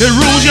 He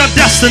rules your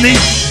destiny.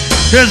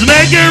 He's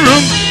making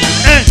room.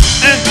 He's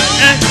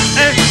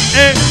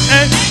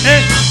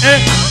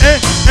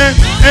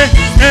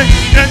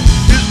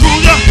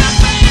rules your.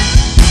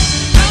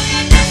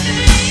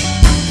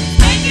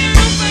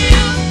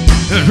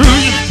 He's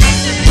rules your.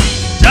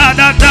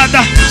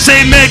 Da.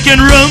 Say making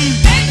room.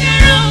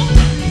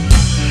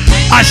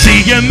 I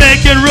see you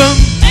making room.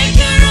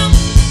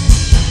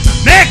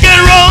 Making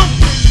room.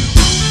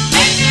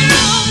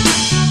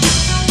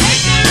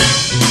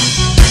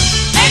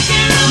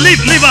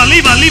 Leave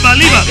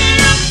her.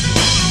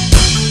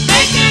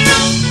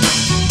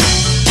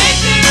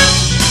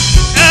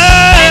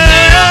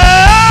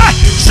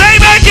 Say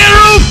making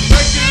room.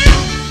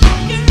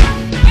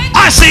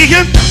 I see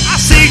him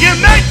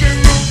making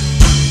room.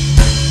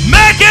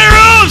 Making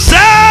room,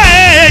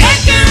 say.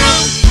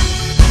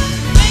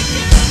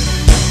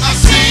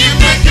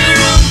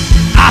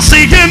 I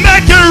see him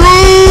making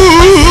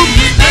room.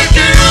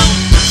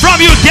 From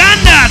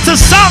Uganda to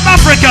South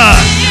Africa.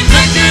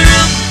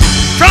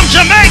 From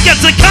Jamaica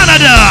to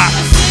Canada.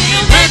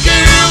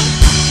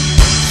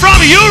 From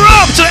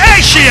Europe to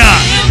Asia.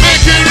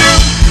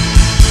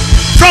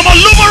 From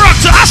Olumara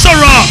to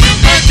Asara.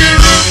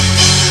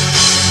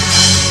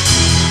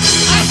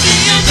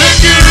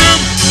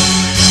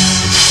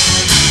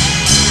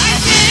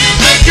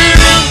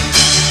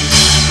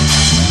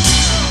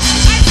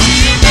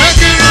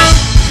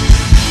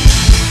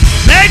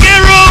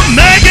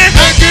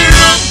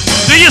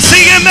 Do you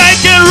see him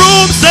making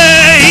room?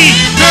 Say.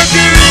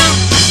 Making room.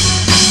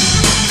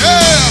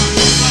 Yeah.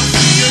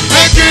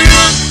 Making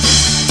room.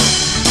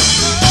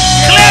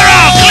 Clear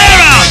out.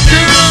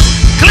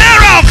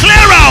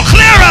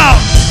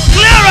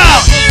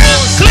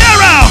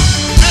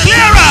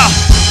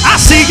 I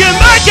see him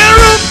making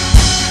room.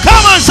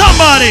 Come on,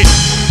 somebody.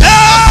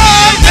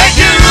 Hey,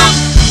 making room.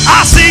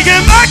 I see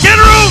him making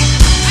room.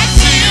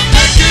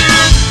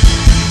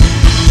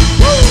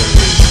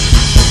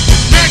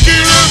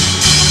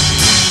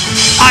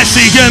 I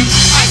see him.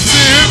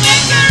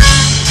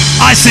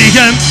 I see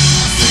him.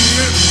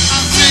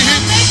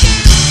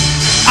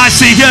 I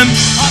see him.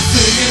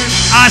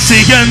 I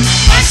see him.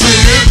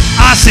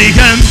 I see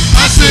him.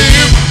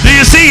 Do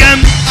you see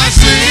him?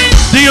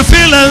 Do you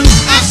feel him?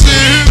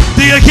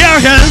 Do you hear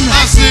him?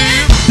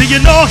 Do you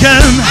know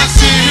him?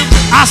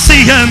 I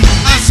see him.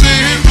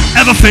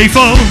 Ever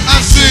faithful.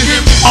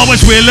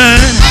 Always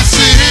willing.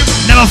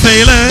 Never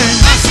failing.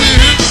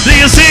 Do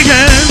you see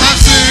him?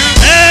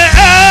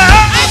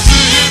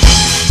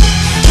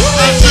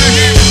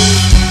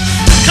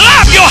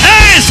 Clap your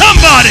hands,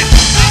 somebody.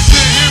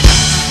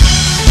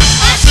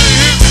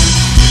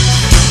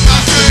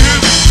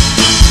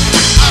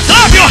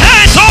 Clap your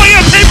hands, all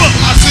you people.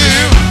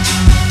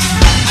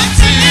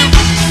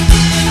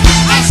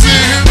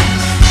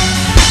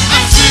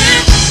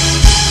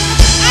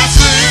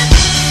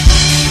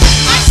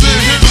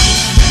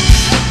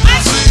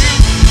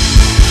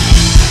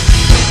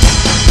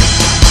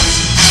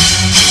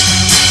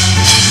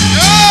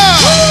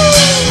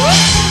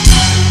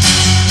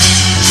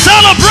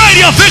 Celebrate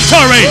your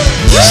victory.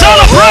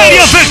 Celebrate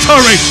your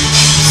victory.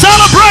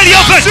 Celebrate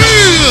your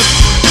victory.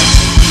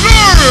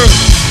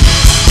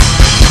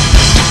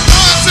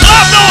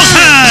 Clap those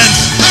hands.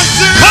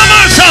 Come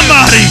on,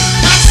 somebody.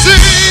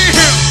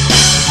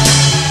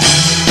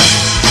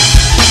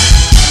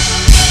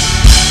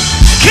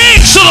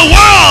 Kings of the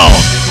world.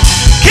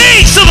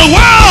 Kings of the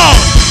world.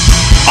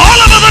 All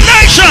over the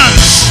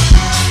nations.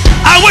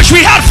 I wish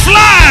we had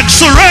flags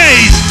to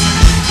raise.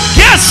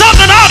 Get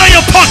something out of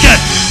your pocket.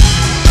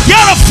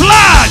 Get a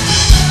flag.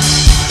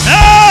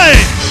 Hey.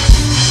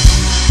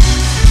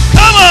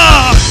 Come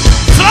on.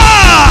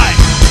 Fly.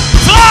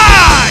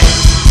 Fly.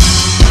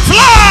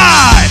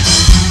 Fly.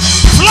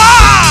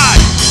 Fly.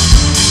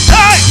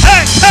 Hey,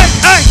 hey, hey,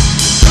 hey.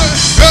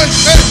 Hey,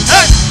 hey,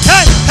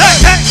 hey, hey,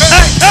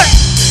 hey, hey.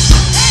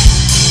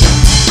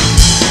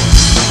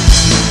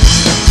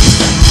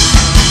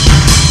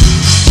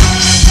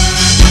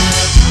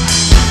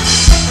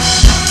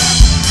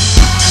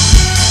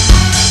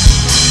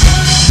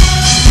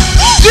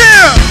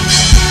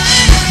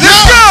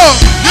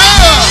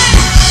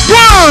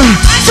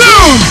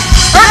 two.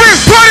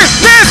 Everybody,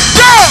 let's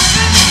go.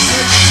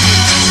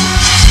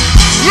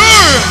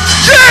 Yeah.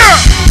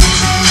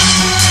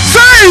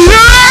 Say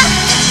yeah.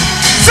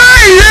 Say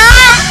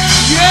yeah.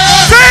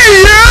 Say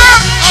yeah.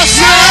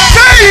 Say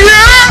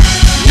yeah.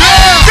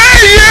 Say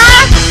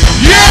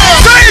yeah.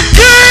 Say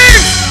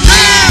king.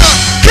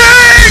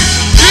 King.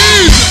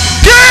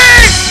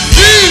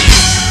 King.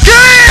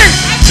 King.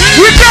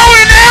 We're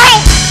going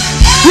out.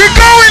 We're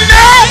going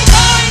out.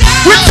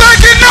 We're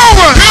taking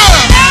over.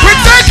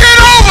 We're taking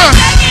over.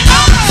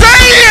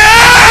 Say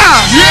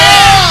yeah.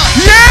 Yeah.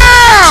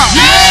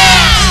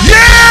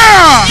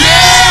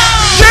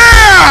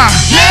 Yeah.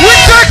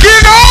 We're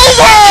taking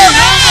over.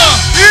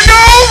 It's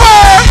over.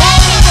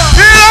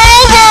 It's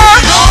over.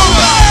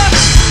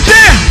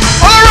 Yeah.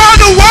 All around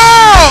the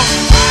world.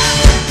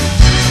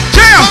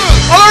 Yeah.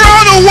 All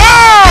around the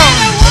world.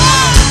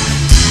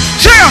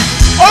 Yeah.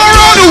 All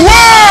around the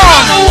world.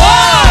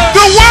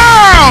 The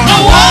world.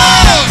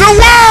 The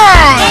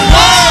world.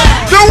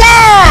 The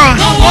world.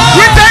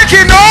 We're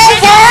taking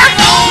over.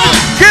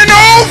 Getting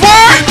over.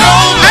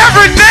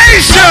 Every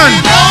nation.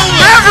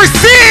 Every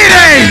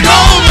city.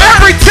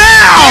 Every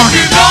town.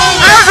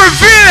 Every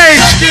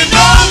village.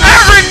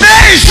 Every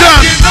nation.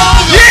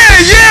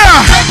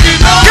 Yeah.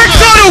 Get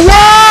to the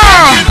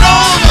world.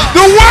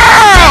 The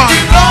world.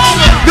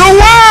 The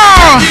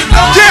world.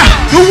 Yeah.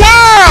 The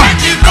world.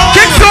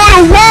 Get to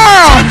the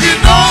world.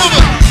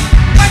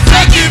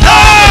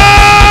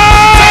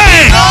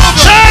 Hey!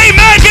 Say,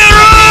 make it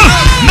room!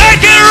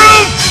 Make it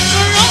room!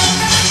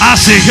 I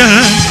see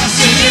it.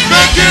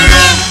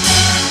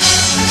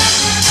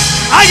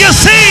 Are you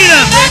seeing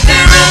it?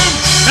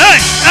 Hey!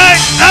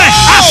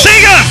 I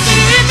see it.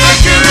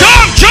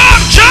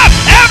 Jump!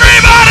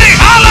 Everybody,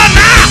 holla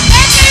now!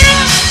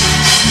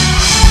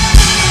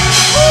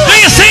 Do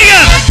you see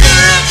him?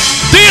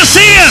 Do you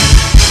see him?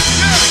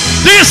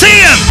 Do you see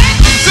him?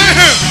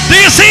 Do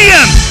you see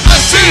him?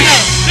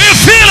 Do you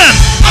feel him?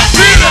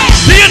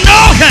 Do you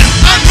know him?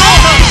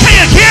 Can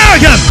you hear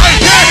him?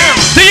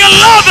 Do you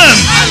love him?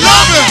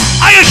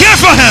 Are you here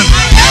for him?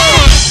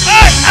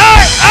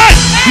 Hey!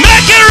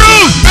 Make it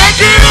room!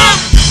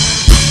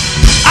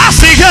 I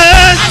see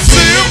it.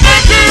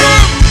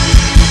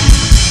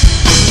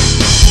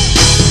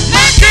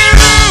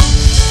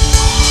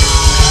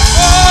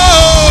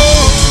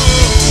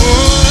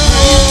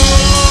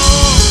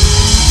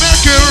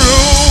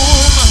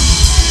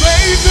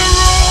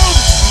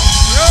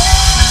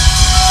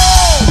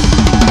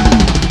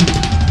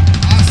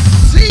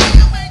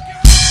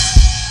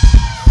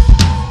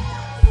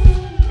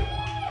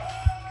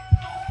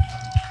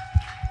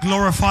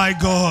 Glorify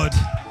God.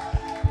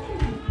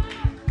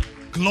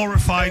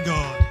 Glorify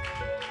God.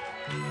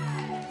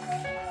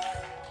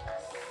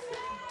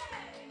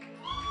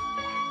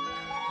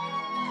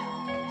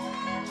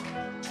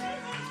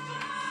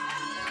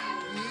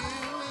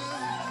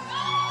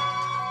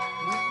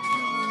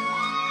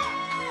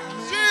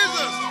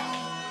 Jesus.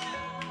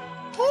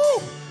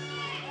 Woo.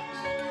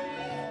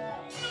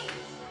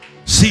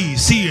 See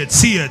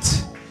it.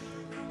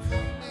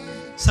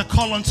 So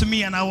call unto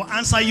me and I will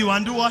answer you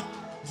and do what?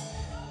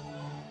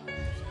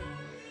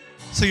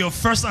 So your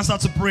first answer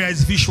to prayer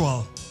is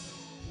visual.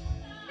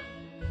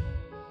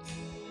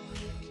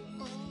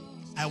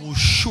 I will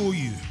show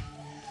you.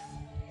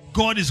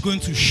 God is going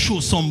to show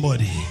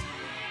somebody.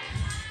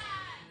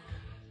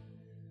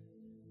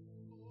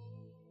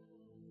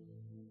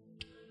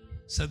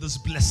 So those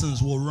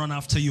blessings will run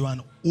after you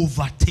and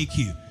overtake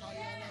you.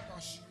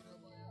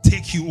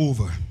 Take you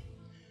over.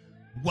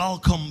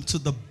 Welcome to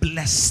the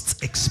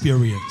blessed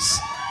experience.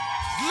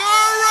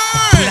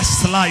 Glory.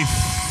 Blessed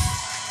life.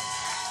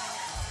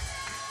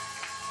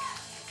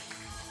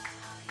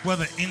 Where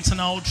the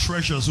internal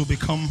treasures will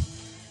become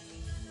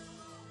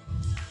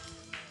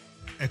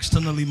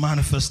externally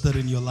manifested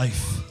in your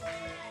life.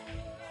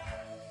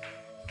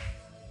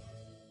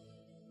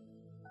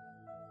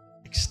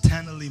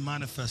 Externally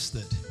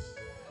manifested.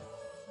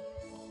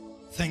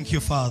 Thank you,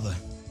 Father.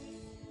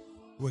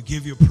 We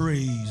give you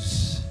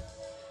praise.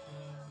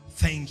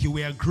 Thank you.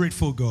 We are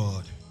grateful,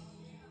 God.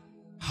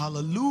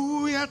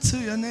 Hallelujah to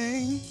your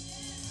name.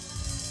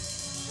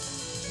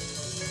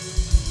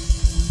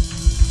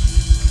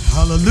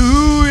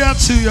 Hallelujah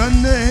to your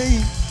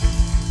name.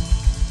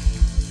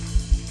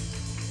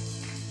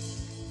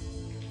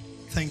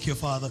 Thank you,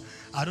 Father.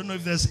 I don't know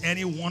if there's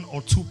any one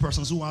or two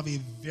persons who have a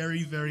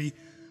very, very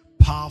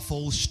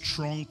powerful,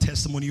 strong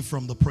testimony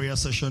from the prayer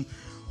session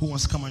who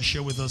wants to come and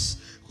share with us.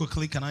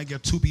 Quickly, can I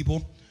get two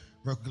people?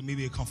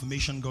 Maybe a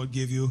confirmation God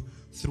gave you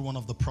through one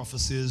of the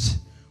prophecies,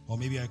 or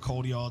maybe I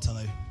called you out and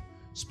I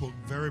spoke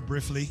very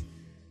briefly.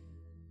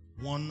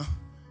 One,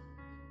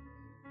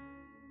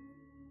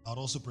 I'd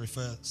also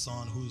prefer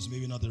someone who's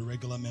maybe not a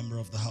regular member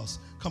of the house.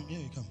 Come, here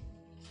you come.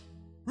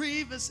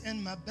 Rivers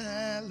in my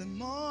belly,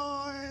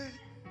 more.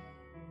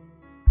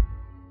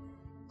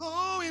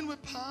 Going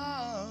with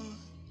power.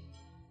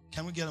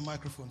 Can we get a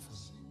microphone for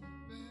us?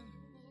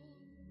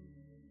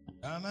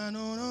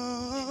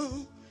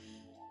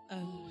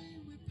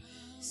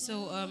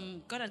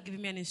 God had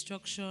given me an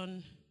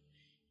instruction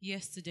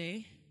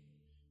yesterday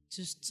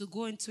to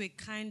go into a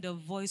kind of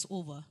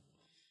voiceover,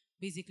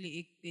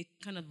 basically a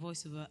kind of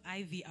voiceover,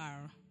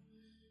 IVR.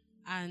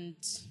 And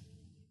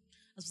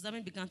as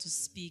Simon began to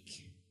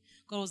speak,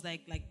 God was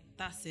like,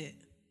 that's it.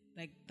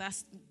 Like,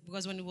 that's,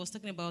 because when he was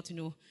talking about,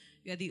 you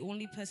are the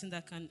only person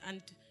that can,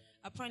 and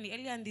apparently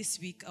earlier in this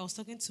week, I was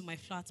talking to my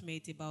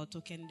flatmate about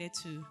Okende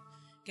to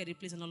get a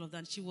place and all of that.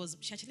 And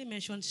she actually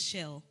mentioned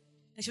Shell.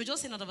 And she was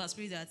just saying out of her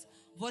spirit that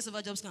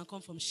voiceover jobs can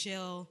come from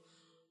Shell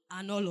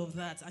and all of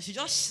that. And she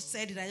just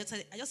said it.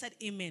 I just said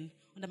amen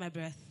under my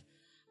breath.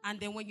 And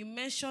then when you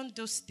mentioned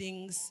those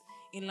things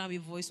in line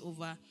with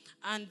voiceover,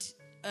 and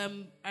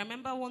I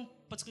remember one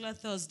particular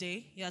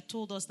Thursday, you had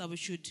told us that we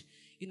should,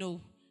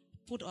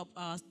 put up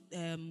our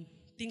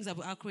things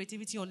about our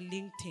creativity on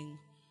LinkedIn.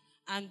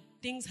 And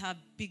things have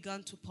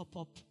begun to pop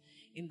up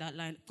in that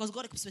line. Because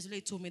God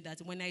specifically told me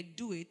that when I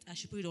do it, I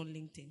should put it on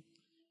LinkedIn.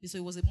 So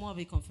it was more of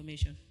a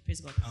confirmation. Praise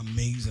God.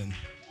 Amazing.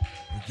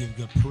 We give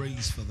God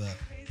praise for that.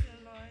 Praise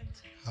the Lord.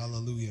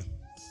 Hallelujah.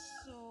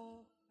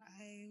 So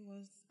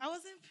I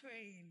wasn't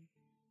praying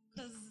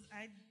because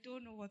I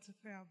don't know what to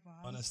pray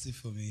about. Honesty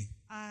for me.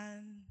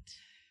 And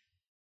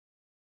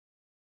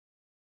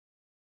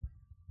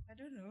I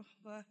don't know,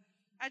 but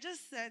I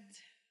just said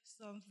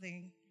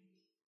something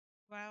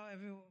while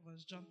everyone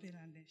was jumping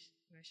and they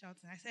were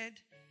shouting. I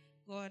said,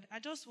 God, I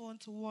just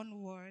want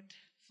one word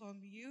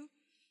from you.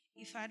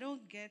 If I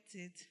don't get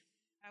it,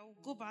 I will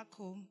go back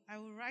home. I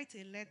will write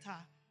a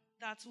letter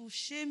that will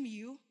shame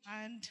you,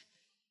 and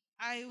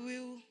I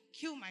will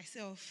kill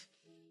myself.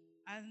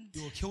 And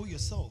You will kill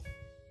yourself.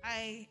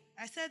 I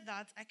said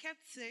that. I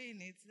kept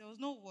saying it. There was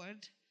no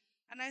word.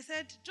 And I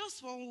said,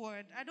 just one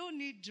word. I don't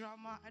need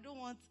drama. I don't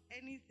want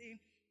anything.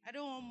 I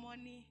don't want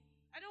money.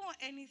 I don't want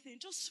anything.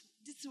 Just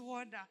this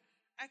word that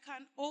I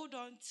can hold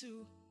on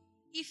to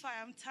if I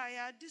am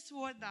tired. This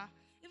word that,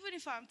 even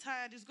if I'm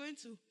tired, is going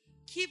to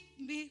keep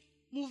me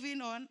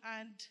moving on.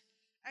 And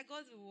I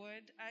got a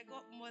word. I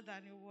got more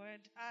than a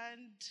word.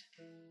 And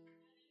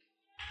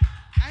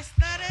I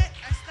started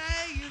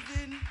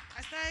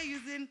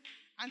using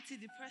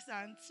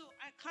antidepressants. So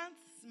I can't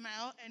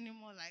smile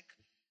anymore like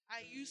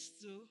I used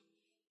to.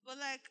 But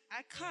like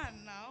I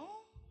can now.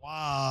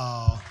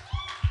 Wow.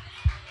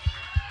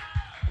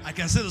 I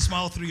can see the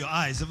smile through your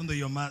eyes, even though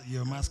your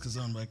mask is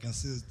on, but I can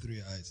see it through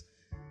your eyes.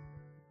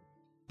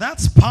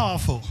 That's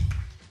powerful.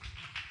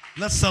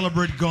 Let's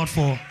celebrate God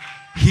for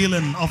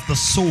healing of the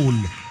soul.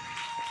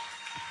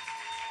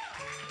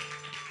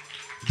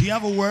 Do you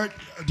have a word?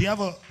 Do you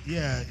have a,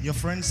 yeah, your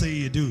friends say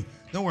you do.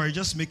 Don't worry,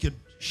 just make it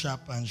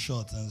sharp and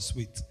short and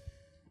sweet.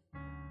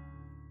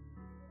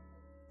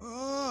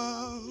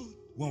 Oh.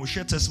 When we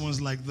share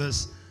testimonies like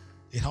this,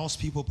 it helps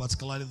people,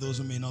 particularly those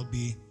who may not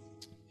be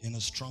in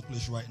a strong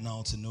place right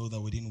now, to know that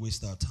we didn't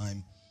waste our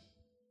time.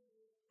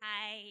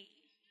 Hi.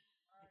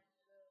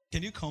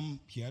 Can you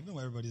come here? I don't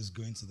know why everybody is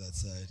going to that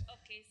side.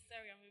 Okay,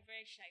 sorry, I'm a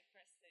very shy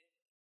person.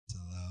 It's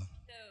allowed.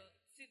 So,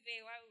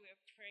 today while we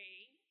were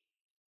praying,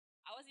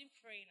 I wasn't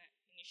praying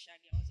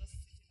initially. I was just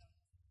sitting up,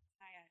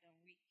 tired and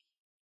weak.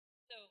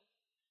 So,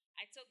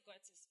 I told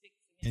God to speak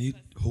to me. Can you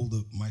hold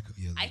the mic?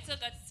 Yeah. I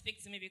told God to speak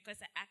to me because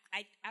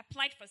I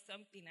applied for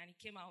something and it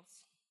came out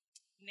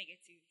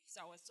negative.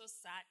 So, I was so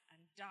sad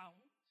and down.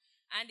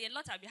 And a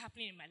lot have been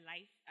happening in my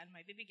life, and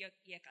my baby girl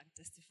here can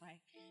testify.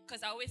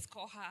 Because I always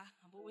call her,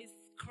 I'm always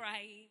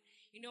crying.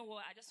 You know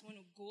what? I just want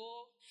to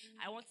go.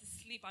 I want to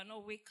sleep and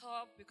not wake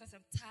up because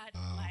I'm tired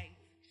of life.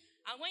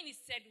 And when he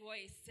said what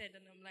he said,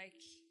 and I'm like,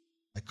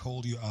 I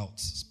called you out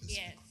specifically.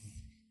 yes.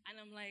 And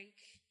I'm like,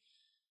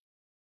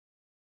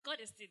 God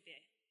is still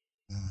there.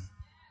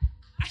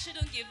 I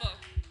shouldn't give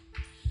up.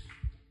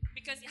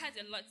 Because he has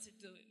a lot to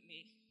do with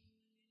me.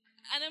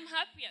 And I'm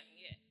happy I'm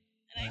here.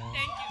 And I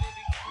thank you,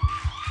 baby girl.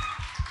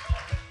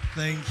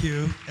 Thank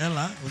you.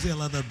 Ella, was it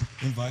Ella that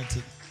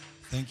invited?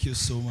 Thank you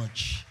so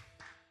much.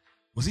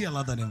 Was it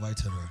Ella that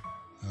invited her?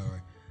 All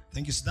right.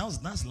 Thank you. So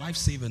that's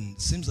life-saving.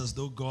 It seems as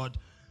though God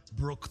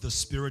broke the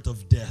spirit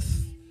of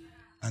death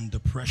and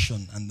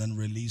depression and then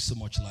released so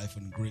much life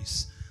and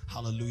grace.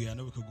 Hallelujah. I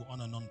know we could go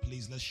on and on.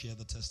 Please, let's share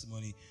the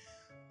testimonies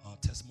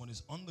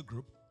on the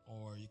group,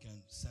 or you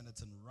can send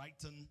it in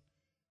writing.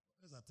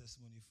 Where's our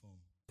testimony form?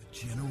 A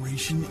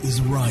generation is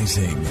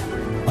rising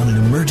on an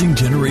emerging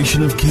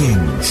generation of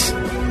kings.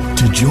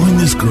 To join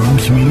this growing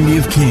community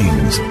of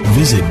kings,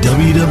 visit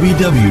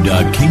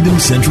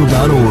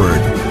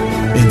www.kingdomcentral.org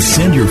and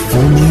send your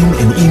full name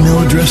and email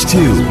address to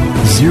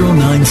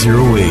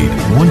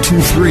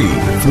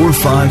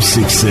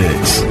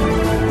 0908-123-4566.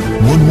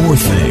 One more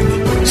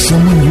thing,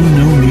 someone you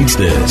know needs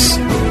this.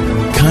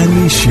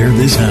 Kindly share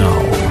this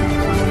how.